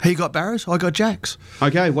 He got barrows. I got jacks.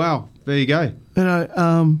 Okay, wow. There you go. You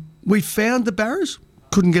know, we found the barrows.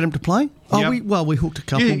 Couldn't get them to play. Oh, Yep. we hooked a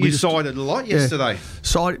couple. You sighted a lot yesterday.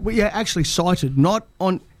 Actually sighted, not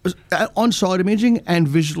on side imaging, and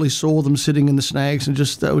visually saw them sitting in the snags and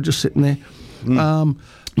they were just sitting there.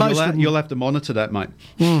 You'll have to monitor that, mate.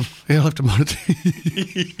 Yeah, I'll have to monitor.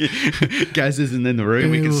 Gaz isn't in the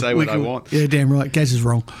room. We can say what I want. Yeah, damn right. Gaz is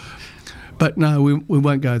wrong. But no, we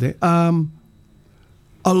won't go there.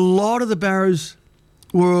 A lot of the barrows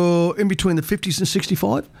were in between the 50s and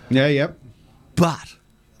 65. Yeah, yep. But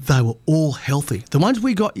they were all healthy. The ones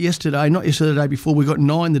we got yesterday, not yesterday, the day before, we got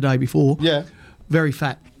 9 the day before. Yeah. Very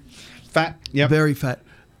fat. Fat, yep. Very fat.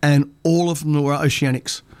 And all of them were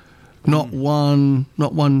oceanics. Not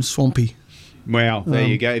one swampy. Wow, there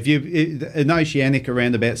you go. If an oceanic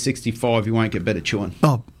around about 65, you won't get better chewing.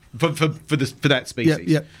 Oh, for that species.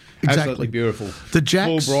 Yep, exactly. Absolutely beautiful. The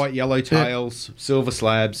jacks, full bright yellow tails, silver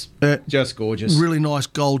slabs, just gorgeous. Really nice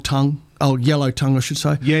gold tongue. Oh, yellow tongue, I should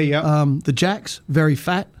say. Yeah, yeah. The jacks, very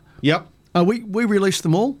fat. Yep. We released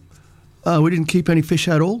them all. We didn't keep any fish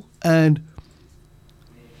at all, and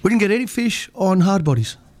we didn't get any fish on hard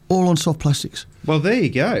bodies. All on soft plastics. Well, there you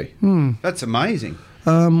go. That's amazing.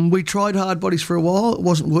 We tried hard bodies for a while. It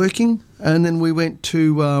wasn't working, and then we went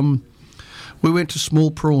to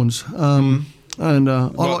small prawns. And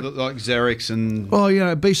like Xerix and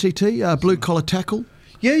BCT, blue collar tackle.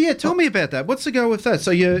 Yeah. Tell me about that. What's the go with that?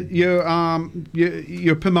 So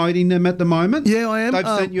you're promoting them at the moment? Yeah, I am. They've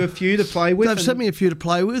sent you a few to play with. They've sent me a few to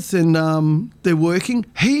play with, and they're working.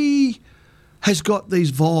 He has got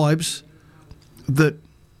these vibes that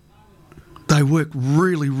they work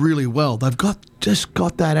really, really well. They've just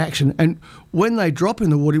got that action, and when they drop in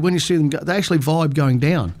the water, when you see them go, they actually vibe going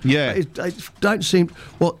down. Yeah, they don't seem.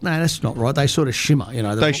 Well, no, that's not right. They sort of shimmer, you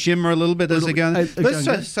know. They shimmer a little bit as they go. Let's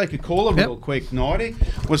just take a caller real quick, Knighty.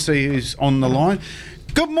 We'll see who's on the line.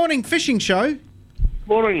 Good morning, fishing show.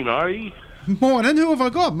 Morning, Ray. Morning. Who have I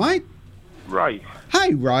got, mate? Ray.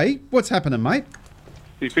 Hey, Ray. What's happening, mate?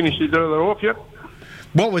 You finished each other off yet?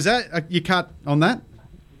 What was that? You cut on that?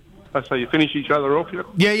 I say you finished each other off yet?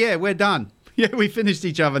 Yeah, we're done. Yeah, we finished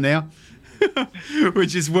each other now,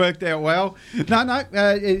 which has worked out well. No,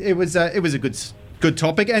 it was a good Good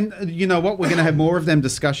topic, and you know what? We're going to have more of them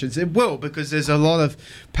discussions. It will, because there's a lot of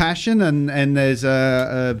passion and there's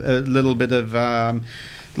a little bit of,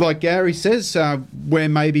 like Gary says, we're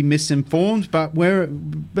maybe misinformed, but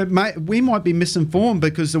we might be misinformed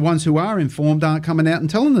because the ones who are informed aren't coming out and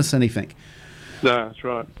telling us anything. No, that's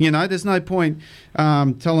right. You know, there's no point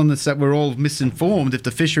telling us that we're all misinformed. If the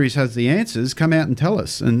fisheries has the answers, come out and tell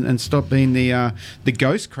us, and stop being the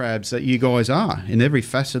ghost crabs that you guys are in every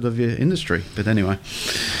facet of your industry. But anyway,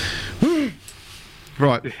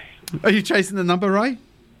 right. Are you chasing the number, Ray?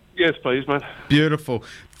 Yes, please, mate. Beautiful.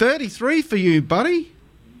 33 for you, buddy.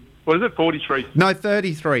 What is it, 43? No,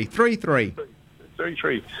 33. 3-3.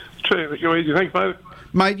 33. You're easy. Thanks, mate.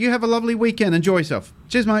 Mate, you have a lovely weekend. Enjoy yourself.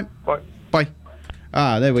 Cheers, mate. Bye. Bye.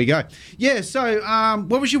 There we go. Yeah, so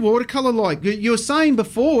what was your watercolour like? You were saying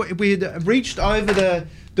before we had reached over the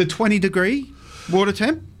 20-degree water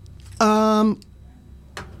temp?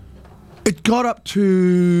 It got up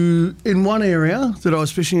to, in one area that I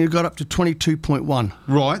was fishing, it got up to 22.1.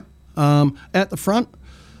 Right. At the front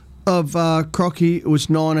of Crocky, it was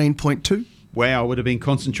 19.2. Wow, I would have been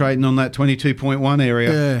concentrating on that 22.1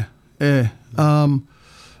 area. Yeah.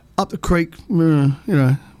 Up the creek, you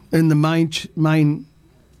know, in the main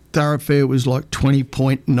thoroughfare was like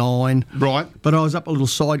 20.9. Right. But I was up a little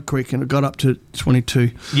side creek and it got up to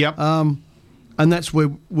 22. Yep. And that's where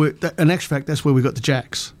in actual fact, that's where we got the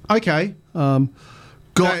jacks. Okay.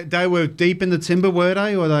 They were deep in the timber, were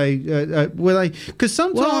they? Or were they? Because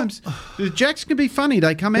sometimes the jacks can be funny.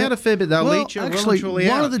 They come out a fair bit. They'll leach you actually, well and truly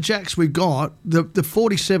out. one of the jacks we got, the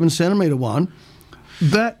 47 centimetre one,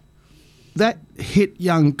 that hit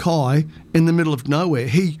young Kai in the middle of nowhere.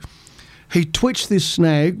 He twitched this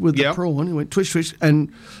snag with the prawn. He went twitch,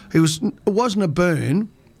 and it wasn't a burn.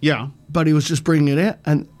 Yeah. But he was just bringing it out,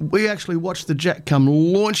 and we actually watched the jack come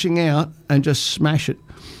launching out and just smash it.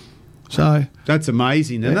 So that's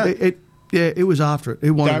amazing, isn't it? It was after it.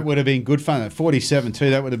 That would have been good fun at 47 too.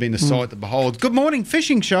 That would have been a sight to behold. Good morning,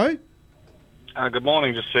 fishing show. Good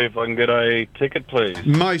morning. Just see if I can get a ticket, please.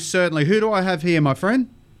 Most certainly. Who do I have here, my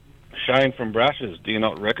friend? Shane from Brashes. Do you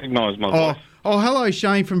not recognise my voice? Oh, hello,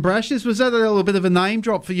 Shane from Brashes. Was that a little bit of a name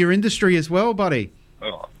drop for your industry as well, buddy?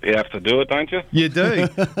 Oh, you have to do it, don't you? You do.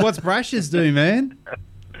 What's Brashes do, man?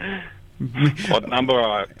 What number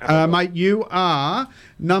are I? Mate, you are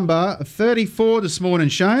number 34 this morning,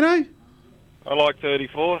 Shane. I like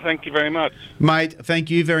 34. Thank you very much. Mate, thank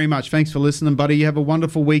you very much. Thanks for listening, buddy. You have a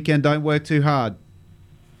wonderful weekend. Don't work too hard.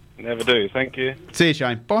 Never do. Thank you. See you,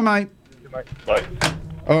 Shane. Bye, mate. Bye.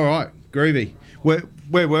 All right, groovy.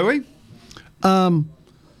 Where were we?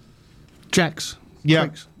 Jacks.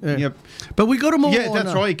 Yep. Yeah. Yep. But we got them all. Yeah,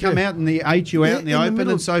 that's right. You come out and they ate you out in the open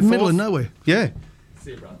and so forth. Middle of nowhere. Yeah.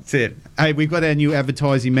 That's it. Hey, we've got our new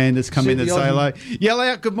advertising man that's come in and say hello. Yell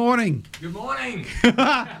out, good morning. Good morning.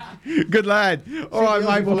 Good lad. All right,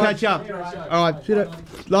 mate, we'll catch up. All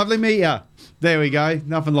right. Lovely meet you. There we go.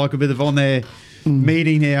 Nothing like a bit of on there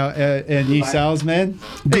meeting our new salesman.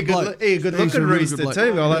 He's a good looking rooster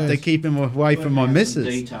too. I'll have to keep him away from my missus.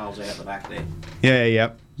 Details out the back there. Yeah,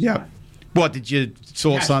 yep. What did you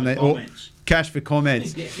sort something? Cash for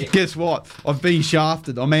comments. Guess what? I've been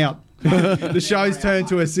shafted. I'm out. The show's turned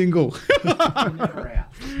to a single.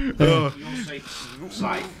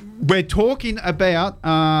 We're talking about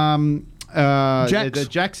the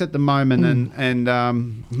jacks at the moment, and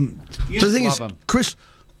the thing is, Chris,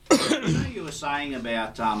 you were saying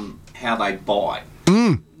about how they bite.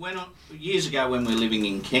 Years ago, when we were living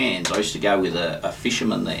in Cairns, I used to go with a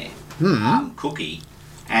fisherman there, Cookie,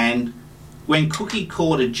 and when Cookie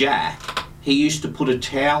caught a jack, he used to put a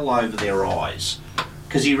towel over their eyes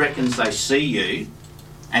because he reckons they see you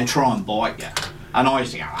and try and bite you. And I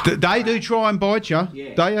used to go, they do try and bite you.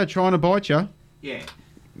 Yeah. They are trying to bite you. Yeah.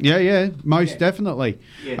 Yeah, most definitely.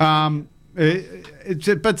 Yeah.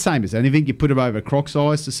 But same as anything, you put them over croc's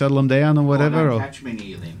eyes to settle them down or whatever. I don't catch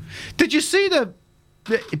many of them. Did you see the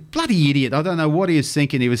bloody idiot? I don't know what he was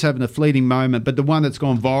thinking. He was having a fleeting moment, but the one that's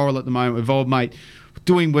gone viral at the moment with old mate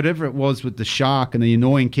doing whatever it was with the shark and the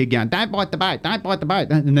annoying kid going, don't bite the boat, don't bite the boat.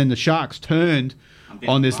 And then the shark's turned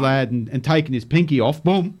on this lad and taken his pinky off.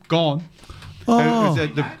 Boom, gone. Oh.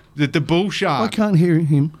 The bull shark. I can't hear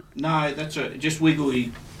him. No, that's just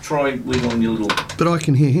try wiggling your little... But I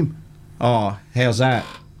can hear him. Oh, how's that?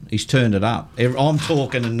 He's turned it up. I'm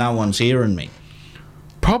talking and no one's hearing me.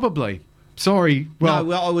 Probably. Sorry.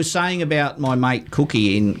 Well, I was saying about my mate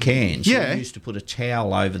Cookie in Cairns. Yeah. He used to put a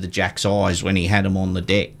towel over the jack's eyes when he had him on the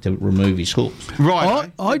deck to remove his hooks.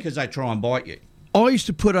 Right. Because they try and bite you. I used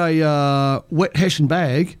to put a wet Hessian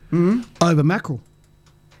bag over mackerel.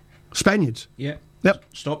 Spaniards. Yeah. Yep.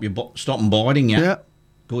 Stop them biting you. Yep.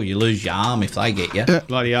 Boy, you lose your arm if they get you.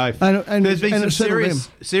 Bloody oath. And There's been and some it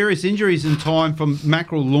settled serious injuries in time from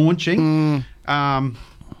mackerel launching. I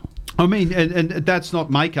mean, and that's not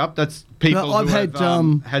makeup. That's people No, I've who had,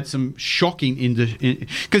 have had some shocking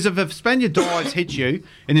because if a Spaniard dives hits you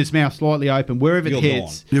and his mouth slightly open, wherever it You're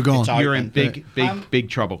hits, You're gone. You're in big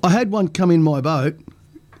trouble. I had one come in my boat,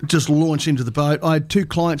 just launch into the boat. I had two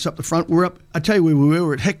clients up the front. We're up. I tell you where we were.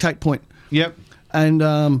 We're at Hectate Point. Yep. And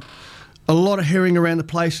a lot of herring around the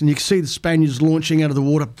place, and you can see the Spaniards launching out of the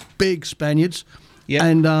water, big Spaniards. Yeah.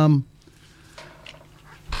 And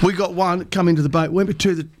we got one that come into the boat, went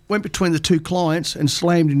between the two clients and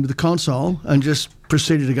slammed into the console and just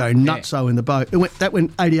proceeded to go nutso in the boat. That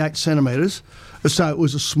went 88 centimetres, so it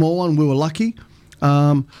was a small one. We were lucky.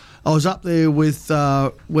 I was up there with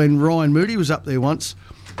when Ryan Moody was up there once,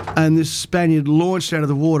 and this Spaniard launched out of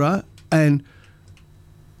the water, and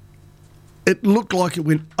it looked like it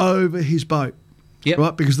went over his boat. Yep.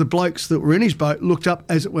 Right, because the blokes that were in his boat looked up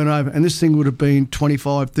as it went over, and this thing would have been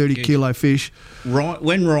 25, 30 kilo fish.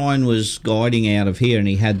 When Ryan was guiding out of here and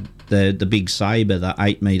he had the big sabre, the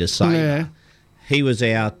 8 metre sabre, he was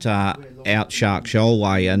out Shark Shoal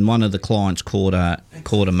way, and one of the clients caught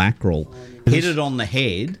a mackerel, hit it on the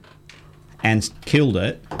head and killed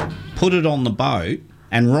it, put it on the boat,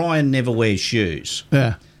 and Ryan never wears shoes.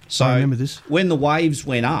 Yeah, so I remember this. When the waves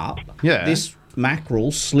went up, this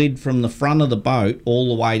mackerel slid from the front of the boat all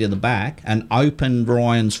the way to the back and opened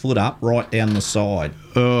Ryan's foot up right down the side.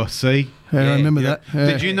 Oh, see? Yeah, I remember that. Yeah.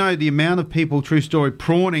 Did you know the amount of people, true story,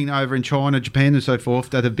 prawning over in China, Japan and so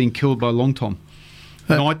forth, that have been killed by long tom?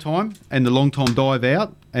 Night time, and the long tom dive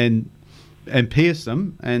out and pierce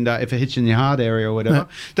them, and if it hits you in your hard area or whatever,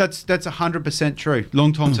 that's 100% true.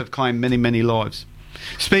 Long toms have claimed many, many lives.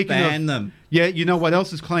 Speaking Ban of them. Yeah, you know what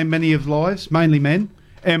else has claimed many of lives? Mainly men.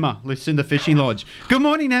 Emma, Lucinda Fishing Lodge. Good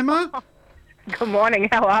morning, Emma. Good morning.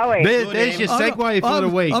 How are we? There's your segue for the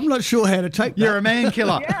week. I'm not sure how to take that. You're a man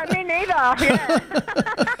killer. Yeah, me neither. Yeah.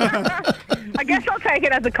 I guess I'll take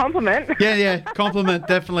it as a compliment. Yeah, compliment,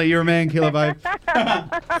 definitely. You're a man killer, babe.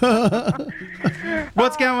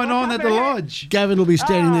 What's going on at the lodge? Gavin will be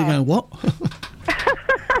standing there going, what?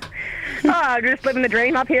 Just living the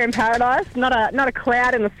dream up here in paradise. Not a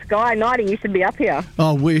cloud in the sky. Knighty, you should be up here.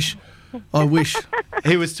 I wish.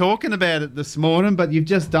 He was talking about it this morning, but you've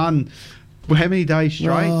just done how many days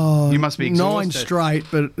straight? You must be exhausted. 9 straight,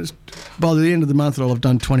 but by the end of the month I'll have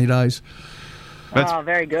done 20 days. That's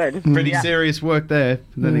very good. Pretty serious work there.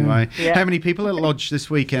 But anyway, how many people at lodge this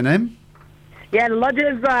weekend, Em? Yeah, the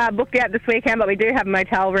lodges booked out this weekend, but we do have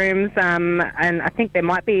motel rooms, and I think there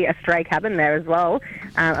might be a stray cabin there as well,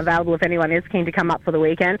 available if anyone is keen to come up for the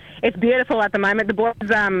weekend. It's beautiful at the moment. The boys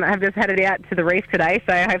have just headed out to the reef today,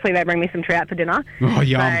 so hopefully they bring me some trout for dinner. Oh,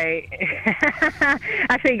 yum.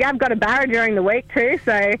 Actually, Gav got a barra during the week too,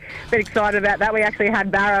 so a bit excited about that. We actually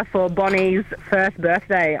had barra for Bonnie's first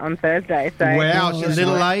birthday on Thursday. So wow, she's a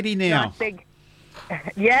little lady now. Nice big.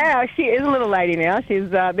 Yeah, she is a little lady now.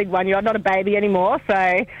 She's a big 1-year-old, not a baby anymore.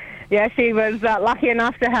 So, yeah, she was lucky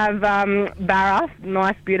enough to have barra,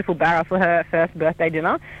 nice, beautiful barra for her first birthday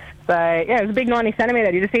dinner. So, yeah, it was a big 90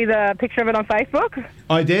 centimetre. Did you see the picture of it on Facebook?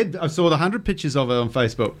 I did. I saw the 100 pictures of it on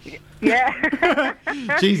Facebook. Yeah.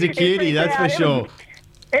 She's a cutie, that's for sure.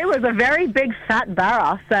 It was a very big, fat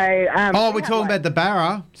barra. So, we're talking about the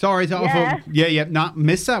barra. Sorry. No,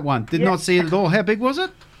 missed that one. Did not see it at all. How big was it?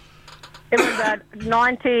 It was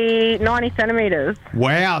 90 centimetres.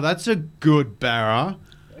 Wow, that's a good barra.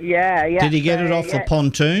 Yeah. Did he get it off the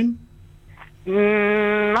pontoon?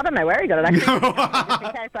 I don't know where he got it, actually. Just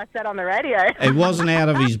in case I said on the radio. It wasn't out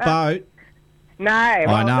of his boat. No.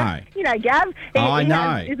 I know. You know, Gav. I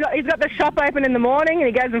know. He's got the shop open in the morning and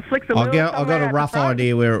he goes and flicks a lure I got a rough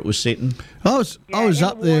idea where it was sitting. I was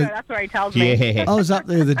up there. That's where he tells me. Yeah. I was up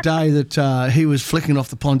there the day that he was flicking off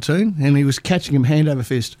the pontoon and he was catching him hand over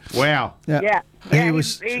fist. Wow. Yeah. He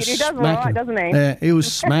was he does all smacking right, doesn't he? Yeah, he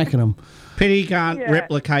was smacking him. Pity he can't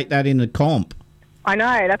replicate that in the comp. I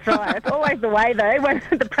know, that's right. It's always the way, though, when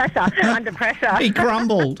under pressure. He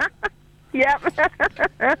crumbled. Yep.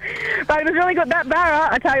 But it was really good. That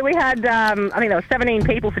barra, I tell you, we had, I think there were 17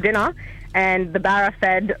 people for dinner, and the barra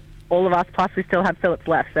fed all of us, plus we still had fillets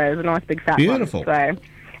left, so it was a nice big fat Beautiful. one. So,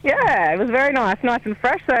 yeah, it was very nice and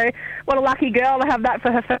fresh. So, what a lucky girl to have that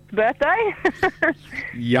for her first birthday.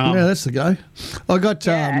 Yum. Yeah, that's the go. I got,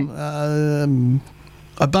 I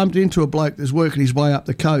bumped into a bloke that's working his way up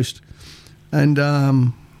the coast, and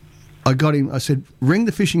I got him, I said, ring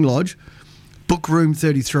the fishing lodge, book room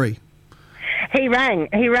 33. He rang.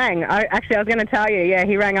 I was going to tell you. Yeah,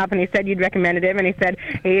 he rang up and he said you'd recommended him, and he said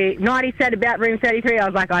Knighty said about room 33. I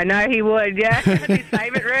was like, I know he would. Yeah, it's his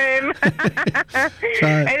favourite room.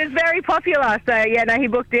 It is very popular. So yeah, no, he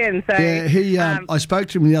booked in. So yeah, I spoke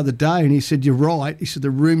to him the other day, and he said you're right. He said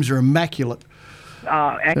the rooms are immaculate.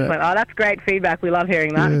 Oh, excellent. Oh, that's great feedback. We love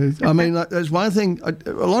hearing that. I mean, there's one thing.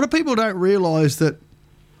 A lot of people don't realise that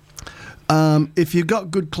if you've got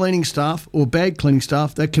good cleaning staff or bad cleaning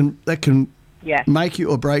staff, that can make you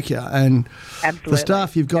or break you. And the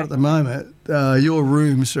staff you've got at the moment, your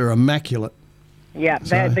rooms are immaculate. Yeah,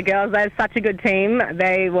 the girls, they're such a good team.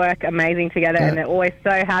 They work amazing together, and they're always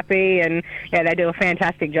so happy. And yeah, they do a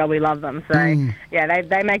fantastic job. We love them. So yeah,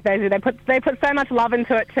 they make those. They put so much love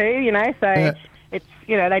into it too. You know, so it's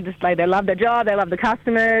they love their job. They love the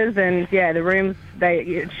customers, and yeah, the rooms.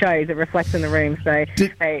 It shows. It reflects in the room. So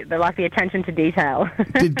they like the attention to detail.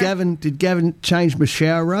 Did Gavin change my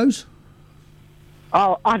shower rose?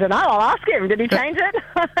 Oh, I don't know. I'll ask him. Did he change it?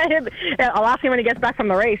 I'll ask him when he gets back from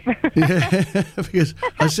the reef. Yeah, because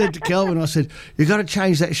I said to Kelvin, I said, you got to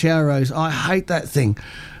change that shower rose. I hate that thing.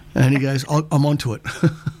 And he goes, I'm onto it.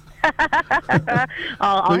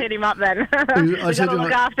 I'll hit him up then. We've got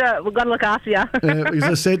to look after you. Because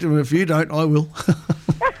I said to him, if you don't, I will.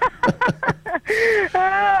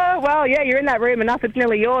 Well, yeah, you're in that room enough. It's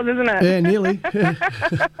nearly yours, isn't it? Yeah, nearly.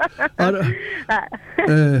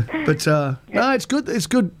 No, it's good. It's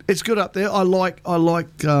good. It's good up there. I like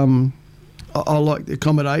the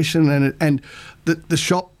accommodation and the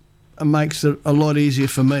shop makes it a lot easier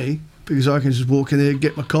for me because I can just walk in there,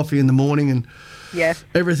 get my coffee in the morning, and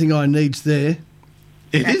everything I need's there.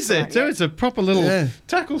 It is there too. It's a proper little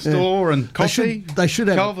tackle store and coffee. They should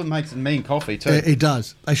have. Calvin makes mean coffee too. He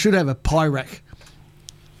does. They should have a pie rack.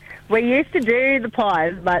 We used to do the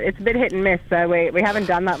pies, but it's a bit hit and miss, so we haven't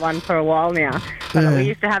done that one for a while now. But we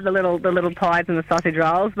used to have the little pies and the sausage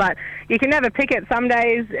rolls, but you can never pick it. Some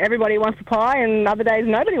days everybody wants a pie, and other days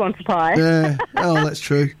nobody wants a pie. Yeah. Oh, that's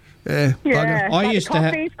true. Yeah. I used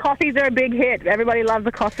to coffees are a big hit. Everybody loves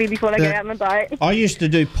a coffee before they get out on the boat. I used to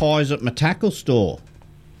do pies at my tackle store.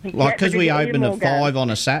 Like, because we opened at 5 on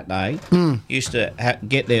a Saturday, used to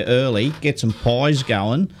get there early, get some pies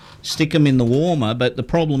going, stick them in the warmer, but the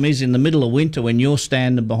problem is in the middle of winter when you're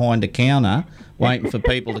standing behind a counter waiting for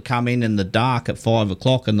people to come in the dark at 5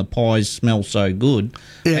 o'clock and the pies smell so good,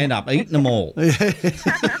 end up eating them all.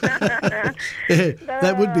 That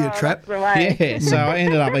would be a trap. Yeah, so I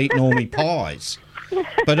ended up eating all my pies.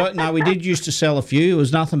 But no, we did used to sell a few. It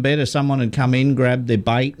was nothing better. Someone would come in, grab their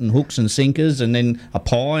bait and hooks and sinkers, and then a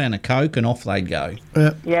pie and a Coke, and off they'd go.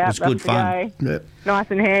 Yeah, it was good fun. Nice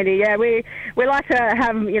and handy. Yeah, we like to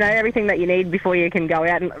have everything that you need before you can go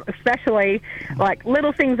out, and especially like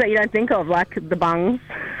little things that you don't think of, like the bungs.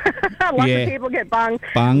 Lots of people get bungs.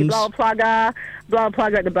 You blow a plugger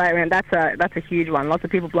at the boat ramp. That's a huge one. Lots of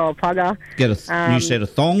people blow a plugger. Get a new set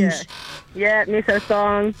of thongs. Yeah, new set of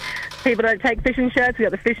thongs. People don't take fishing shirts. We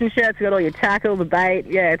got the fishing shirts. We got all your tackle, the bait.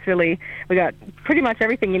 Yeah, it's really we got pretty much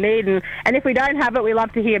everything you need. And if we don't have it, we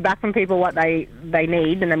love to hear back from people what they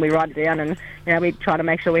need, and then we write it down, and we try to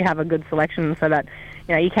make sure we have a good selection so that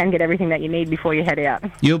you can get everything that you need before you head out.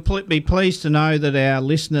 You'll be pleased to know that our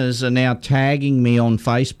listeners are now tagging me on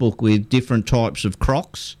Facebook with different types of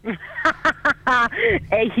Crocs.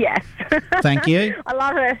 Yes. Thank you. I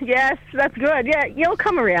love it. Yes, that's good. Yeah, you'll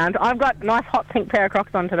come around. I've got a nice hot pink pair of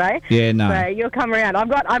Crocs on today. Yeah, no. So you'll come around.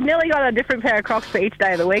 I've nearly got a different pair of Crocs for each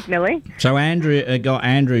day of the week, nearly. So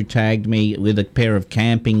Andrew tagged me with a pair of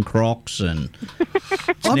camping Crocs, and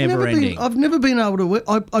it's never ending. I've never been able to wear.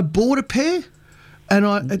 I bought a pair, and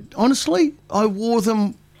honestly, I wore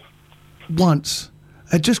them once.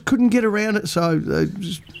 I just couldn't get around it, so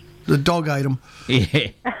the dog ate them. Yeah.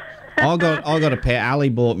 I got a pair. Ali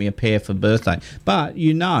bought me a pair for birthday. But,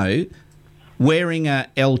 wearing a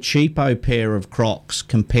El Cheapo pair of Crocs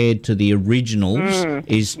compared to the originals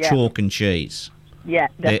is chalk and cheese. Yeah,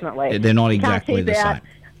 definitely. They're not exactly the same.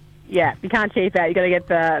 Yeah, you can't cheap out. You got to get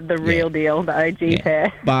the real deal, the OG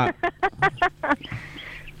pair. But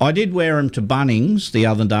I did wear them to Bunnings the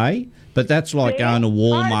other day, but that's like going to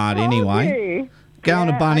Walmart anyway. Going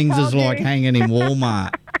to Bunnings is like hanging in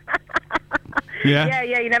Walmart. Yeah,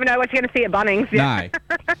 you never know what you're going to see at Bunnings. Yeah.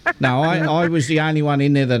 No, I was the only one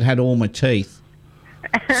in there that had all my teeth.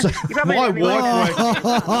 So my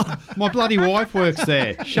bloody wife works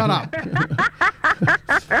there. Shut up.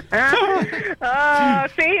 Oh,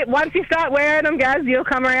 see, once you start wearing them, guys, you'll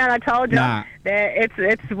come around. I told you. Nah.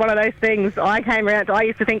 It's one of those things. I came around. I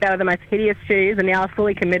used to think they were the most hideous shoes, and now I'm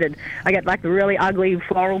fully committed. I get like the really ugly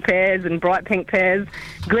floral pairs and bright pink pairs,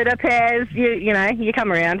 glitter pairs. You know, you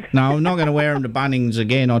come around. No, I'm not going to wear them to Bunnings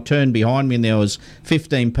again. I turned behind me and there was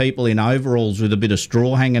 15 people in overalls with a bit of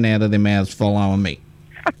straw hanging out of their mouths following me.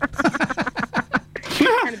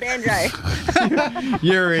 And a banjo.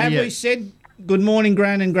 You're an Have idiot. we said good morning,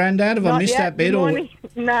 Gran and Grandad? Have I Not missed yet. that bit? Good Or morning.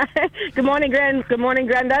 No. Good morning, Gran. Good morning,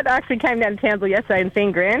 Grandad. I actually came down to Townsville yesterday and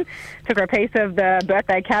seen Gran. Took her a piece of the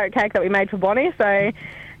birthday carrot cake that we made for Bonnie. So,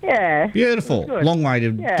 yeah. Beautiful. Good. Long way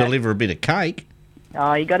to Yeah. deliver a bit of cake.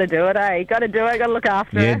 Oh, you got to do it, eh? You got to do it. Got to look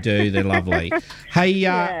after You her. do. They're lovely. Hey,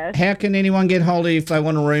 Yes. how can anyone get hold of you if they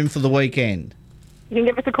want a room for the weekend? You can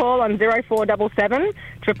give us a call on 0477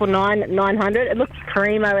 999 900. It looks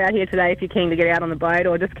primo out here today if you're keen to get out on the boat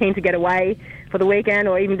or just keen to get away for the weekend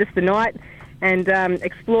or even just the night and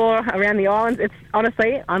explore around the islands. It's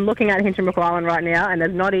honestly, I'm looking at Hinchinbrook Island right now and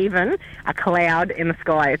there's not even a cloud in the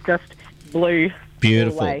sky. It's just blue.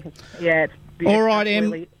 Beautiful. All the way. Yeah, it's All right, Em.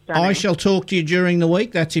 absolutely stunning. I shall talk to you during the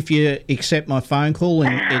week. That's if you accept my phone call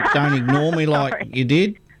and don't ignore me like you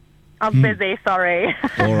did. I'm busy, sorry.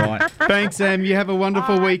 All right. Thanks, Em. You have a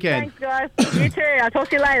wonderful weekend. Thanks, guys. You too. I'll talk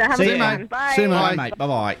to you later. Have a See good you, one. mate. Bye. See you, mate.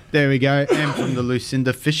 Bye-bye. There we go. Em from the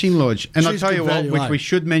Lucinda Fishing Lodge. And I'll She's tell you good what, value, which eh? we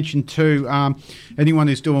should mention too, anyone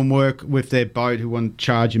who's doing work with their boat who want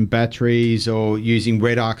charging batteries or using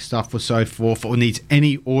red arc stuff or so forth or needs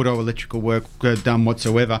any auto electrical work done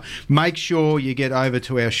whatsoever, make sure you get over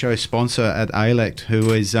to our show sponsor at ALECT,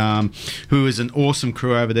 who is an awesome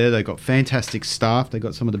crew over there. They've got fantastic staff. They've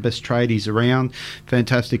got some of the best tradies around.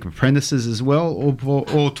 Fantastic apprentices as well,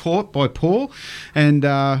 all taught by Paul, and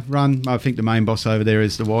run. I think the main boss over there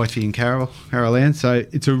is the wifey and Carol Ann. So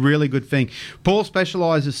it's a really good thing. Paul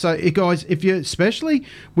specialises. So guys, if you especially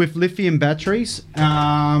with lithium batteries.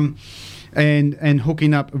 And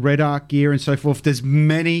hooking up red arc gear and so forth, there's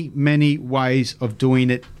many ways of doing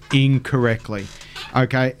it incorrectly.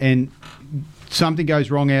 Okay, and something goes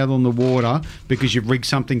wrong out on the water because you've rigged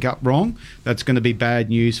something up wrong, that's going to be bad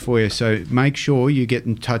news for you. So make sure you get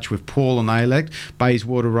in touch with Paul on ALECT,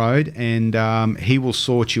 Bayswater Road, and he will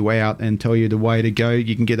sort you out and tell you the way to go.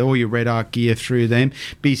 You can get all your red arc gear through them,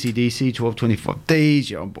 BCDC 1225Ds,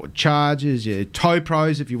 your onboard chargers, your tow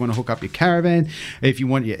pros if you want to hook up your caravan, if you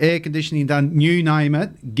want your air conditioning done, you name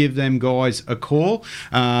it, give them guys a call.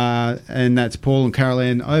 And that's Paul and Carol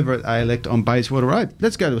Ann over at ALECT on Bayswater Road.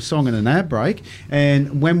 Let's go to a song and an ad break.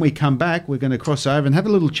 And when we come back, we're going to cross over and have a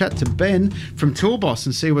little chat to Ben from Toolboss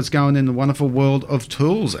and see what's going in the wonderful world of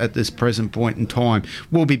tools at this present point in time.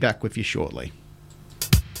 We'll be back with you shortly.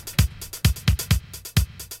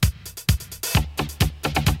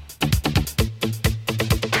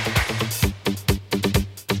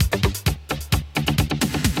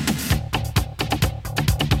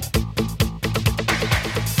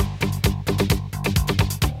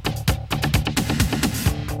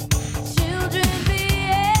 Children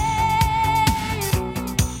behave.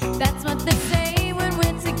 That's what they say when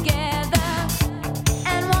we're together.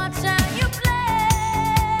 And watch how you play.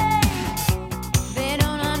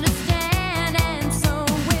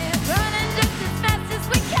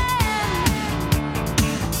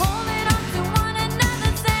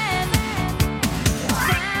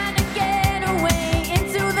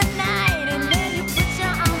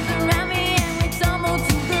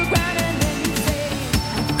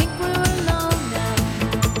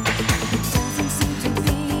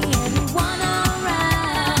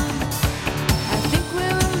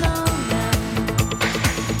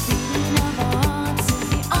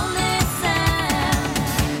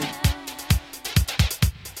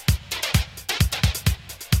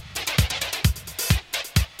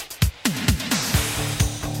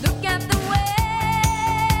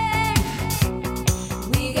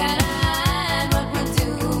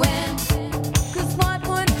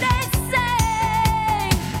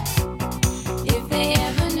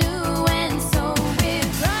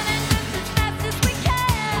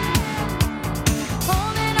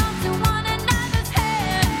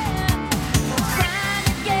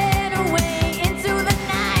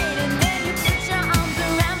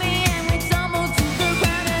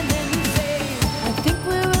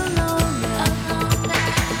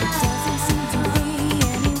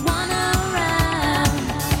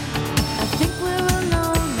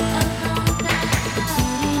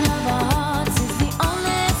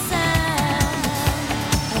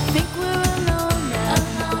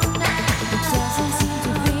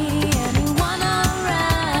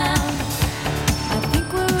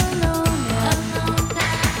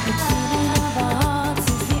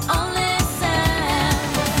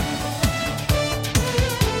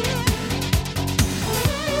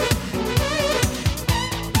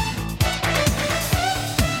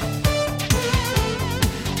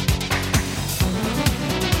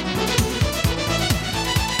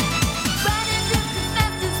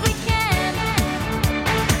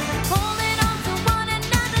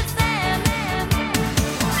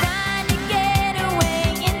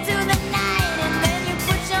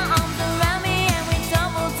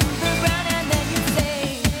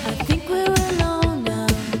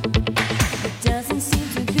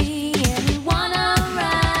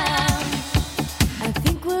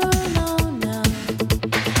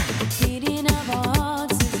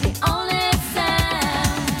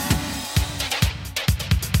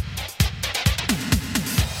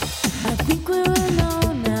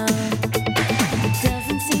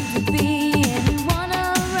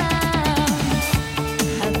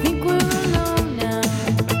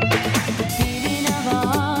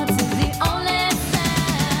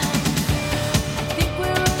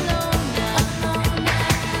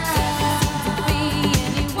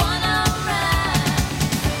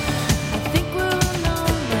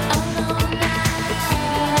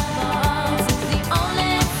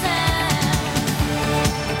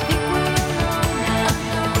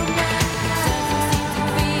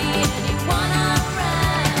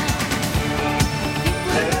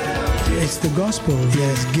 It's the gospel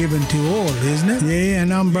that's given to all, isn't it? Yeah,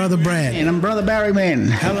 and I'm Brother Brad. And I'm Brother Barry Man.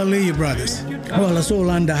 Hallelujah, brothers. Well, it's all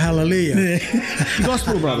under hallelujah.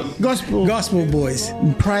 Gospel, brother. Gospel. Gospel boys.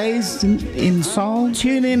 Praise in song.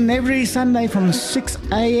 Tune in every Sunday from 6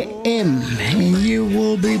 a.m. and you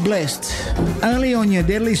will be blessed. Only on your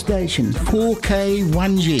deadly station,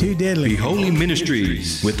 4K1G. Too deadly. Be Holy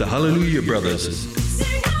Ministries with the Hallelujah Brothers.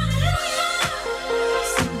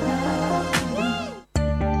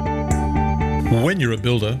 When you're a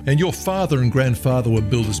builder, and your father and grandfather were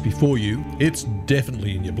builders before you, it's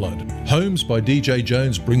definitely in your blood. Homes by DJ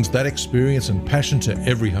Jones brings that experience and passion to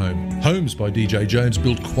every home. Homes by DJ Jones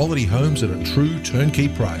build quality homes at a true turnkey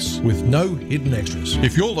price with no hidden extras.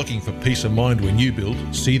 If you're looking for peace of mind when you build,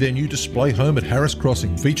 see their new display home at Harris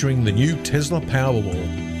Crossing featuring the new Tesla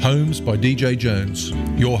Powerwall. Homes by DJ Jones.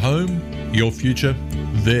 Your home, your future,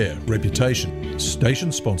 their reputation.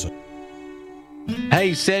 Station sponsor.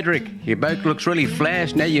 Hey Cedric, your boat looks really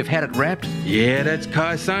flash now you've had it wrapped. Yeah, that's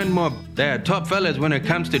Kai Sign Mob. They are top fellas when it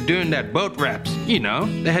comes to doing that boat wraps. You know,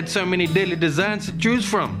 they had so many deadly designs to choose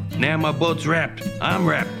from. Now my boat's wrapped. I'm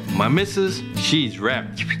wrapped. My missus, she's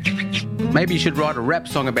wrapped. Maybe you should write a rap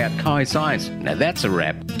song about Kai Signs. Now that's a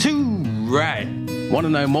rap. Too right. Want to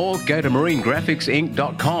know more? Go to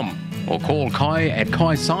marinegraphicsinc.com or call Kai at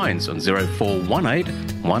Kai Signs on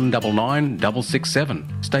 0418 199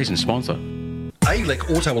 667. Station sponsor. ALEC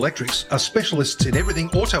Auto Electrics are specialists in everything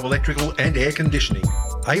auto electrical and air conditioning.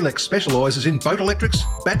 ALEC specialises in boat electrics,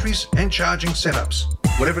 batteries and charging setups.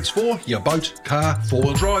 Whatever it's for, your boat, car,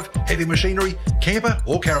 four-wheel drive, heavy machinery, camper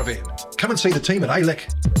or caravan. Come and see the team at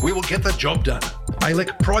ALEC. We will get the job done.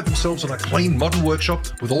 ALEC pride themselves on a clean, modern workshop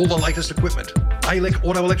with all the latest equipment. ALEC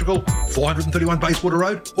Auto Electrical, 431 Bayswater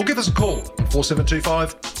Road, or give us a call on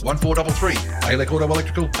 4725 1433. ALEC Auto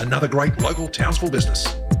Electrical, another great local Townsville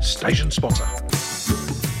business. Station sponsor.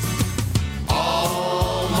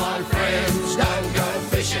 All my friends don't go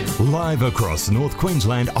fishing. Live across North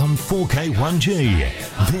Queensland on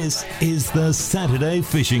 4K1G. This is the Saturday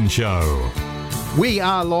Fishing Show. We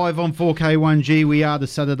are live on 4K1G. We are the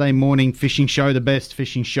Saturday morning fishing show, the best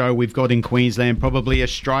fishing show we've got in Queensland, probably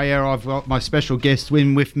Australia. I've got my special guest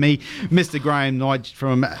with me, Mr. Graham Knight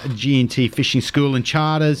from G&T Fishing School and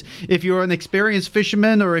Charters. If you're an experienced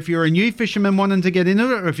fisherman or if you're a new fisherman wanting to get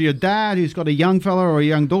into it, or if you're a dad who's got a young fella or a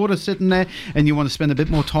young daughter sitting there and you want to spend a bit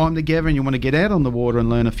more time together and you want to get out on the water and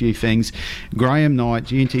learn a few things, Graham Knight,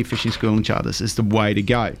 G&T Fishing School and Charters is the way to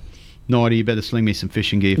go. Knighty, you better sling me some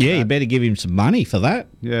fishing gear for Yeah, that. you better give him some money for that.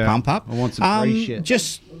 Yeah. Pump up. I want some free shit.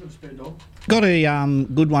 Just got a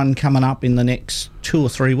good one coming up in the next 2 or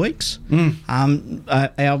 3 weeks.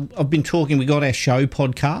 I've been talking, we got our show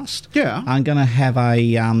podcast. Yeah. I'm going to have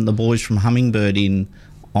the boys from Humminbird in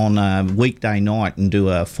on a weekday night and do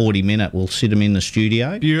a 40-minute. We'll sit them in the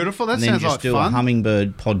studio. Beautiful. That and sounds then like just do fun. a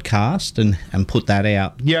Humminbird podcast and put that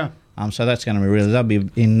out. Yeah. So that's going to be really, they'll be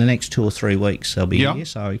in the next 2 or 3 weeks. They'll be here.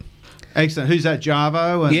 So. Excellent. Who's that,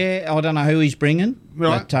 Jarvo? Yeah, I don't know who he's bringing,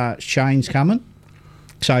 but Shane's coming.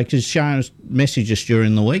 So, because Shane's messaged us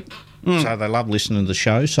during the week, so they love listening to the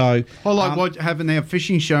show. So I like having our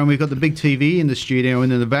fishing show, and we've got the big TV in the studio,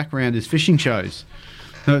 and in the background is fishing shows.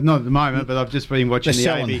 Not at the moment, but I've just been watching They're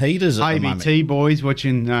selling heaters at the moment. ABT boys,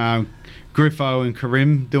 watching Griffo and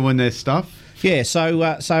Karim doing their stuff. Yeah,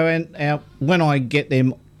 when I get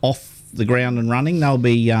them off the ground and running, they'll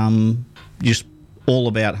be just all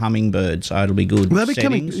about Humminbird, so it'll be good. They're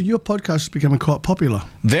your podcast is becoming quite popular.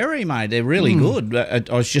 Very, mate. They're really good. I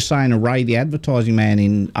was just saying to Ray, the advertising man,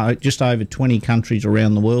 in just over 20 countries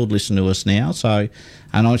around the world listen to us now. So,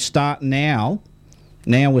 and I start now.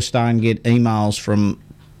 Now we're starting to get emails from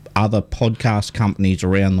other podcast companies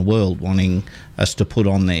around the world wanting us to put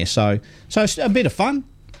on there. So it's a bit of fun.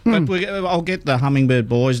 But I'll get the Humminbird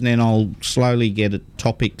boys, and then I'll slowly get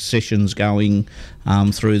topic sessions going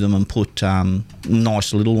through them and put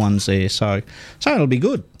nice little ones there. So it'll be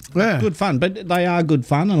good. Yeah. Good fun. But they are good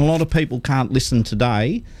fun, and a lot of people can't listen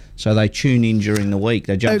today, so they tune in during the week.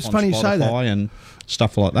 They jump on funny you say that. Spotify and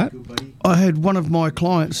stuff like that. I had one of my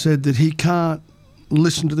clients said that he can't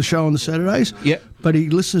listen to the show on the Saturdays. Yep. But he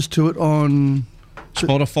listens to it on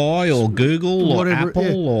Spotify or Google or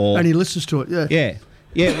Apple or... And he listens to it, Yeah.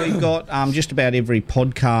 Yeah, we've got just about every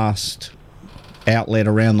podcast outlet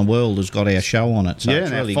around the world has got our show on it. So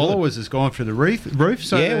it's and really our followers has gone through the roof.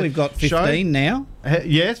 So yeah, we've got 15 now.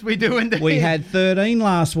 Yes, we do indeed. We had 13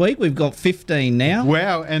 last week. We've got 15 now.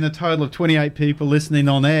 Wow, and a total of 28 people listening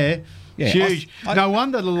on air. Yeah, huge. No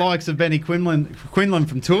wonder the likes of Benny Quinlan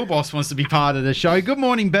from Toolboss wants to be part of the show. Good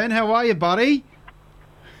morning, Ben. How are you, buddy?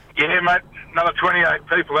 Yeah, mate. Another 28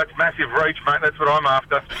 people. That's massive reach, mate. That's what I'm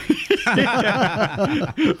after.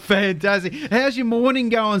 Fantastic. How's your morning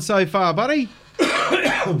going so far, buddy?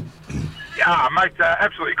 Yeah, mate.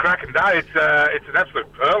 Absolutely cracking day. It's an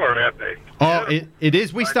absolute perler out there. Oh, it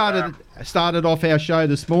is. We started off our show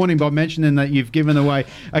this morning by mentioning that you've given away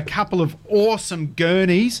a couple of awesome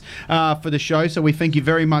gurneys for the show, so we thank you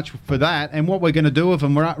very much for that. And what we're going to do with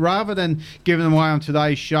them, rather than giving them away on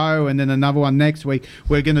today's show and then another one next week,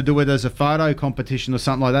 we're going to do it as a photo competition or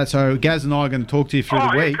something like that. So Gaz and I are going to talk to you through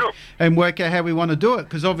the week and work out how we want to do it,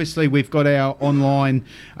 because obviously we've got our online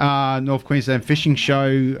North Queensland Fishing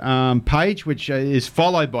Show page, which is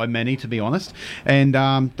followed by many, to be honest, and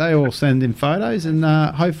they all send in photos, and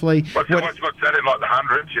hopefully... What's that in, like the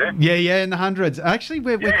hundreds, yeah? Yeah, in the hundreds. Actually,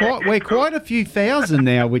 we're quite a few thousand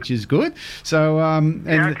now, which is good. So,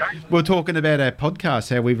 we're talking about our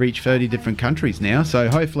podcast, how we've reached 30 different countries now. So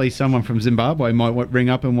hopefully someone from Zimbabwe might ring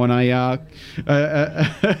up and want a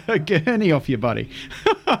gurney off you, buddy.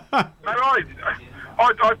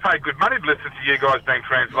 Mate, I'd pay good money to listen to you guys being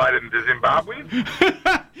translated into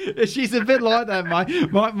Zimbabwean. She's a bit like that,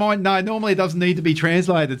 mate. No, normally it doesn't need to be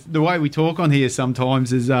translated. The way we talk on here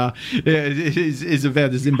sometimes is about as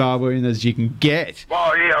Zimbabwean as you can get.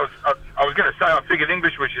 Well, yeah, I was going to say I figured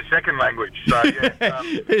English was your second language. So, yeah,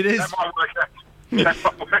 it is. That might work out. That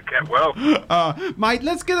might work out well. Mate,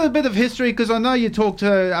 let's get a bit of history, because I know you talk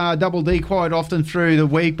to Double D quite often through the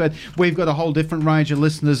week, but we've got a whole different range of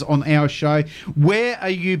listeners on our show. Where are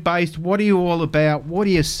you based? What are you all about? What do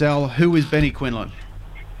you sell? Who is Benny Quinlan?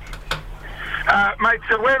 Mate,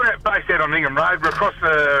 so we're based out on Ingham Road. We're across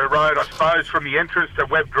the road, I suppose, from the entrance to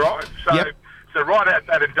Webb Drive. So right out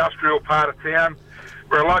that industrial part of town.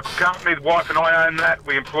 We're a local company. The wife and I own that.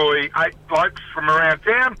 We employ 8 blokes from around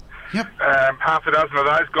town. Yep. Half a dozen of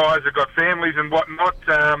those guys have got families and whatnot.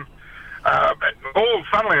 All,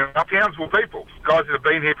 funnily enough, Townsville people. Guys that have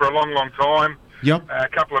been here for a long, long time. Yep. A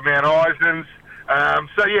couple of Mount Isons.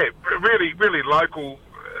 So, yeah, really, really local,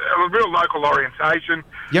 a real local orientation.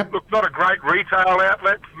 Yep. Look, not a great retail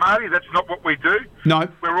outlet, Marty. That's not what we do. No.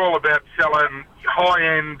 We're all about selling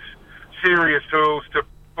high-end, serious tools to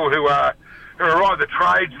people who are either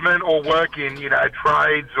tradesmen or work in,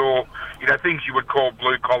 trades or, things you would call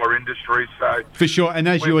blue-collar industries. So for sure, and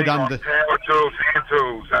as you had done power tools, hand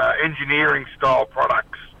tools, engineering-style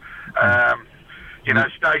products,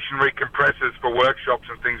 stationary compressors for workshops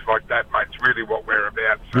and things like that, mate. It's really what we're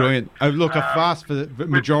about. So, brilliant. Look, the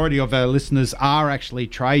majority of our listeners are actually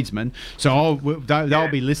tradesmen, so they'll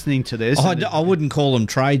be listening to this. I wouldn't call them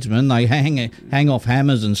tradesmen. They hang off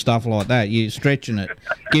hammers and stuff like that. You're stretching it,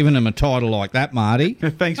 giving them a title like that, Marty.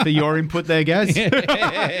 Thanks for your input there, Gaz.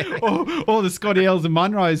 all the Scotty L's and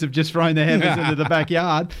Munros have just thrown their hammers into the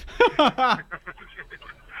backyard.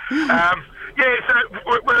 Yeah, so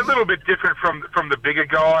we're a little bit different from the bigger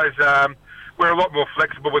guys. We're a lot more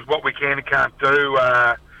flexible with what we can and can't do.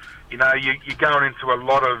 You're going into a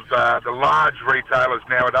lot of the large retailers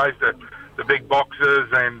nowadays, the big boxes,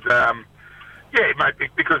 and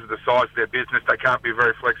mate, because of the size of their business, they can't be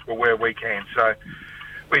very flexible where we can. So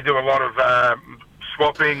we do a lot of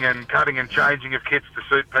swapping and cutting and changing of kits to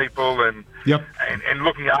suit people, and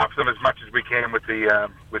looking after them as much as we can with the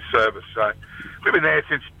with service. So we've been there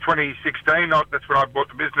since 2016. That's when I bought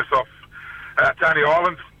the business off Tony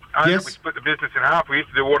Island. Yes. We split the business in half. We used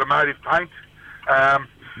to do automotive paint, and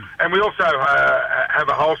we also have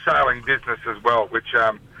a wholesaling business as well, which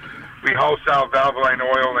we wholesale Valvoline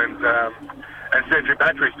oil and Century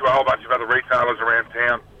batteries to a whole bunch of other retailers around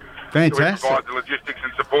town. Fantastic. So we provide the logistics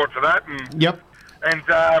and support for that. And, yep. And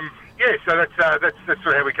so that's sort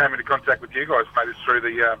of how we came into contact with you guys, mate. It's through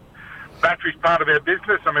the batteries part of our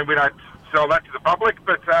business. I mean, we don't sell that to the public,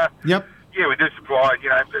 but yep. Yeah, we do supply,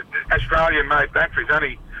 Australian-made batteries.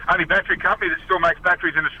 Only battery company that still makes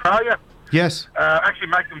batteries in Australia. Yes. Actually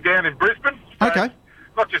make them down in Brisbane. Okay.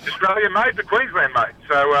 Not just Australian-made, but Queensland-made.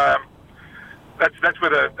 So that's where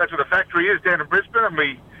the factory is, down in Brisbane, and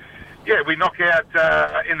we knock out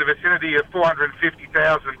in the vicinity of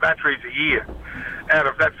 450,000 batteries a year out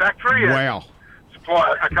of that factory. Wow.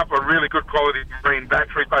 Supply a couple of really good quality marine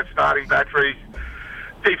batteries, both starting batteries,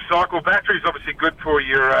 deep cycle batteries, obviously good for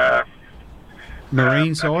your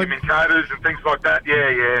marine side, Minn Kotas and things like that.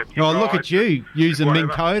 Yeah. Oh, look at you using Minn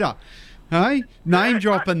Kota. Hey, name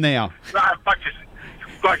dropping now. No,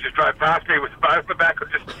 bloke just drove past me with the boat in the back. I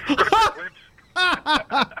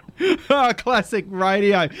just classic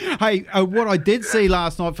radio. Hey, what I did see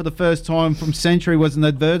last night for the first time from Century was an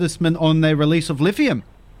advertisement on their release of lithium.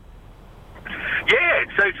 Yeah,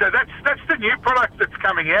 so that's the new product that's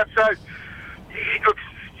coming out. So, look,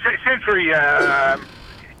 Century,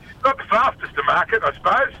 not the fastest to market, I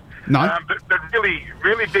suppose. No. But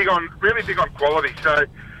really big on quality. So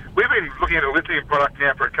we've been looking at a lithium product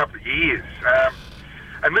now for a couple of years.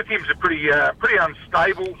 And lithium's a pretty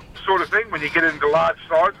unstable sort of thing when you get into large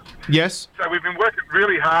sizes. Yes. So we've been working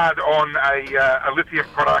really hard on a lithium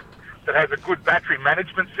product that has a good battery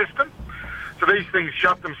management system. So these things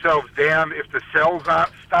shut themselves down if the cells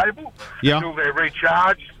aren't stable until they're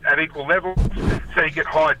recharged at equal levels, so you get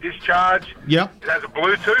high discharge. Yeah. It has a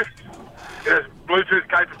Bluetooth. It has Bluetooth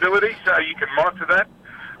capability, so you can monitor that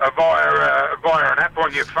via an app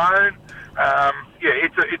on your phone.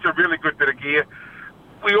 It's a really good bit of gear.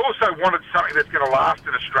 We also wanted something that's going to last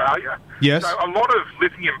in Australia. Yes. So a lot of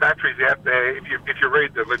lithium batteries out there, if you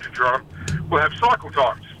read the literature on them, will have cycle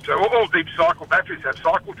times. So all deep cycle batteries have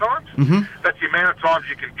cycle times. Mm-hmm. That's the amount of times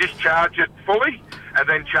you can discharge it fully and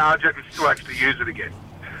then charge it and still actually use it again.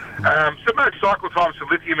 So most cycle times for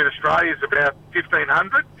lithium in Australia is about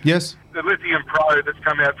 1,500. Yes. The Lithium Pro that's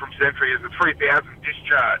come out from Century is a 3,000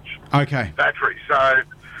 discharge Okay. battery. So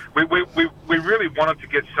we really wanted to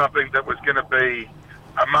get something that was going to be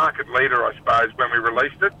a market leader, I suppose, when we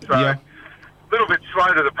released it. So a little bit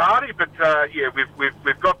slow to the party, but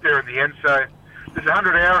we've got there in the end. So there's a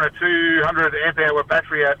 100-hour and a 200-amp-hour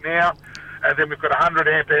battery out now, and then we've got a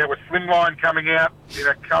 100-amp-hour slimline coming out in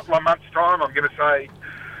a couple of months' time. I'm going to say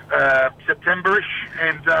September-ish,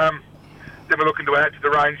 and then we're looking to add to the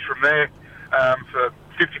range from there for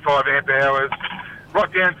 55 amp hours,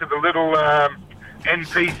 right down to the little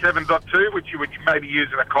NP 7.2, which you would maybe use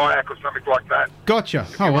in a kayak or something like that. Gotcha.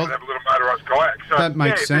 If you want to have a little motorised kayak. So, that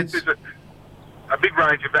makes sense. There's a big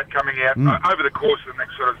range of that coming out over the course of the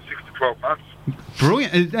next sort of 6 to 12 months.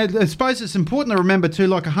 Brilliant. I suppose it's important to remember too,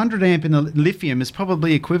 like 100 amp in a lithium is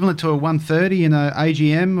probably equivalent to a 130 in a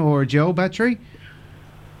AGM or a gel battery.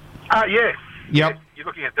 Yes. Yep. Yes, you're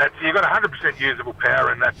looking at that. So you've got 100% usable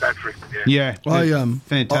power in that battery. Yeah.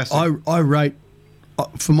 Fantastic. I rate,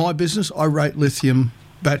 for my business, I rate lithium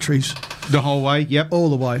batteries. The whole way, yep. All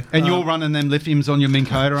the way. And you're running them lithiums on your Minn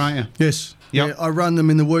Kota, aren't you? Yes. Yep. Yeah, I run them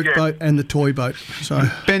in the workboat and the toy boat. So,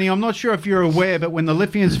 Benny, I'm not sure if you're aware, but when the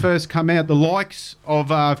lithiums first come out, the likes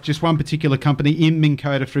of just one particular company in Minn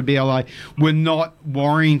Kota through BLA were not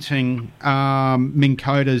warranting Minn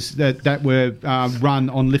Kotas that were run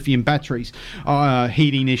on lithium batteries,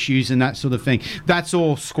 heating issues and that sort of thing. That's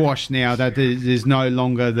all squashed now. That is no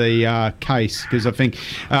longer the case, because I think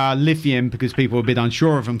lithium, because people are a bit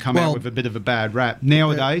unsure of them, come out with a bit of a bad rap.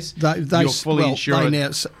 Nowadays, you're fully insured.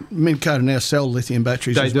 Minn Kota now sell lithium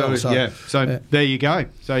batteries as well. So there you go.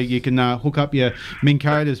 So you can hook up your Minn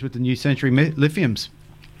Kotas with the new Century lithiums.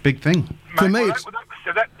 Big thing. For me, that's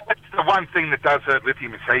the one thing that does hurt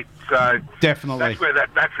lithium is heat. So definitely, that's where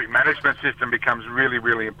that battery management system becomes really,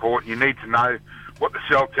 really important. You need to know what the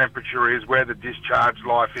cell temperature is, where the discharge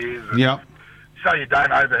life is. Yeah. So you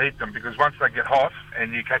don't overheat them, because once they get hot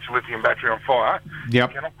and you catch a lithium battery on fire, you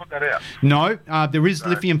cannot put that out. No, there is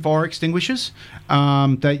lithium fire extinguishers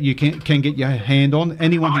that you can get your hand on.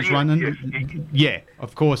 Anyone who's running,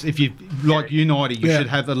 of course. If you Knighty, you should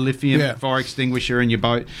have a lithium fire extinguisher in your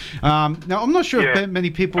boat. Now, I'm not sure if many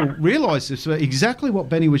people realise this, but exactly what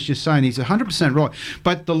Benny was just saying. He's 100% right.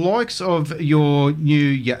 But the likes of your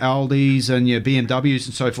Aldis and your BMWs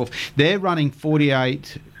and so forth, they're running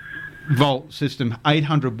 48 volt system,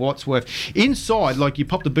 800 watts worth. Inside, like you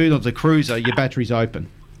pop the boot of the cruiser, your battery's open.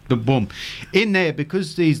 The boom. In there,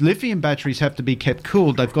 because these lithium batteries have to be kept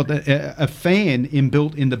cooled, they've got a fan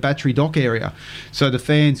inbuilt in the battery dock area, so the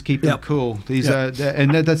fans keep them cool. These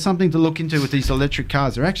and that's something to look into with these electric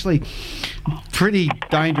cars. They're actually pretty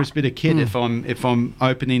dangerous bit of kit. If I'm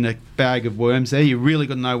opening a bag of worms there, you really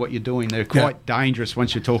got to know what you're doing. They're quite dangerous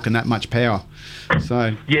once you're talking that much power.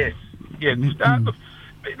 So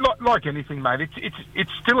like anything, mate,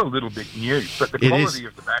 it's still a little bit new, but the quality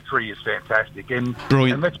of the battery is fantastic. And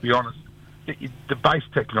brilliant. And let's be honest, the base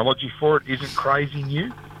technology for it isn't crazy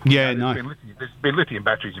new. Yeah, There's been lithium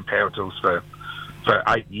batteries in power tools for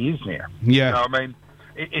 8 years now. Yeah. So, I mean,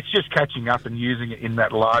 it's just catching up and using it in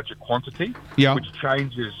that larger quantity, which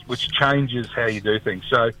changes how you do things.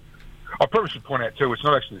 So I probably should point out too, it's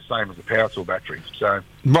not actually the same as a power tool battery. So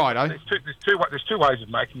there's two ways of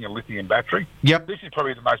making a lithium battery. Yep. This is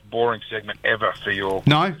probably the most boring segment ever for your.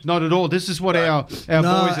 No, not at all. This is what our boys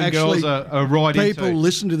and girls are right into. People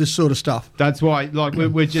listen to this sort of stuff. That's why. Like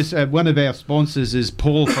we're just one of our sponsors is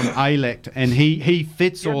Paul from ALECT, and he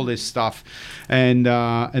fits all this stuff and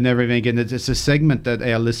everything. And it's a segment that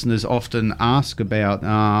our listeners often ask about,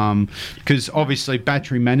 because obviously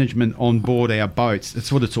battery management on board our boats.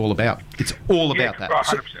 That's what it's all about. It's all about that.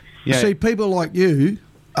 100%. See, people like you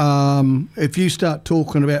if you start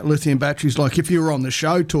talking about lithium batteries, like if you were on the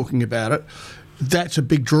show talking about it, that's a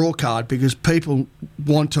big draw card because people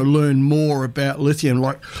want to learn more about lithium.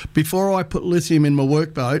 Like before I put lithium in my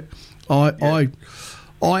workboat,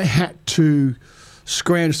 I had to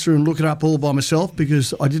scrounge through and look it up all by myself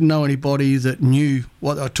because I didn't know anybody that knew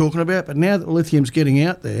what they were talking about. But now that lithium's getting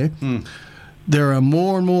out there, there are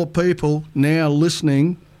more and more people now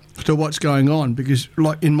listening to what's going on because,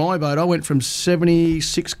 like in my boat, I went from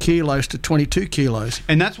 76 kilos to 22 kilos.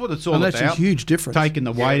 And that's what it's all about. That's a huge difference. Taking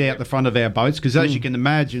the weight out the front of our boats because, as you can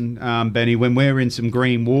imagine, Benny, when we're in some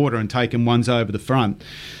green water and taking ones over the front,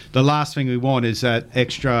 the last thing we want is that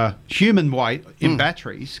extra human weight in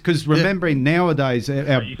batteries because remembering nowadays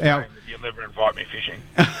Are you saying that you'll never invite me fishing?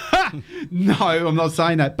 No, I'm not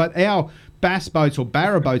saying that, but our bass boats or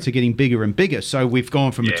barra boats are getting bigger and bigger. So we've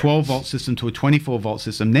gone from a 12-volt system to a 24-volt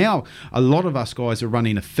system. Now, a lot of us guys are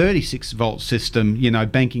running a 36-volt system,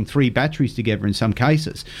 banking 3 batteries together in some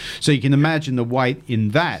cases. So you can imagine the weight in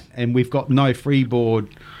that, and we've got no freeboard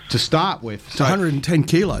to start with. It's 110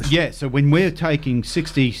 kilos. Yeah, so when we're taking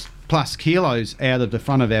 60 plus kilos out of the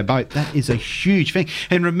front of our boat, that is a huge thing.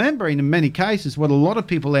 And remembering in many cases, what a lot of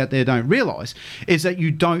people out there don't realise is that you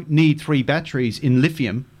don't need 3 batteries in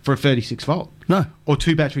lithium for a 36 volt. No. Or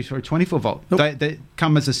 2 batteries for a 24 volt. Nope. They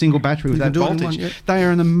come as a single battery with that voltage. One, They are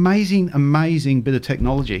an amazing bit of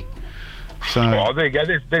technology. So, there you go.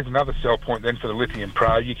 There's another sell point then for the Lithium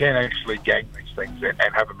Pro. You can actually gang these things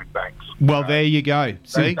and have them in banks. Well, there you go.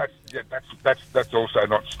 See? That's also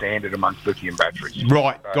not standard amongst lithium batteries.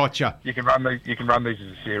 Right, gotcha. You can run these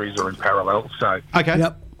as a series or in parallel. So okay,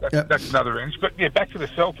 that's another range. But back to the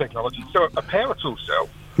cell technology. So a power tool cell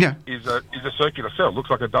is a circular cell. Looks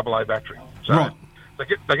like a AA battery. So right.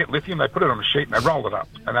 They get lithium, they put it on a sheet and they roll it up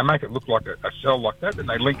and they make it look like a cell like that. And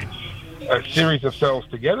they link a series of cells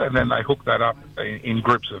together and then they hook that up in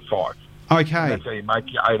groups of 5. Okay. And that's how you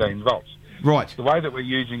make your 18 volts. Right. The way that we're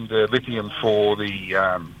using the lithium for the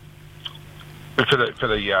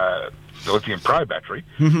Lithium Pro battery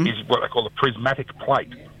is what they call a prismatic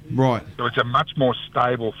plate. Right. So it's a much more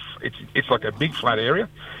stable. It's like a big flat area.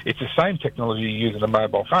 It's the same technology you use in a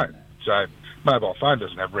mobile phone. So mobile phone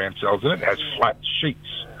doesn't have round cells in it. It has flat sheets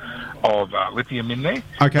of lithium in there.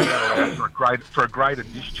 Okay. For a greater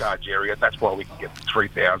discharge area, that's why we can get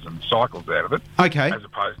 3,000 cycles out of it. Okay. As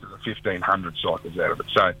opposed to the 1,500 cycles out of it.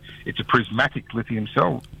 So it's a prismatic lithium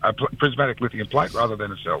cell, prismatic lithium plate rather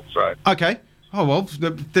than a cell. So okay. Oh, well,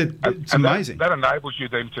 it's amazing. That enables you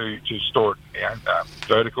then to store it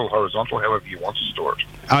vertical, horizontal, however you want to store it.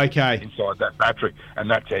 Okay. Inside that battery. And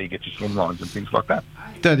that's how you get your slim lines and things like that.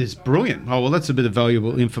 That is brilliant. Oh, well, that's a bit of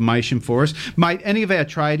valuable information for us. Mate, any of our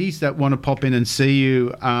tradies that want to pop in and see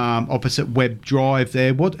you opposite Webb Drive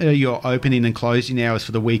there, what are your opening and closing hours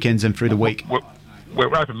for the weekends and through the week? We're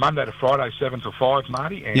open Monday to Friday, 7 till 5,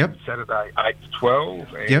 Marty, and Saturday, 8 to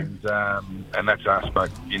 12, and that's us, but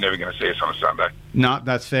you're never going to see us on a Sunday. No,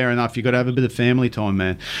 that's fair enough. You've got to have a bit of family time,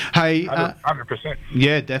 man. Hey, 100%.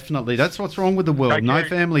 Yeah, definitely. That's what's wrong with the world. No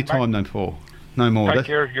family time, no more. No more. Take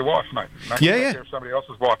care of your wife, mate. Take care of somebody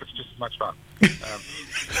else's wife. It's just as much fun.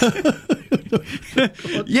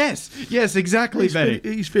 Yes, exactly, Benny.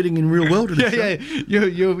 He's fitting in real well today.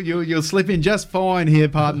 You'll slip in just fine here,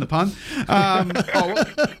 pardon the pun.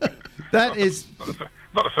 That is...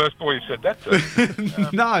 Not the first boy who said that to.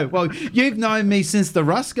 No, well, you've known me since the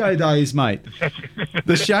Rusco days, mate.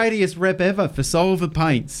 The shadiest rep ever for Solver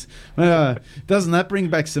Paints. Doesn't that bring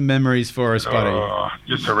back some memories for us, buddy? Oh,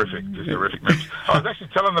 just horrific memories. I was actually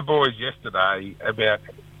telling the boys yesterday about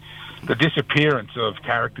the disappearance of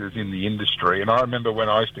characters in the industry, and I remember when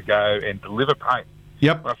I used to go and deliver paint.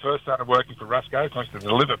 Yep. When I first started working for Rusco's, I used to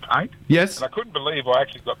deliver paint. Yes. And I couldn't believe I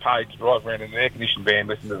actually got paid to drive around in an air-conditioned van,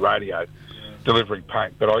 listen to the radio, delivering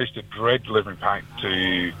paint. But I used to dread delivering paint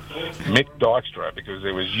to Mick Dykstra because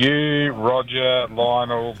there was you, Roger,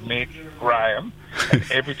 Lionel, Mick, Graham, and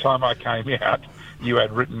every time I came out, you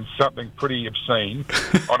had written something pretty obscene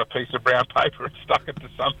on a piece of brown paper and stuck it to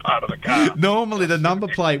some part of the car. Normally the number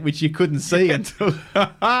plate, which you couldn't see until...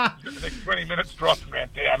 The next 20 minutes driving around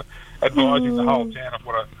town, advising the whole town of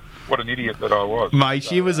what an idiot that I was. Mate,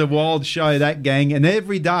 she was a wild show, that gang. And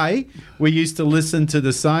every day we used to listen to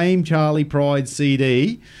the same Charlie Pride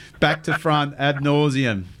CD back to front ad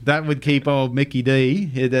nauseum. That would keep old Mickey D.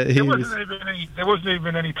 There wasn't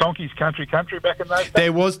even any Tonkies Country back in those days.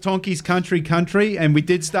 There was Tonkies Country, and we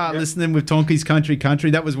did start listening with Tonkies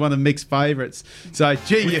Country. That was one of Mick's favourites. So,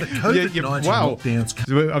 gee, wow.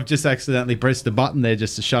 I've just accidentally pressed the button there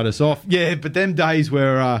just to shut us off. Yeah, but them days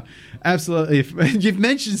were absolutely... You've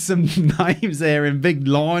mentioned some names there, and Big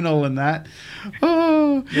Lionel and that. Oh,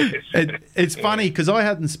 It's funny because I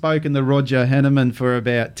hadn't spoken to Roger Henneman for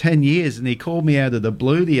about 10 years, and he called me out of the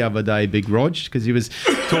blue the other day, Big Rog, because he was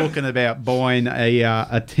talking about buying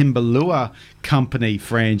a Timberlure company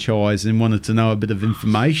franchise and wanted to know a bit of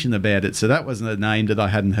information about it. So that wasn't a name that I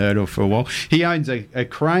hadn't heard of for a while. He owns a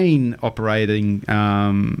crane operating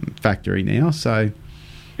factory now, so...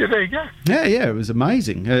 Yeah, there you go. Yeah, it was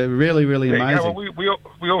amazing. Really, really There you amazing. go. Well,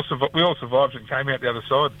 we all survived and came out the other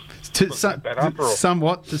side.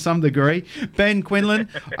 Somewhat, to some degree. Ben Quinlan,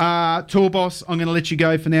 tour boss, I'm going to let you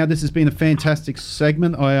go for now. This has been a fantastic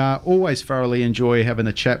segment. I always thoroughly enjoy having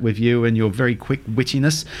a chat with you and your very quick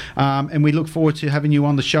wittiness. And we look forward to having you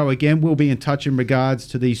on the show again. We'll be in touch in regards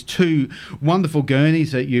to these 2 wonderful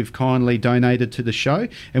gurneys that you've kindly donated to the show,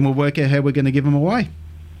 and we'll work out how we're going to give them away.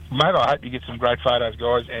 Mate, I hope you get some great photos,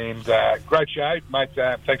 guys, and great show, mate.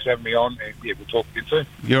 Thanks for having me on, and yeah, we'll talk again soon.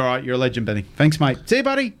 You're all right. You're a legend, Benny. Thanks, mate. See you,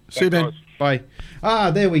 buddy. See you, Ben. Bye.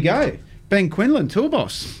 There we go. Ben Quinlan, tour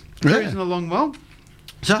boss. Cruising along well.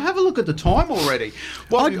 So have a look at the time already.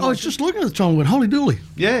 I was just looking at the time and went, holy dooly.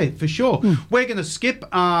 Yeah, for sure. We're going to skip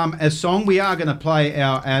a song. We are going to play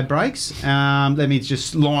our ad breaks. Let me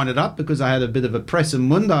just line it up because I had a bit of a press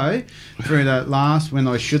and window through that last when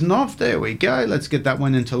I shouldn't have. There we go. Let's get that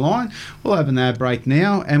one into line. We'll have an ad break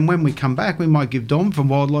now, and when we come back, we might give Dom from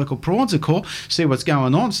Wild Local Prawns a call, see what's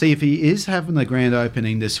going on, see if he is having a grand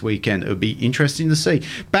opening this weekend. It'll be interesting to see.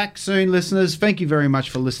 Back soon, listeners. Thank you very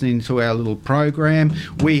much for listening to our little program.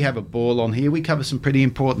 We have a ball on here. We cover some pretty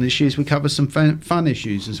important issues. We cover some fun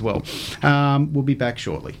issues as well. We'll be back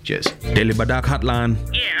shortly. Cheers. Daily Badak Hotline.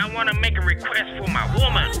 Yeah, I want to make a request for my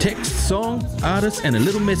woman. Text, song, artist, and a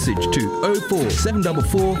little message to 04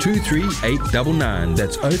 744 23899.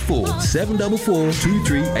 That's 04 744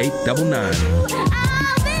 23899.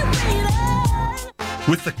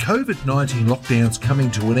 With the COVID-19 lockdowns coming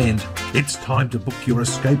to an end, it's time to book your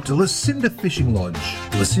escape to Lucinda Fishing Lodge.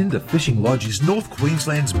 Lucinda Fishing Lodge is North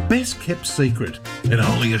Queensland's best kept secret and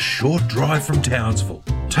only a short drive from Townsville.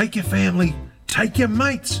 Take your family, take your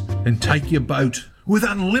mates, and take your boat. With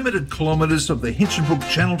unlimited kilometres of the Hinchinbrook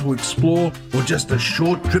Channel to explore or just a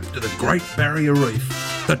short trip to the Great Barrier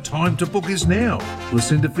Reef. The time to book is now.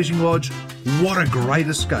 Lucinda Fishing Lodge, what a great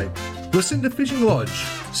escape. Lucinda Fishing Lodge,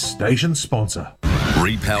 station sponsor.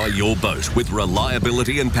 Repower your boat with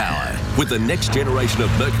reliability and power with the next generation of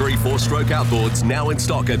Mercury 4-stroke outboards now in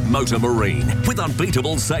stock at Motor Marine with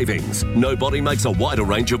unbeatable savings. Nobody makes a wider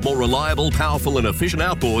range of more reliable, powerful and efficient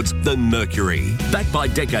outboards than Mercury. Backed by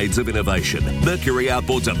decades of innovation, Mercury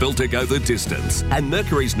outboards are built to go the distance, and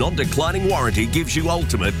Mercury's non-declining warranty gives you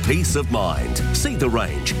ultimate peace of mind. See the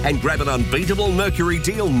range and grab an unbeatable Mercury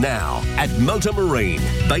deal now at Motor Marine,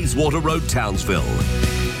 Bayswater Road, Townsville.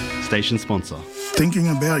 Station sponsor. Thinking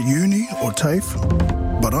about uni or TAFE,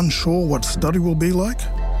 but unsure what study will be like?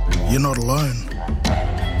 You're not alone.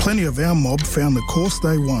 Plenty of our mob found the course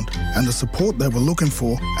they want and the support they were looking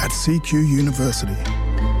for at CQ University.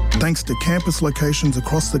 Thanks to campus locations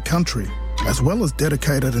across the country, as well as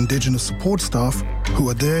dedicated Indigenous support staff who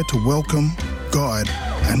are there to welcome, guide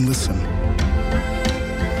and listen.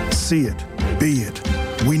 See it, be it.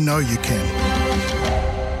 We know you can.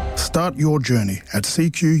 Start your journey at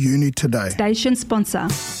CQ Uni today. Station sponsor.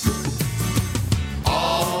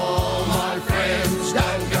 All my friends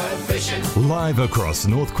don't go fishing. Live across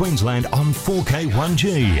North Queensland on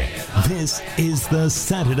 4K1G. This is the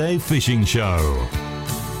Saturday Fishing Show.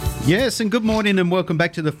 Yes, and good morning and welcome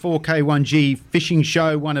back to the 4K1G Fishing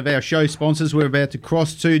Show, one of our show sponsors. We're about to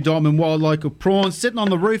cross to Dom and Wild Local Prawns, sitting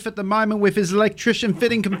on the roof at the moment with his electrician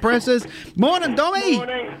fitting compressors. Morning, Dommy.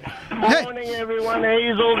 Morning, everyone. How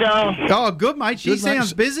you all going? Oh, good, mate. She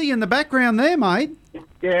sounds busy in the background there, mate.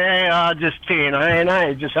 Yeah, just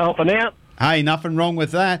TNA, just helping out. Hey, nothing wrong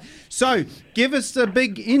with that. So, give us the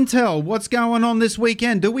big intel. What's going on this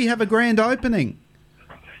weekend? Do we have a grand opening?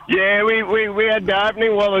 Yeah, we had the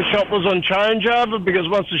opening while the shop was on changeover because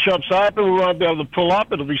once the shop's open, we won't be able to pull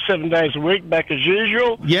up. It'll be 7 days a week, back as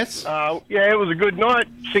usual. Yes. Yeah, it was a good night.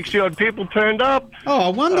 60-odd people turned up. Oh,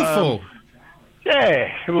 wonderful.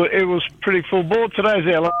 Yeah, it was pretty full board. Today's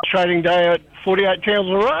our last trading day at 48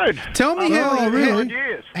 Townsville Road. Tell me how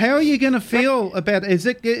are you going to feel about it? Is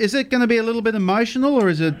it going to be a little bit emotional or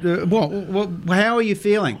is it how are you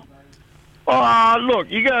feeling? Look,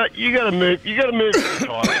 you got to move. You got to move.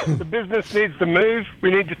 The business needs to move.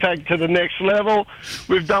 We need to take it to the next level.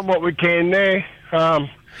 We've done what we can there.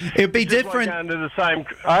 It'd be different. Like under the same,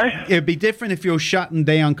 It'd be different if you're shutting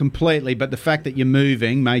down completely, but the fact that you're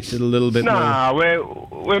moving makes it a little bit more. No,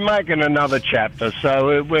 we're making another chapter.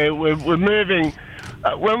 So we're moving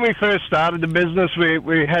When we first started the business,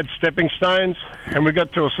 we had stepping stones, and we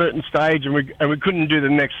got to a certain stage, and we couldn't do the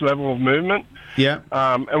next level of movement. Yeah.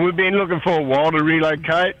 And we've been looking for a while to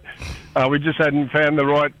relocate. We just hadn't found the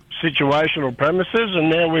right situation or premises, and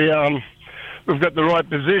now we've got the right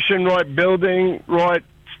position, right building, right.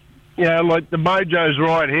 Like the mojo's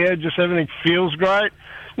right here. Just everything feels great.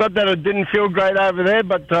 Not that it didn't feel great over there,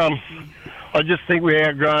 but I just think we're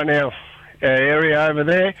outgrowing our area over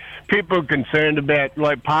there. People are concerned about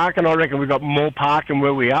like parking. I reckon we've got more parking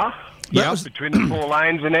where we are. Yeah. Between the 4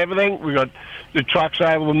 lanes and everything, we've got the trucks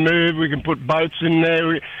able to move. We can put boats in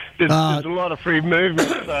there. There's a lot of free movement.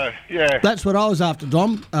 So yeah, That's what I was after,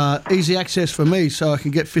 Dom. Easy access for me so I can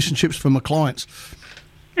get fish and chips for my clients.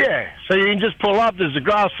 yeah. So you can just pull up. There's the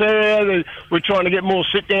grass area. We're trying to get more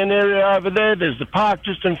sit-down area over there. There's the park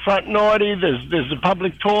just in front, Knighty. There's the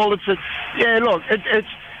public toilets. Yeah, look,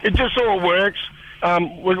 it just all works.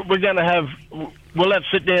 We're going to have. We'll have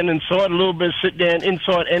sit down inside, a little bit of sit down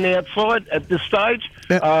inside and outside at this stage.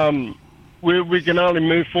 Yep. We can only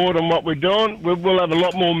move forward on what we're doing. We'll have a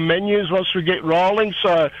lot more menus once we get rolling.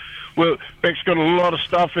 So Beck's got a lot of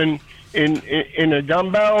stuff in a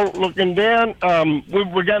gun barrel looking down.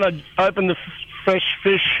 We're going to open the fresh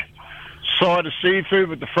fish side of seafood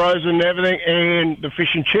with the frozen and everything, and the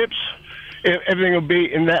fish and chips. Everything will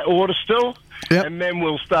be in that order still. Yep. And then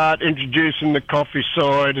we'll start introducing the coffee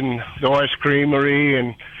side and the ice creamery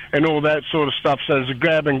and all that sort of stuff. So there's a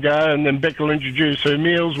grab and go, and then Beck will introduce her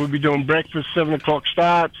meals. We'll be doing breakfast, 7 o'clock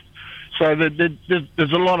starts. So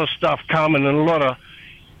there's a lot of stuff coming, and a lot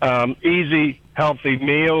of easy, healthy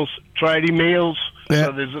meals, tradie meals. Yeah.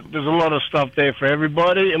 So there's a lot of stuff there for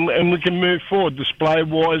everybody, and we can move forward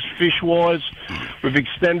display-wise, fish-wise. We've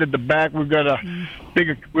extended the back. We've got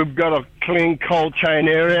a clean cold chain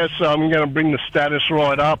area, so I'm going to bring the status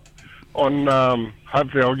right up on.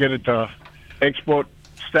 Hopefully, I'll get it to export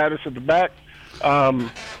status at the back.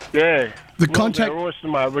 Yeah. The contact. Oyster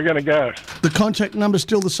mode. We're going to go. The contact number's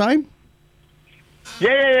still the same?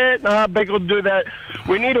 Yeah. No, Beck will do that.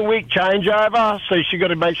 We need a week changeover, so she got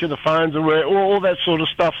to make sure the phones are where all that sort of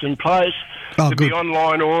stuff's in place. Oh, good. Be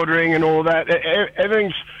online ordering and all that.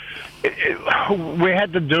 Everything's. We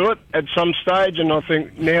had to do it at some stage, and I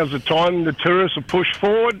think now's the time. The tourists are pushed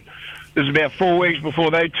forward. There's about 4 weeks before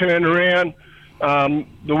they turn around.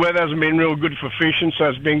 The weather hasn't been real good for fishing, so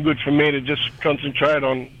it's been good for me to just concentrate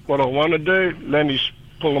on what I want to do. Lenny's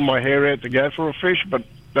pulling my hair out to go for a fish, but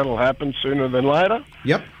that'll happen sooner than later.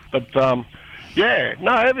 Yep. But,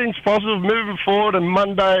 everything's positive moving forward, and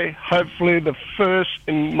Monday, hopefully the first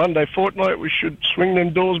in Monday fortnight, we should swing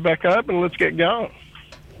them doors back open. Let's get going.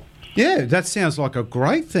 Yeah, that sounds like a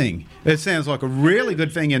great thing. It sounds like a really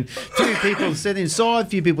good thing. And few people sit inside,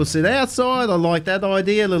 few people sit outside. I like that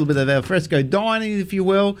idea. A little bit of al fresco dining, if you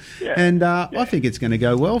will. Yeah. And I think it's going to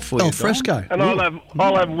go well for you. Al fresco. And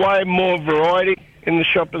I'll have way more variety in the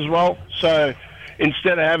shop as well. So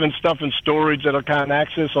instead of having stuff in storage that I can't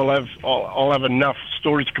access, I'll have enough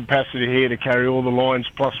storage capacity here to carry all the lines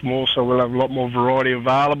plus more. So we'll have a lot more variety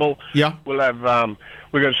available. Yeah. We'll have.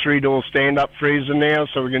 We've got a 3-door stand-up freezer now,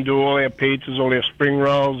 so we can do all our pizzas, all our spring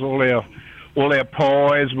rolls, all our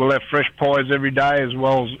pies. We'll have fresh pies every day, as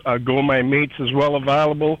well as gourmet meats as well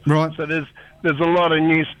available. Right. So there's a lot of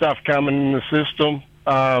new stuff coming in the system.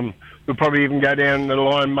 We'll probably even go down the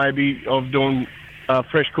line maybe of doing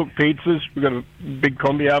fresh cooked pizzas. We've got a big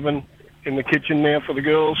combi oven in the kitchen now for the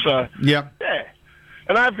girls. So yeah.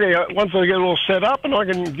 And hopefully once I get it all set up, and I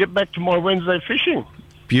can get back to my Wednesday fishing.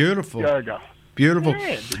 Beautiful. Go. Beautiful.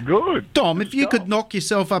 Yeah, good. Dom, if you could knock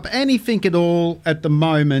yourself up anything at all at the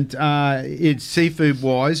moment, it's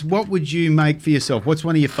seafood-wise, what would you make for yourself? What's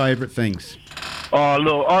one of your favourite things? Oh,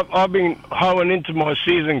 look, I've been hoeing into my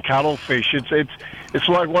seasoned cuttlefish. It's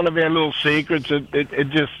like one of our little secrets. It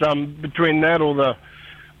just between that or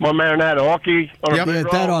my marinara hockey. Yep. Yeah,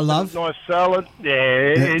 that I love. Nice salad.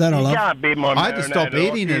 Yeah, that I love. You can't beat my I had to stop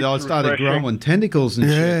marinara eating hockey. it. I It's started refreshing. growing tentacles and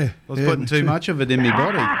shit. I was putting too much of it in my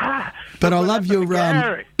body. But I love your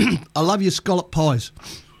I love your scallop pies.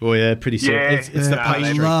 Oh yeah, pretty sick. Yeah. It's the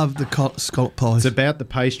pastry. I love the scallop pies. It's about the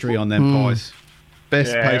pastry on them pies.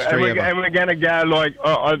 Best pastry and ever. we're going to go like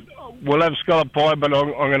we'll have scallop pie, but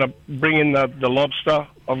I'm going to bring in the lobster.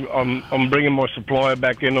 I'm bringing my supplier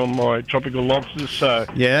back in on my tropical lobsters. So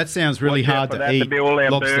Yeah, that sounds really watch out hard for to that. eat. To be all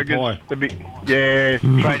our Lobster burgers. pie. To be,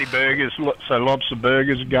 tradie burgers. So lobster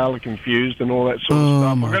burgers, garlic infused, and all that sort of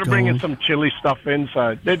stuff. my We're going to bring in God. some chili stuff in.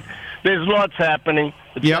 So there's lots happening.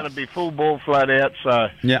 It's Yep. going to be full ball flat out. So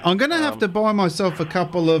Yeah, I'm going to have to buy myself a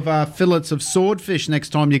couple of fillets of swordfish next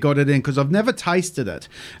time you got it in, because I've never tasted it.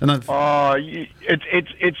 And I've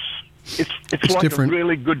it's like different. a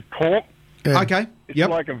really good pork. Okay. It's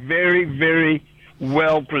like a very, very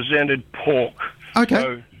well presented pork. Okay.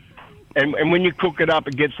 So, and when you cook it up,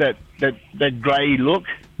 it gets that grey look.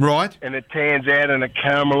 Right. And it tans out and it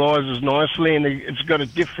caramelises nicely, and it's got a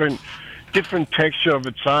different texture of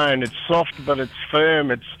its own. It's soft, but it's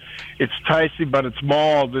firm. It's tasty, but it's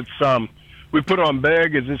mild. It's we put it on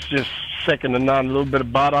burgers. It's just second to none. A little bit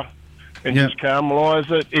of butter, and just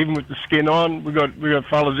caramelise it. Even with the skin on, we got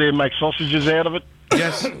fellas here who make sausages out of it.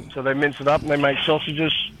 Yes. So they mince it up and they make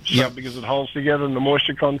sausages. Because it holds together and the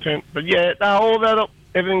moisture content. But yeah, all that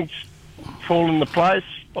everything's fallen into place.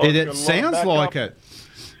 It sounds like it.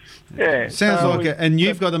 Yeah. Sounds like it. And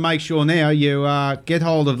you've got to make sure now you get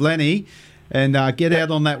hold of Lenny and get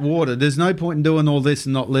out on that water. There's no point in doing all this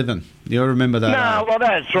and not living. You'll remember that. No, well,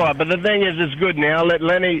 that's right. But the thing is, it's good now. Let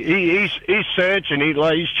Lenny, he's searching.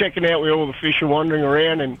 He's checking out where all the fish are wandering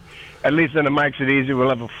around, and at least then it makes it easy. We'll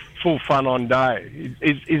have a full fun on day.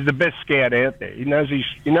 He's the best scout out there. He knows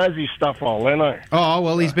his stuff well, Leno. Oh,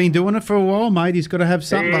 well, he's been doing it for a while, mate. He's got to have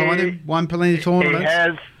something behind him. Won plenty of tournaments. He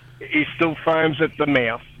has. He still foams at the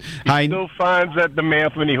mouth. He still foams at the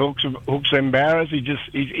mouth when he hooks them barrows.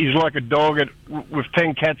 He's like a dog with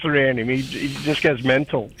 10 cats around him. He just goes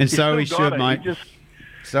mental. And so he should, mate.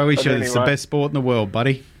 So he should. It's the best sport in the world,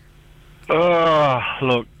 buddy. Oh,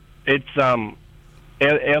 look, it's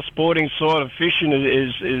our sporting side of fishing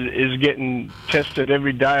is getting tested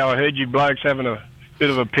every day. I heard you blokes having a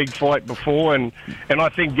bit of a pig fight before, and I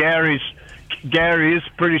think Gary is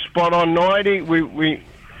pretty spot on, Knighty. We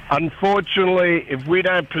unfortunately, if we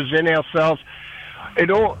don't present ourselves,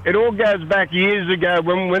 it all goes back years ago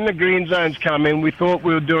when the green zones come in. We thought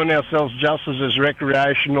we were doing ourselves justice as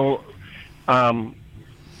recreational, and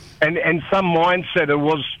some mindset it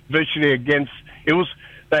was virtually against.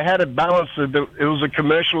 They had it balanced. It was a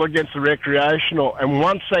commercial against the recreational, and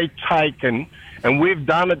once they taken, and we've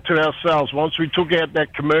done it to ourselves. Once we took out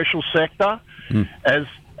that commercial sector, as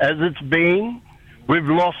it's been, we've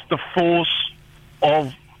lost the force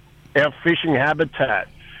of our fishing habitat,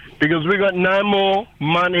 because we got no more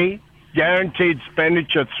money, guaranteed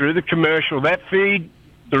expenditure through the commercial that feed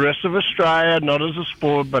the rest of Australia, not as a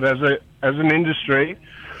sport but as an industry.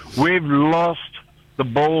 We've lost the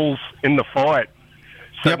balls in the fight.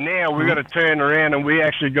 So now we've got to turn around and we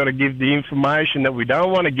actually got to give the information that we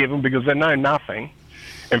don't want to give them because they know nothing.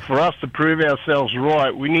 And for us to prove ourselves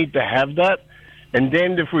right, we need to have that. And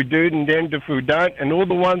damned if we do, and damned if we don't. And all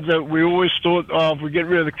the ones that we always thought, if we get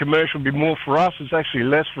rid of the commercial, it'll be more for us. It's actually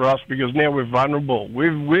less for us because now we're vulnerable.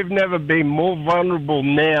 We've never been more vulnerable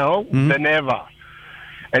now than ever.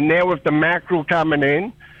 And now with the mackerel coming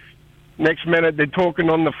in, next minute they're talking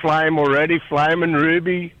on the flame already. Flame and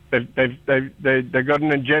Ruby, they've got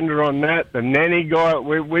an agenda on that. The nanny guy,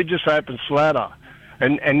 we're just open slather.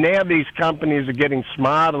 And now these companies are getting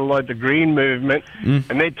smarter, like the Green Movement,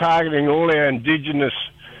 and they're targeting all our Indigenous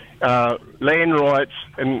land rights.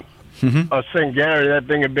 And I was saying, Gary, that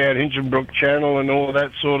thing about Hinchinbrook Channel and all that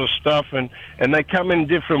sort of stuff, and they come in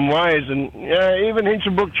different ways. And even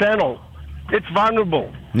Hinchinbrook Channel, it's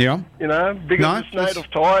vulnerable. Yeah. Because it's native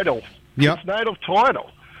title. Yep. It's native title.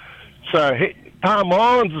 So Palm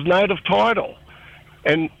Islands is native title.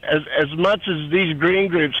 And as much as these green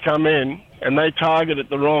groups come in, and they target it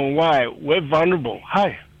the wrong way, we're vulnerable.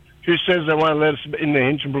 Hey, who says they won't let us in the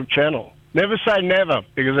Hinchinbrook Channel? Never say never,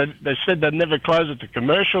 because they said they'd never close it to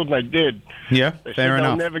commercial, and they did. Yeah, fair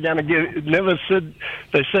enough. They said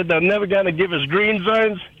they were never going to give us green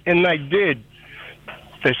zones, and they did.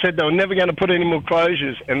 They said they were never going to put any more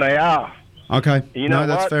closures, and they are. Okay, You know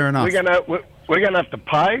that's what? fair enough. We're going to have to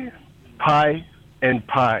pay, and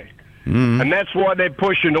pay. And that's why they're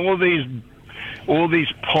pushing all these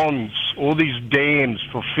ponds, all these dams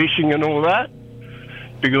for fishing and all that,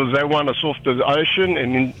 because they want us off the ocean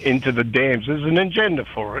and into the dams. There's an agenda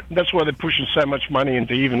for it. That's why they're pushing so much money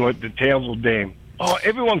into even like the Townsville Dam. Oh,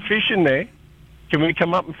 everyone fishing there. Can we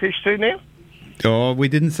come up and fish too now? Oh, we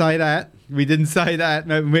didn't say that.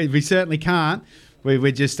 No, we certainly can't.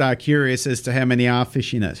 We're just curious as to how many are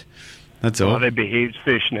fishing it. That's all. Oh, there'd be heaps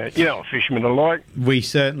fishing it. You know what fishermen are like. We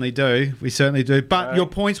certainly do. But your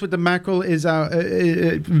points with the mackerel is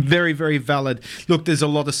very, very valid. Look, there's a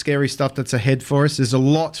lot of scary stuff that's ahead for us. There's a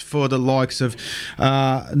lot for the likes of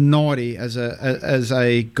Knighty as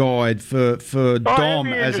a guide, for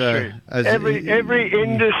Dom as every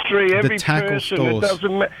industry, every tackle person.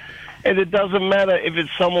 stores. It doesn't matter if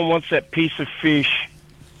it's someone wants that piece of fish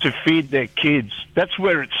to feed their kids. That's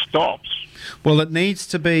where it stops. Well, it needs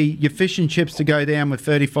to be your fish and chips to go down with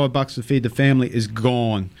 $35 to feed the family is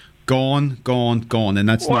gone, and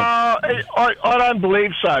that's not. Well, I don't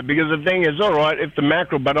believe so, because the thing is, all right, if the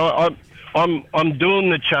mackerel, but I'm doing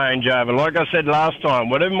the changeover. Like I said last time,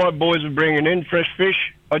 whatever my boys are bringing in, fresh fish,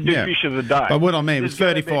 I do fish of the day. But what I mean was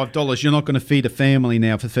 $35. You're not going to feed a family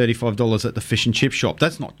now for $35 at the fish and chip shop.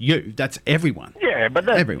 That's not you. That's everyone. Yeah, but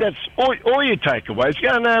that's all your takeaways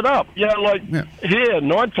going to add up. Here at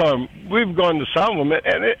night time, we've gone to some of them,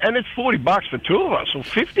 and it's $40 for two of us, or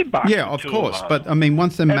 $50. Yeah, of course. But I mean,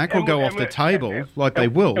 once the mackerel go off the table, like they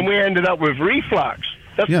will, and we ended up with reflux.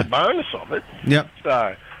 That's the bonus of it. Yep.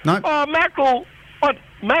 So, no.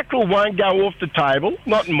 Mackerel won't go off the table.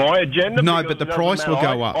 Not in my agenda. No, but the price will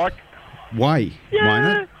go up. Why? Won't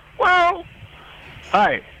it? Well,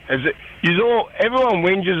 hey, everyone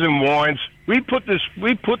whinges and whines. We put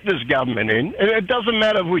this government in, and it doesn't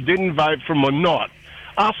matter if we didn't vote for them or not.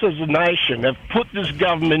 Us as a nation have put this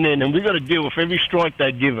government in, and we've got to deal with every strike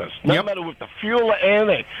they give us. No matter with the fuel or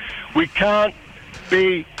anything. We can't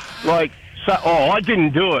be like, I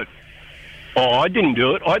didn't do it. I didn't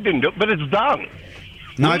do it, but it's done.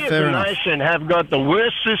 No, we fair as a enough. nation have got the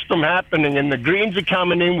worst system happening, and the Greens are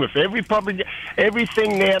coming in with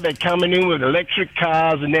everything now. They're coming in with electric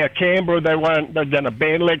cars, and now Canberra, they're going to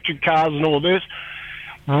ban electric cars and all this.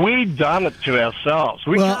 We've done it to ourselves.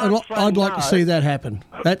 I'd like to see that happen.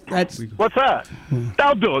 That's What's that?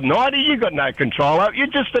 They'll do it, Knighty. You got no control over it. You're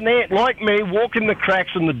just an ant like me walking the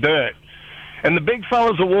cracks in the dirt. And the big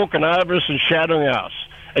fellas are walking over us and shadowing us.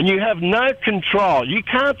 And you have no control. You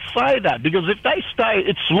can't say that, because if they stay,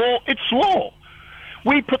 it's law. It's law.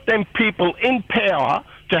 We put them people in power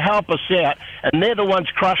to help us out, and they're the ones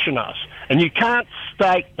crushing us. And you can't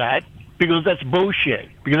state that, because that's bullshit.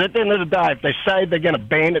 Because at the end of the day, if they say they're going to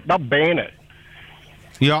ban it, they'll ban it.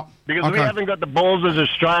 Yeah. Because we haven't got the balls as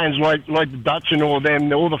Australians like the Dutch and all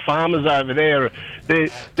the farmers over there.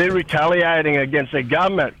 They're retaliating against their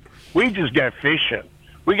government. We just go fishing.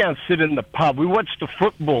 We go and sit in the pub. We watch the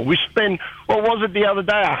football. We spend, what was it the other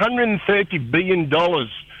day, $130 billion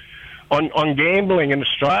on gambling in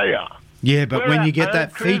Australia. Yeah, but We're when you at get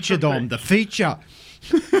that home feature, Dom, the feature.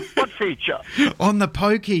 What feature? On the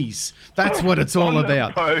pokies. That's what it's all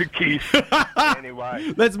about. Pokies.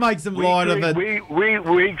 Anyway. Let's make some light of it.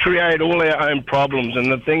 We create all our own problems,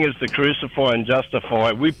 and the thing is to crucify and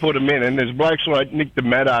justify. We put them in, and there's blokes like Nick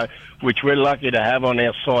DeMatto, which we're lucky to have on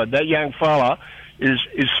our side. That young fella is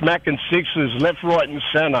smacking sixes left, right and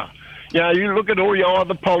centre. You know, you look at all your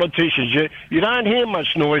other politicians, you don't hear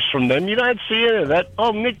much noise from them. You don't see any of that.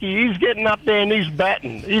 Oh, Nicky, he's getting up there and he's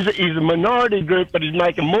batting. He's a minority group, but he's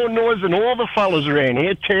making more noise than all the fellas around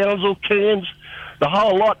here, Townsville, Cairns, the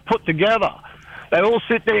whole lot put together. They all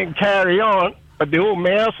sit there and carry on, but they're all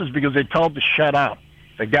mouses because they're told to shut up.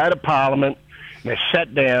 They go to Parliament, and they're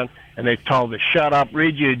sat down, and they're told to shut up,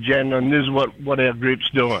 read your agenda, and this is what our group's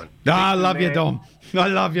doing. I love you, Dom. I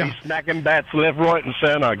love you. He's smacking bats left, right, and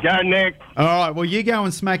centre. Go, Nick. All right, well, you go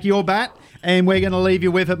and smack your bat, and we're going to leave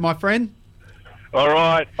you with it, my friend. All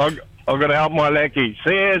right. I've got to help my lecky.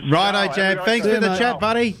 See you. Righto, Jab. Thanks for the chat,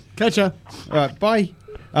 buddy. Catch ya. All right, bye.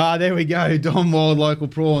 There we go. Don Wild, local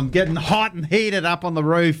prawn, getting hot and heated up on the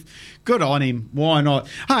roof. Good on him. Why not?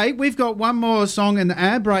 Hey, we've got one more song and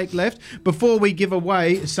our break left before we give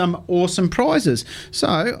away some awesome prizes. So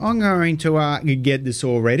I'm going to get this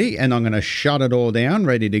all ready, and I'm going to shut it all down,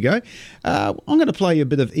 ready to go. I'm going to play you a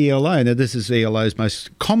bit of ELO. Now, this is ELO's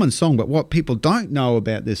most common song, but what people don't know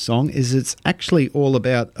about this song is it's actually all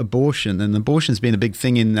about abortion, and abortion's been a big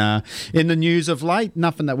thing in the news of late.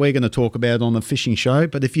 Nothing that we're going to talk about on the fishing show,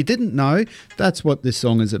 but if you didn't know, that's what this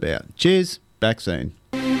song is about. Cheers. Back soon.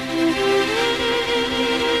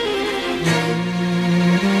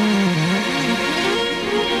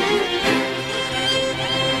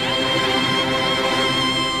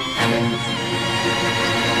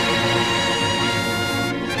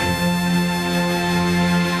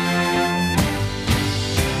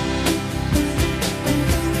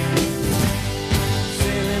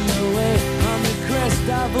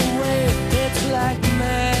 It's like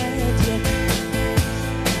magic.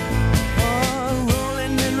 Oh, rolling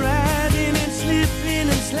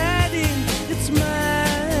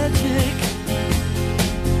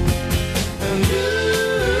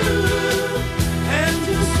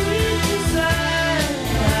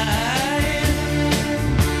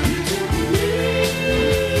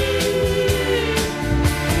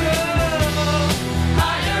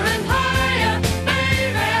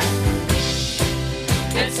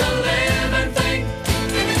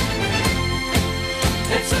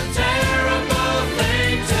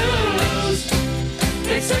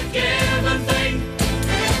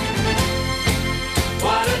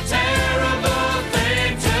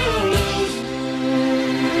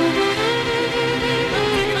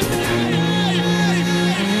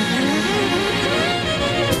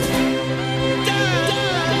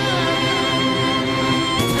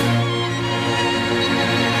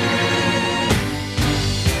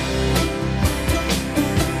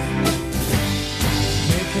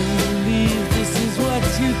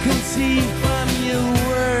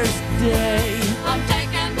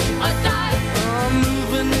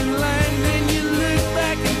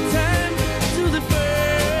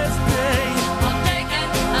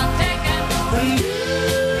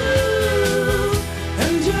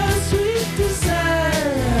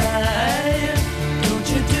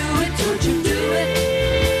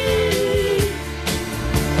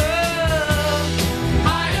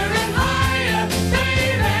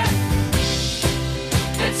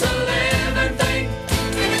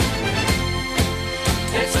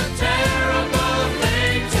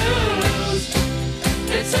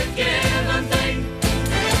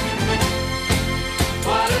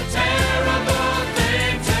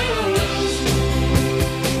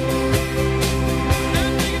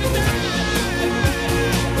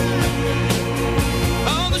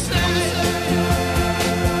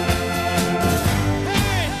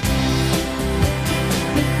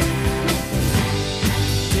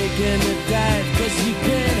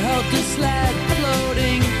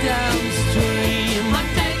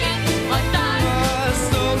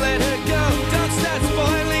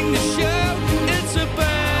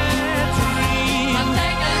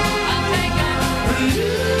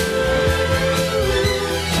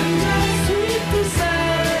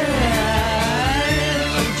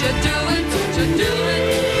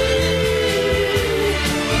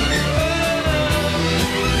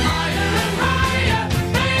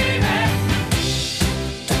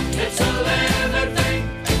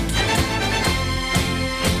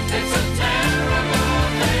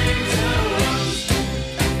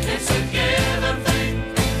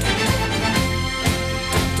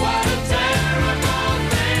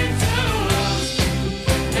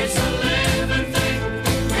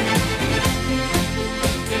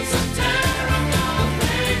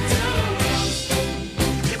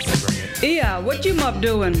Yeah, what you mob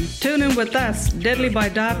doing? Tune in with us, Deadly by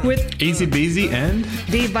Dark with Easy Beezy and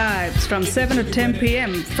D-Vibes from 7 to 10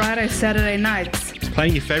 p.m. Friday, Saturday nights.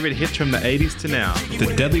 playing your favorite hits from the 80s to now.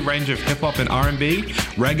 The deadly range of hip-hop and R&B,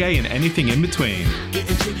 reggae and anything in between.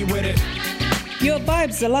 Your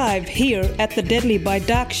vibes alive here at the Deadly by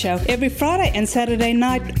Dark show every Friday and Saturday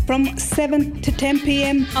night from 7 to 10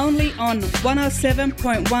 p.m. only on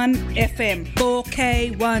 107.1 FM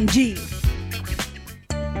 4K1G.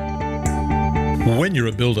 When you're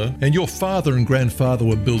a builder, and your father and grandfather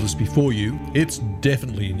were builders before you, it's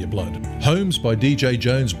definitely in your blood. Homes by DJ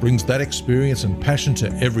Jones brings that experience and passion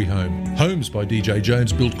to every home. Homes by DJ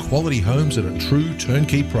Jones build quality homes at a true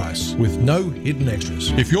turnkey price with no hidden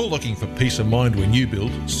extras. If you're looking for peace of mind when you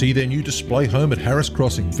build, see their new display home at Harris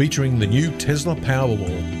Crossing featuring the new Tesla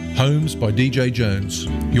Powerwall. Homes by DJ Jones.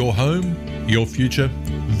 Your home, your future,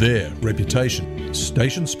 their reputation.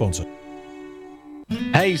 Station sponsor.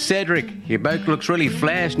 Hey Cedric, your boat looks really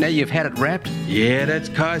flash now you've had it wrapped. Yeah, that's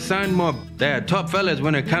Kai Sign Mob. They are top fellas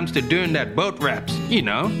when it comes to doing that boat wraps. You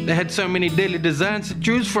know, they had so many deadly designs to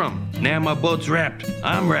choose from. Now my boat's wrapped.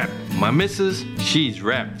 I'm wrapped. My missus, she's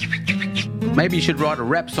wrapped. Maybe you should write a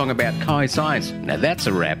rap song about Kai Signs. Now that's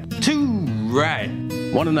a rap. Too right.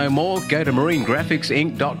 Want to know more? Go to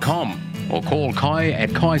marinegraphicsinc.com or call Kai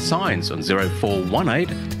at Kai Signs on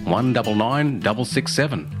 0418 199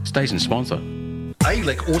 667. Station sponsor.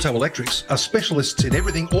 ALEC Auto Electrics are specialists in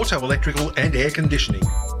everything auto electrical and air conditioning.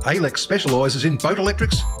 ALEC specialises in boat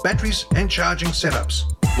electrics, batteries and charging setups.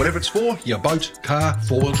 Whatever it's for, your boat, car,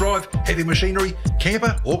 four-wheel drive, heavy machinery,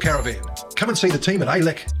 camper or caravan. Come and see the team at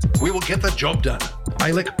ALEC. We will get the job done.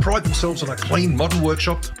 ALEC pride themselves on a clean, modern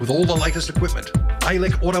workshop with all the latest equipment.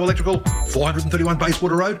 ALEC Auto Electrical, 431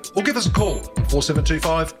 Bayswater Road, or give us a call,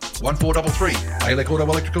 4725 1433. ALEC Auto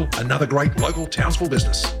Electrical, another great local Townsville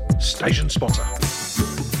business. Station sponsor.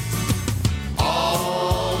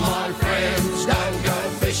 All my friends don't go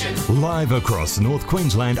fishing. Live across North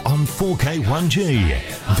Queensland on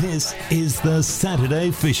 4K1G. This is the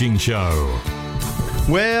Saturday Fishing Show.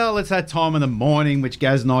 Well, it's that time of the morning which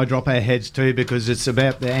Gaz and I drop our heads to because it's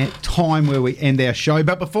about the time where we end our show.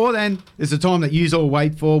 But before then, it's the time that you all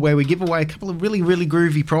wait for where we give away a couple of really, really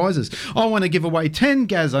groovy prizes. I want to give away 10.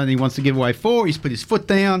 Gaz only wants to give away 4. He's put his foot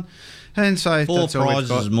down. And so 4 that's all we've prizes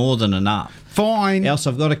got. is more than enough. Fine. Else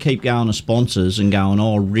I've got to keep going to sponsors and going,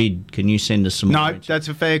 oh, Rid, can you send us some No, more? that's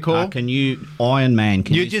a fair call. Can you, Iron Man,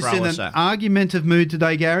 can You're you just throw in us an a... argumentative mood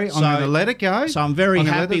today, Gary. I'm going to let it go. So I'm very gonna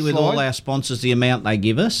let happy it with slide. all our sponsors, the amount they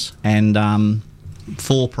give us, and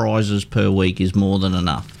 4 prizes per week is more than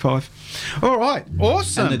enough. 5. All right,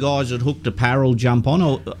 awesome. And the guys at Hooked Apparel jump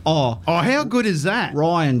on. Oh, how good is that?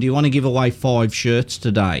 Ryan, do you want to give away 5 shirts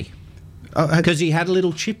today? Because he had a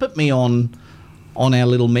little chip at me on our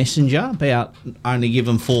little messenger about only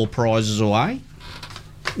giving 4 prizes away.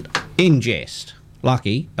 In jest.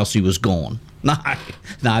 Lucky, else he was gone. No,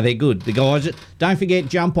 they're good. The guys, don't forget,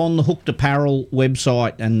 jump on the Hooked Apparel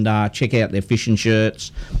website and check out their fishing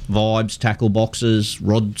shirts, vibes, tackle boxes,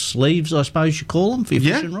 rod sleeves, I suppose you call them, for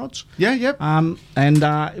your fishing rods. Yeah, yep. And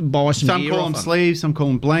buy some gear call off them sleeves, some call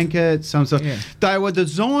them blankets, some sort. Yeah. They were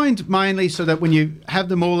designed mainly so that when you have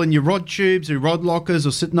them all in your rod tubes or rod lockers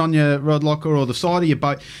or sitting on your rod locker or the side of your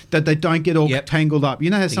boat, that they don't get all tangled up.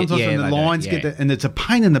 You know how sometimes when the lines get there, and it's a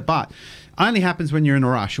pain in the butt. Only happens when you're in a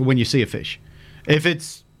rush or when you see a fish. If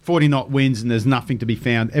it's 40 knot winds and there's nothing to be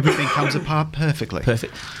found, everything comes apart perfectly.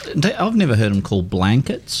 Perfect. I've never heard them called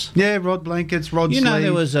blankets. Yeah, rod blankets, rod You know, sleeves.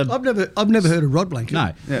 there was a... I've never heard of rod blanket.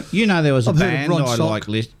 No. Yeah. You know, there was I've a heard of band rod I sock.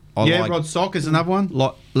 like... Rod sock is another one.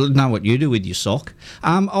 Know what you do with your sock.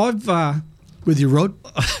 I've... with your rod?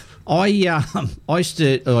 I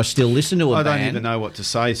still listen to a I band. don't even know what to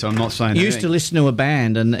say, so I'm not saying I used to listen to a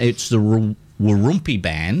band, and it's the Warumpi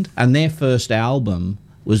Band, and their first album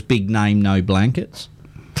was Big Name No Blankets.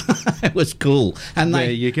 It was cool. And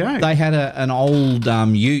there you go. They had an old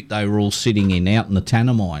ute they were all sitting in out in the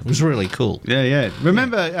Tanami. It was really cool. Yeah.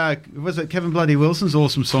 Remember, was it Kevin Bloody Wilson's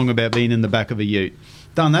awesome song about being in the back of a ute?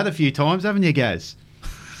 Done that a few times, haven't you, Gaz?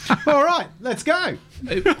 All right, let's go.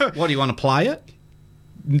 What, do you want to play it?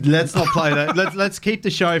 Let's not play that. Let's keep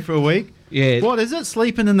the show for a week. Yeah. What is it?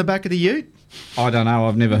 Sleeping in the back of the ute? I don't know.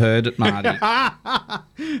 I've never heard it, Marty.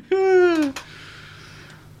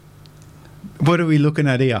 What are we looking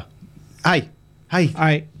at here? Hey.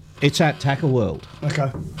 It's at Tackle World.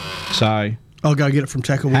 Okay. So I'll go get it from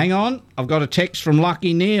Tackle World. hang on. I've got a text from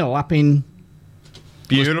Lucky Neil up in...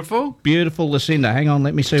 Beautiful Lucinda. Hang on,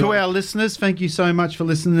 let me see. To our listeners, thank you so much for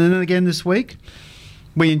listening in again this week.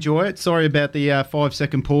 We enjoy it. Sorry about the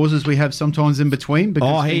 5-second pauses we have sometimes in between.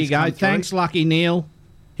 Oh, here you go. Thanks, Lucky Neil.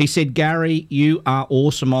 He said, Gary, you are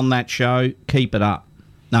awesome on that show. Keep it up.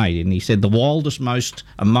 No, he didn't. He said, the wildest, most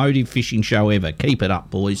emotive fishing show ever. Keep it up,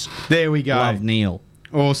 boys. There we go. Love, Neil.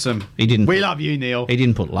 Awesome. He didn't. We love you, Neil. He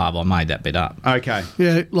didn't put love. I made that bit up. Okay.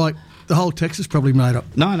 Yeah, like the whole text is probably made up.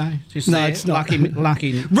 No, just no, there. it's not.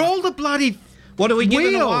 Lucky. Roll the bloody. What are we giving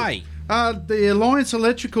wheel. away? The Alliance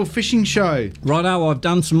Electrical Fishing Show. Righto, I've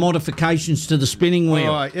done some modifications to the spinning wheel.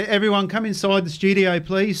 All right, everyone come inside the studio,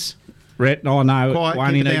 please. Rhett, no, Quiet, we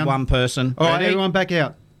only keep it need down. one person. All right, Ready? everyone back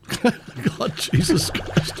out. God, Jesus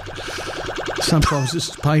Christ. Sometimes this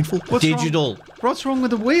is painful. Digital. What's wrong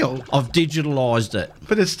with the wheel? I've digitalised it.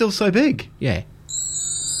 But it's still so big. Yeah.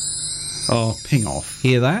 Oh, ping off.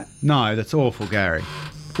 Hear that? No, that's awful, Gary.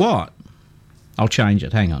 What? I'll change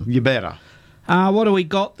it. Hang on. You better. What do we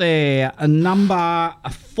got there? Number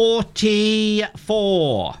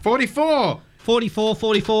 44. 44.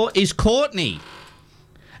 44 is Courtney.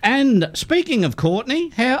 And speaking of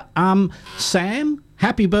Courtney, Sam,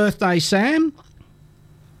 happy birthday, Sam.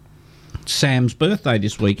 Sam's birthday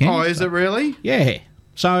this weekend. Oh, is it really? Yeah.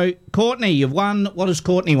 So, Courtney, you've won. What has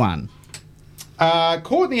Courtney won?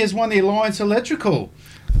 Courtney has won the Alliance Electrical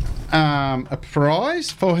a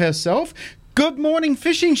prize for herself. Good morning,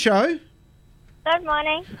 fishing show. Good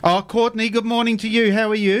morning. Oh, Courtney, good morning to you. How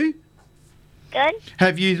are you? Good.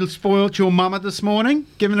 Have you spoilt your mama this morning?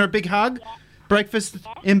 Given her a big hug? Yes. Breakfast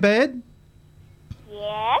in bed?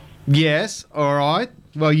 Yes. Yes. All right.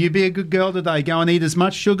 Well, you be a good girl today. Go and eat as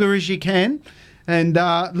much sugar as you can and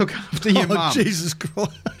look after your mum. Oh, Jesus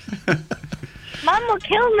Christ. Mum will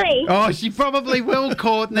kill me. Oh, she probably will,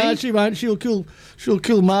 Courtney. No, she won't. She'll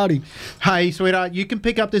kill Marty. Hey, sweetheart, you can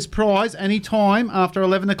pick up this prize any time after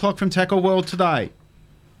 11 o'clock from Tackle World today.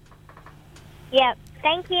 Yep.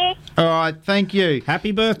 Thank you. All right, thank you.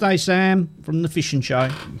 Happy birthday, Sam, from the fishing show.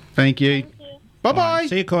 Thank you. Bye-bye. Right,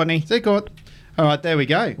 see you, Courtney. See you, Court. All right, there we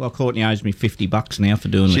go. Well, Courtney owes me $50 now for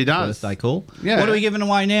doing She the does. birthday call. Yeah. What are we giving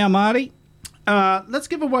away now, Marty? Let's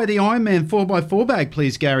give away the Ironman 4x4 bag,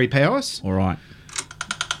 please, Gary Powers. All right.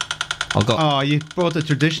 I've got. Oh, you brought the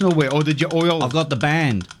traditional wear, or did you oil? I've got the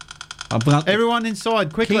band. I've got Everyone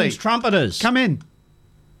inside, quickly. King's Trumpeters. Come in.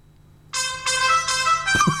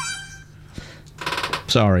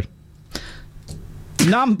 Sorry.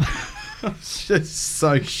 Number. It's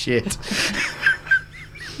so shit.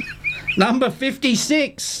 Number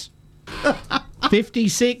 56.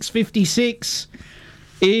 56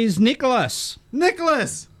 is Nicholas.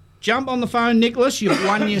 Nicholas! Jump on the phone, Nicholas. You've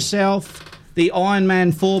won yourself the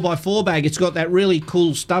Ironman 4x4 bag. It's got that really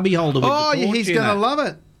cool stubby holder with Oh, the yeah, torch he's in going to it. love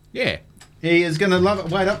it. Yeah. He is going to love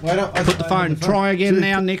it. Wait up. Put the phone. Try again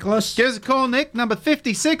now, Nicholas. Give us a call, Nick. Number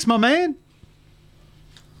 56, my man.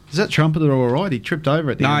 Is that trumpeter all right? He tripped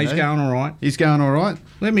over at the No, end he's there. going all right. He's going all right.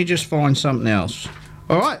 Let me just find something else.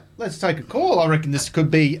 All right, let's take a call. I reckon this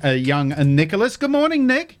could be a young Nicholas. Good morning,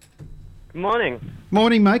 Nick. Good morning.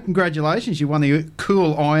 Morning, mate. Congratulations. You won the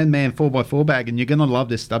cool Ironman 4x4 bag, and you're going to love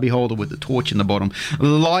this stubby holder with the torch in the bottom.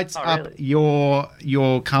 Lights up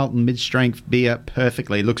your Carlton mid-strength beer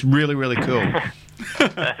perfectly. It looks really, really cool.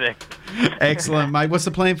 Perfect. Excellent, mate. What's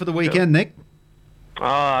the plan for the weekend, Nick? Oh,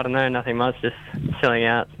 I don't know, nothing much, just chilling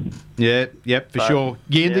out. Yeah, yep, for sure.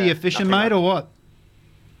 You into your fishing, mate, or what?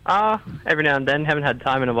 Every now and then. Haven't had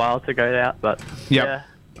time in a while to go out, but Yep.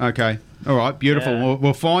 Okay. All right, beautiful. Yeah.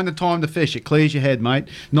 We'll find the time to fish. It clears your head, mate.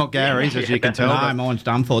 Not Gary's, as you can tell. No, but- mine's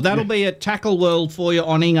done for. That'll be at Tackle World for you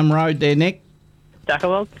on Ingham Road there, Nick. Tackle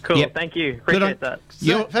World? Cool, Yep. thank you. Good Appreciate that.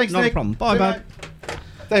 Thanks, not Nick. a problem. Bye, See you, bud.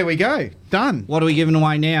 There we go. Done. What are we giving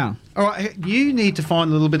away now? All right, you need to find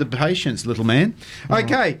a little bit of patience, little man.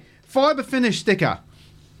 Okay, fibre finish sticker.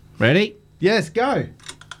 Ready? Yes, go.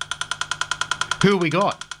 Who we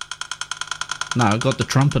got? No, I got the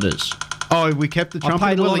Trumpeters. Oh, we kept the I trumpeter.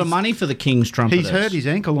 paid a Well, lot of he's- money for the King's Trumpeters. He's hurt his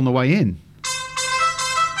ankle on the way in.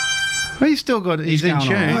 Well, he's still got it. He's in going all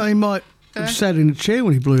tune. right. Well, he might have sat in a chair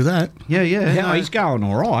when he blew that. Yeah. No, he's going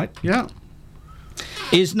all right. Yeah.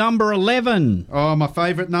 Is number 11. Oh, my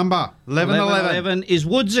favourite number. 11. is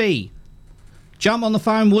Woodsy. Jump on the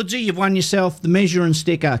phone, Woodsy. You've won yourself the measuring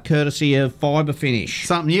sticker, courtesy of Fibre Finish.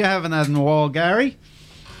 Something you haven't had in a while, Gary.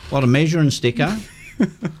 What, a measuring sticker?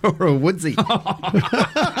 Or a Woodsy.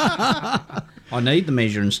 I need the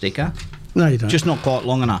measuring sticker. No, you don't. Just not quite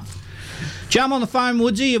long enough. Jump on the phone,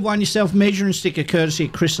 Woodsy. You've won yourself measuring sticker courtesy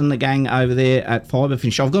of Chris and the gang over there at Fibre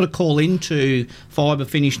Finish. I've got to call into Fibre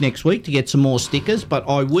Finish next week to get some more stickers, but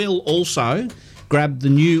I will also grab the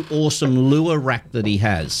new awesome lure rack that he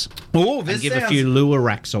has. Oh, and this give sounds- a few lure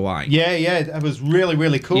racks away. Yeah, that was really,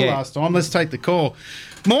 really cool Yeah. last time. Let's take the call.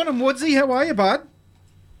 Morning, Woodsy. How are you, bud?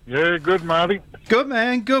 Yeah, good, Marty. Good,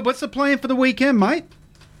 man. Good. What's the plan for the weekend, mate?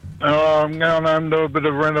 I'm going home to do a bit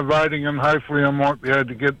of renovating, and hopefully I might be able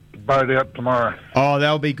to get the boat out tomorrow. Oh,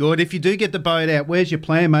 that'll be good. If you do get the boat out, where's your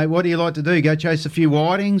plan, mate? What do you like to do? Go chase a few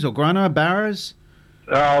whitings or grunner, barras?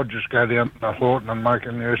 I'll just go down to the Horton and make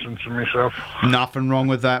a nuisance of myself. Nothing wrong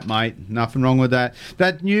with that, mate. Nothing wrong with that.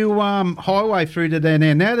 That new highway through to there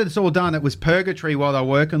now that it's all done, it was purgatory while they were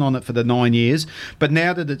working on it for the 9 years. But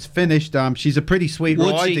now that it's finished, she's a pretty sweet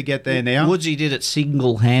ride to get there now. Woodsy did it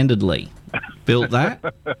single-handedly. Built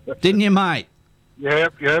that. Didn't you, mate?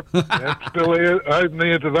 Yep. Still here, open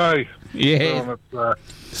here today. Yeah.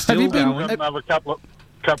 Still Have you been- got another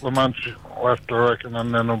couple of months left, I reckon,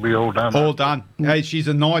 and then it'll be all done. All done. Hey, she's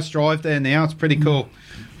a nice drive there now. It's pretty cool.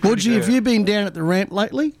 Woodsy, have you been down at the ramp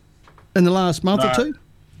lately? In the last month or two?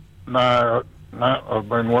 No, I've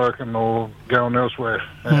been working or going elsewhere.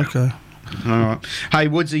 Yeah. Okay. All right. Hey,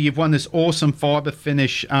 Woodsy, you've won this awesome fibre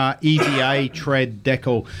finish EVA tread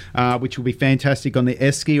decal, which will be fantastic on the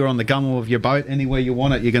esky or on the gunnel of your boat. Anywhere you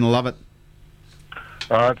want it, you're going to love it.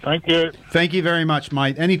 All right, thank you. Thank you very much,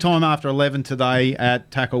 mate. Anytime after 11 today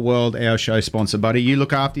at Tackle World, our show sponsor, buddy. You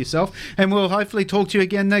look after yourself, and we'll hopefully talk to you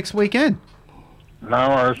again next weekend. No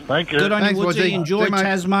worries, thank you. Good on Thanks, you, Woodsy. Woodsy. Enjoy See you, mate.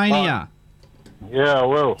 Tasmania. Yeah, I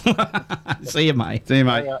will. See you, mate. See you,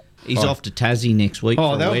 mate. He's off to Tassie next week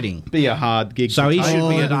for a that'll wedding. be a hard gig. So to he take. should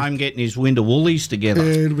be at home getting his winter woolies together.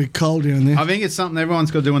 Yeah, it'll be cold down there. I think it's something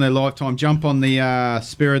everyone's got to do in their lifetime. Jump on the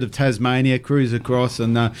Spirit of Tasmania, cruise across.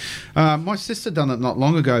 And my sister done it not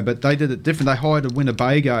long ago, but they did it different. They hired a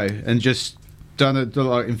Winnebago and just done it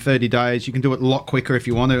like in 30 days. You can do it a lot quicker if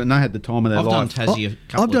you want to, and they had the time of their I've done life. Tassie a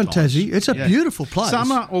couple I've done of times. Tassie. It's a Yeah. beautiful place.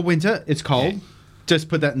 Summer or winter, it's cold. Just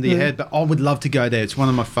put that into your head. But I would love to go there. It's one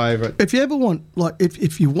of my favourite. If you ever want,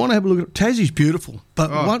 if you want to have a look at Tassie's beautiful,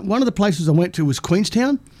 but one of the places I went to was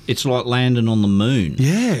Queenstown. It's like landing on the moon.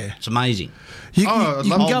 Yeah. It's amazing. You can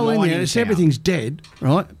go in there and it's, everything's dead,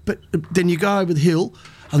 right? But then you go over the hill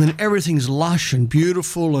and then everything's lush and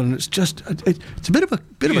beautiful, and it's just it's a bit of a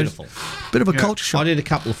culture shock. I did a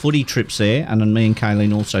couple of footy trips there, and then me and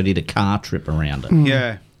Kayleen also did a car trip around it.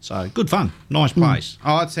 Yeah. So good fun, nice place.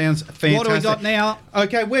 Oh, it sounds fantastic. What do we got now?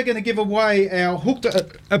 Okay, we're going to give away our Hooked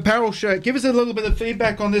Apparel shirt. Give us a little bit of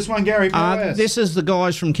feedback on this one, Gary. This is the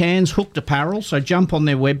guys from Cairns, Hooked Apparel, so jump on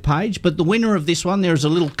their webpage. But the winner of this one, there is a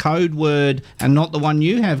little code word, and not the one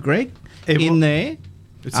you have, Greg, in there.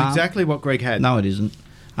 It's exactly what Greg had. No, it isn't.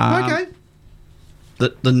 Okay.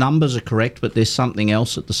 The numbers are correct, but there's something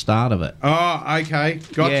else at the start of it. Oh, okay.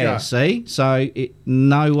 Gotcha. Yeah, see? So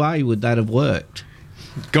no way would that have worked.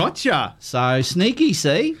 Gotcha. So sneaky,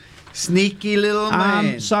 see? Sneaky little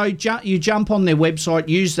man. So you jump on their website,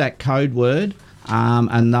 use that code word,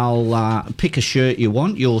 and they'll pick a shirt you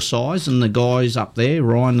want, your size, and the guys up there,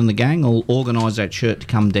 Ryan and the gang, will organise that shirt to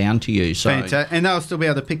come down to you. So Fantastic. And they'll still be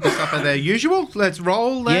able to pick this up at their usual. Let's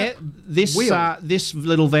roll that. yeah, this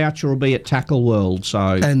little voucher will be at Tackle World.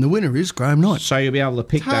 So And the winner is Graham Knight. So you'll be able to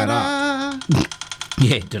pick that up.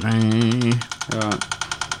 Yeah. Ta-da. All right.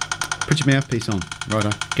 Put your mouthpiece on. Righto.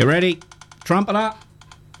 Get ready. Trumpet up.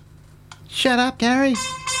 Shut up, Gary.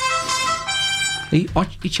 He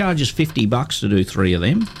charges $50 to do 3 of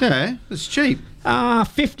them. Yeah, it's cheap.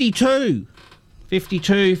 52.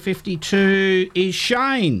 52 is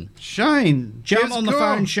Shane. Shane. Jump give us on a the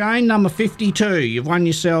call. phone, Shane, number 52. You've won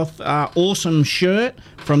yourself an awesome shirt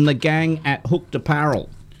from the gang at Hooked Apparel.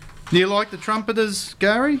 Do you like the trumpeters,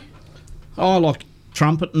 Gary? I like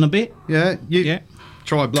trumpeting a bit. Yeah.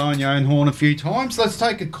 Try blowing your own horn a few times. Let's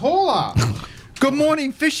take a caller. Good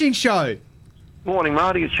morning, Fishing Show. Morning,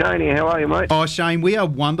 Marty. It's Shane here. How are you, mate? Oh, Shane, we are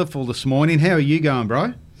wonderful this morning. How are you going,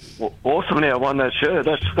 bro? Well, awesome. Now I won that shirt.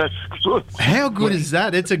 That's good. How good is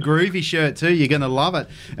that? It's a groovy shirt too. You're going to love it.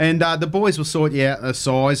 And the boys will sort you out a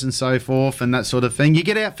size and so forth and that sort of thing. You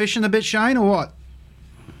get out fishing a bit, Shane, or what?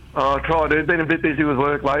 I tried to. Been a bit busy with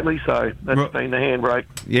work lately, so that's been the handbrake.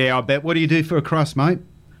 Yeah, I bet. What do you do for a crust, mate?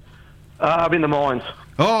 I'm in the mines.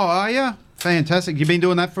 Oh, are you? Fantastic. You've been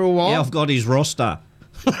doing that for a while? Yeah, I've got his roster.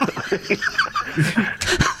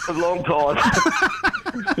 A long time.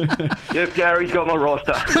 Yep, Gary's got my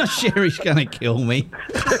roster. Sherry's going to kill me.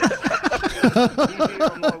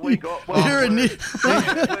 You're a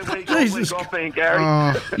Jesus.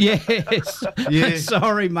 Gary. Yes. Yeah.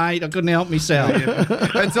 Sorry, mate. I couldn't help myself.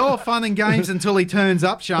 It's all fun and games until he turns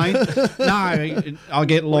up, Shane. No, I'll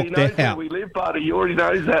get locked He knows where out. we live, buddy. You already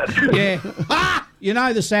knows that. Yeah. You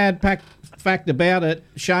know the sad fact about it,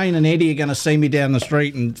 Shane and Eddie are going to see me down the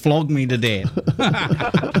street and flog me to death.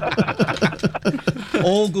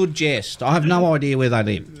 All good jest. I have no idea where they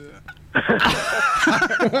live.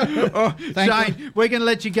 Shane, we're going to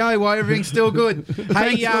let you go while everything's still good.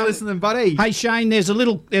 Thanks for listening, buddy. Hey, Shane, there's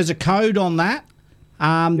a code on that.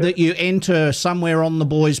 that you enter somewhere on the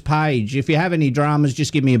boys' page. If you have any dramas,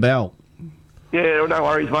 just give me a bell. Yeah, no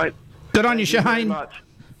worries, mate. Good on you, Thank very Shane. much.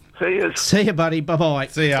 See you. See you, buddy. Bye-bye.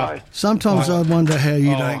 See ya. Sometimes I wonder how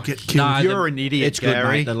you don't get killed. No, You're an idiot, It's good,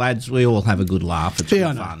 Gary. mate. The lads, we all have a good laugh. It's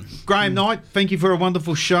good fun. Graham Knight, thank you for a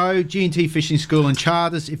wonderful show. G&T Fishing School and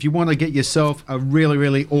Charters. If you want to get yourself a really,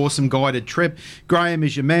 really awesome guided trip, Graham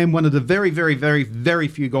is your man. One of the very, very, very, very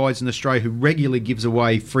few guys in Australia who regularly gives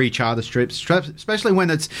away free charter trips, especially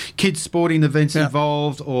when it's kids' sporting events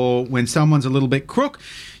involved or when someone's a little bit crook.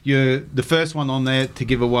 You're the first one on there to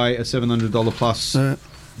give away a $700 plus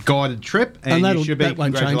guided trip, and you should be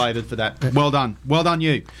congratulated for that. Well done. Well done,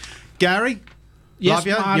 you. Gary, Yes, love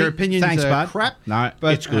you. Marty. Your opinions Thanks, are bud. crap. No,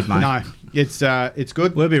 but, it's good, mate. No, it's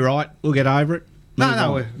good. We'll be right. We'll get over it.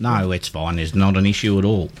 No, No, it's fine. There's not an issue at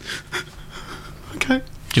all. Okay.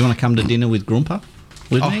 Do you want to come to dinner with Grumper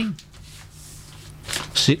with me?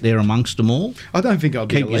 Sit there amongst them all. I don't think I'll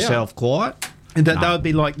be Keep allowed. yourself quiet. And that would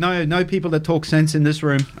be like, no people that talk sense in this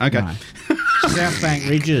room. Okay. No. South Bank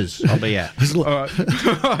Ridges, I'll be at.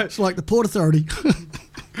 It's like the Port Authority.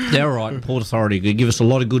 They're all right. Port Authority they give us a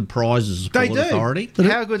lot of good prizes. They Port do. Authority.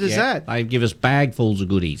 How good is that? They give us bagfuls of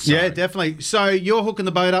goodies. So. Yeah, definitely. So you're hooking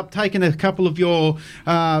the boat up, taking a couple of your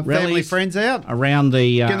family Rallies friends out around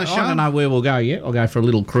the. Gonna I show don't 'em? know where we'll go yet. I'll go for a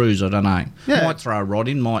little cruise. I don't know. Yeah. Might throw a rod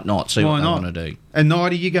in. Might not. See Why what they not? want to do. And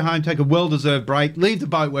Knighty, you go home, take a well-deserved break, leave the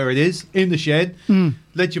boat where it is, in the shed,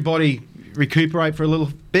 let your body recuperate for a little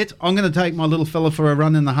bit. I'm going to take my little fella for a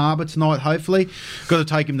run in the harbour tonight, hopefully. Got to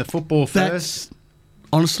take him to football first. That's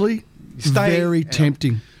honestly very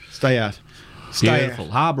tempting. Stay out. Stay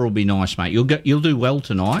Beautiful. Harbour will be nice, mate. You'll do well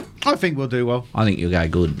tonight. I think we'll do well. I think you'll go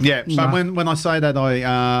good. Yeah, but when I say that,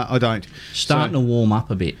 I don't. Starting to warm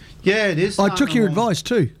up a bit. Yeah, it is. I took your advice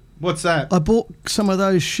too. What's that? I bought some of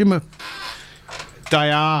those shimmer. They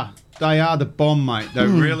are the bomb, mate. They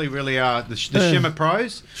really, really are. The Shimmer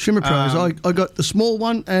Pros. Shimmer Pros. I got the small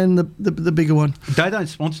one and the bigger one. They don't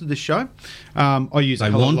sponsor the show. I use a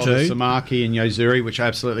They hell of a want lot to. of Samaki and Yozuri, which I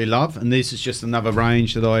absolutely love. And this is just another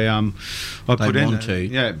range that I put in. want to.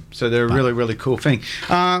 Yeah, so they're a really, really cool thing.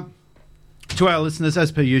 To our listeners,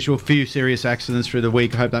 as per usual, few serious accidents through the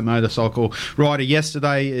week. I hope that motorcycle rider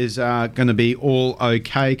yesterday is going to be all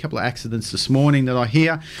okay. A couple of accidents this morning that I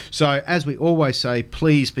hear. So, as we always say,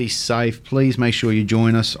 please be safe. Please make sure you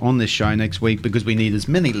join us on this show next week because we need as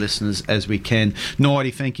many listeners as we can.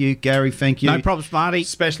 Knighty, thank you. Gary, thank you. No problems, Marty.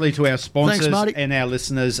 Especially to our sponsors Thanks, Marty. and our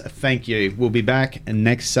listeners, thank you. We'll be back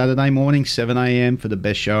next Saturday morning, 7 a.m. for the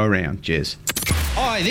best show around. Cheers.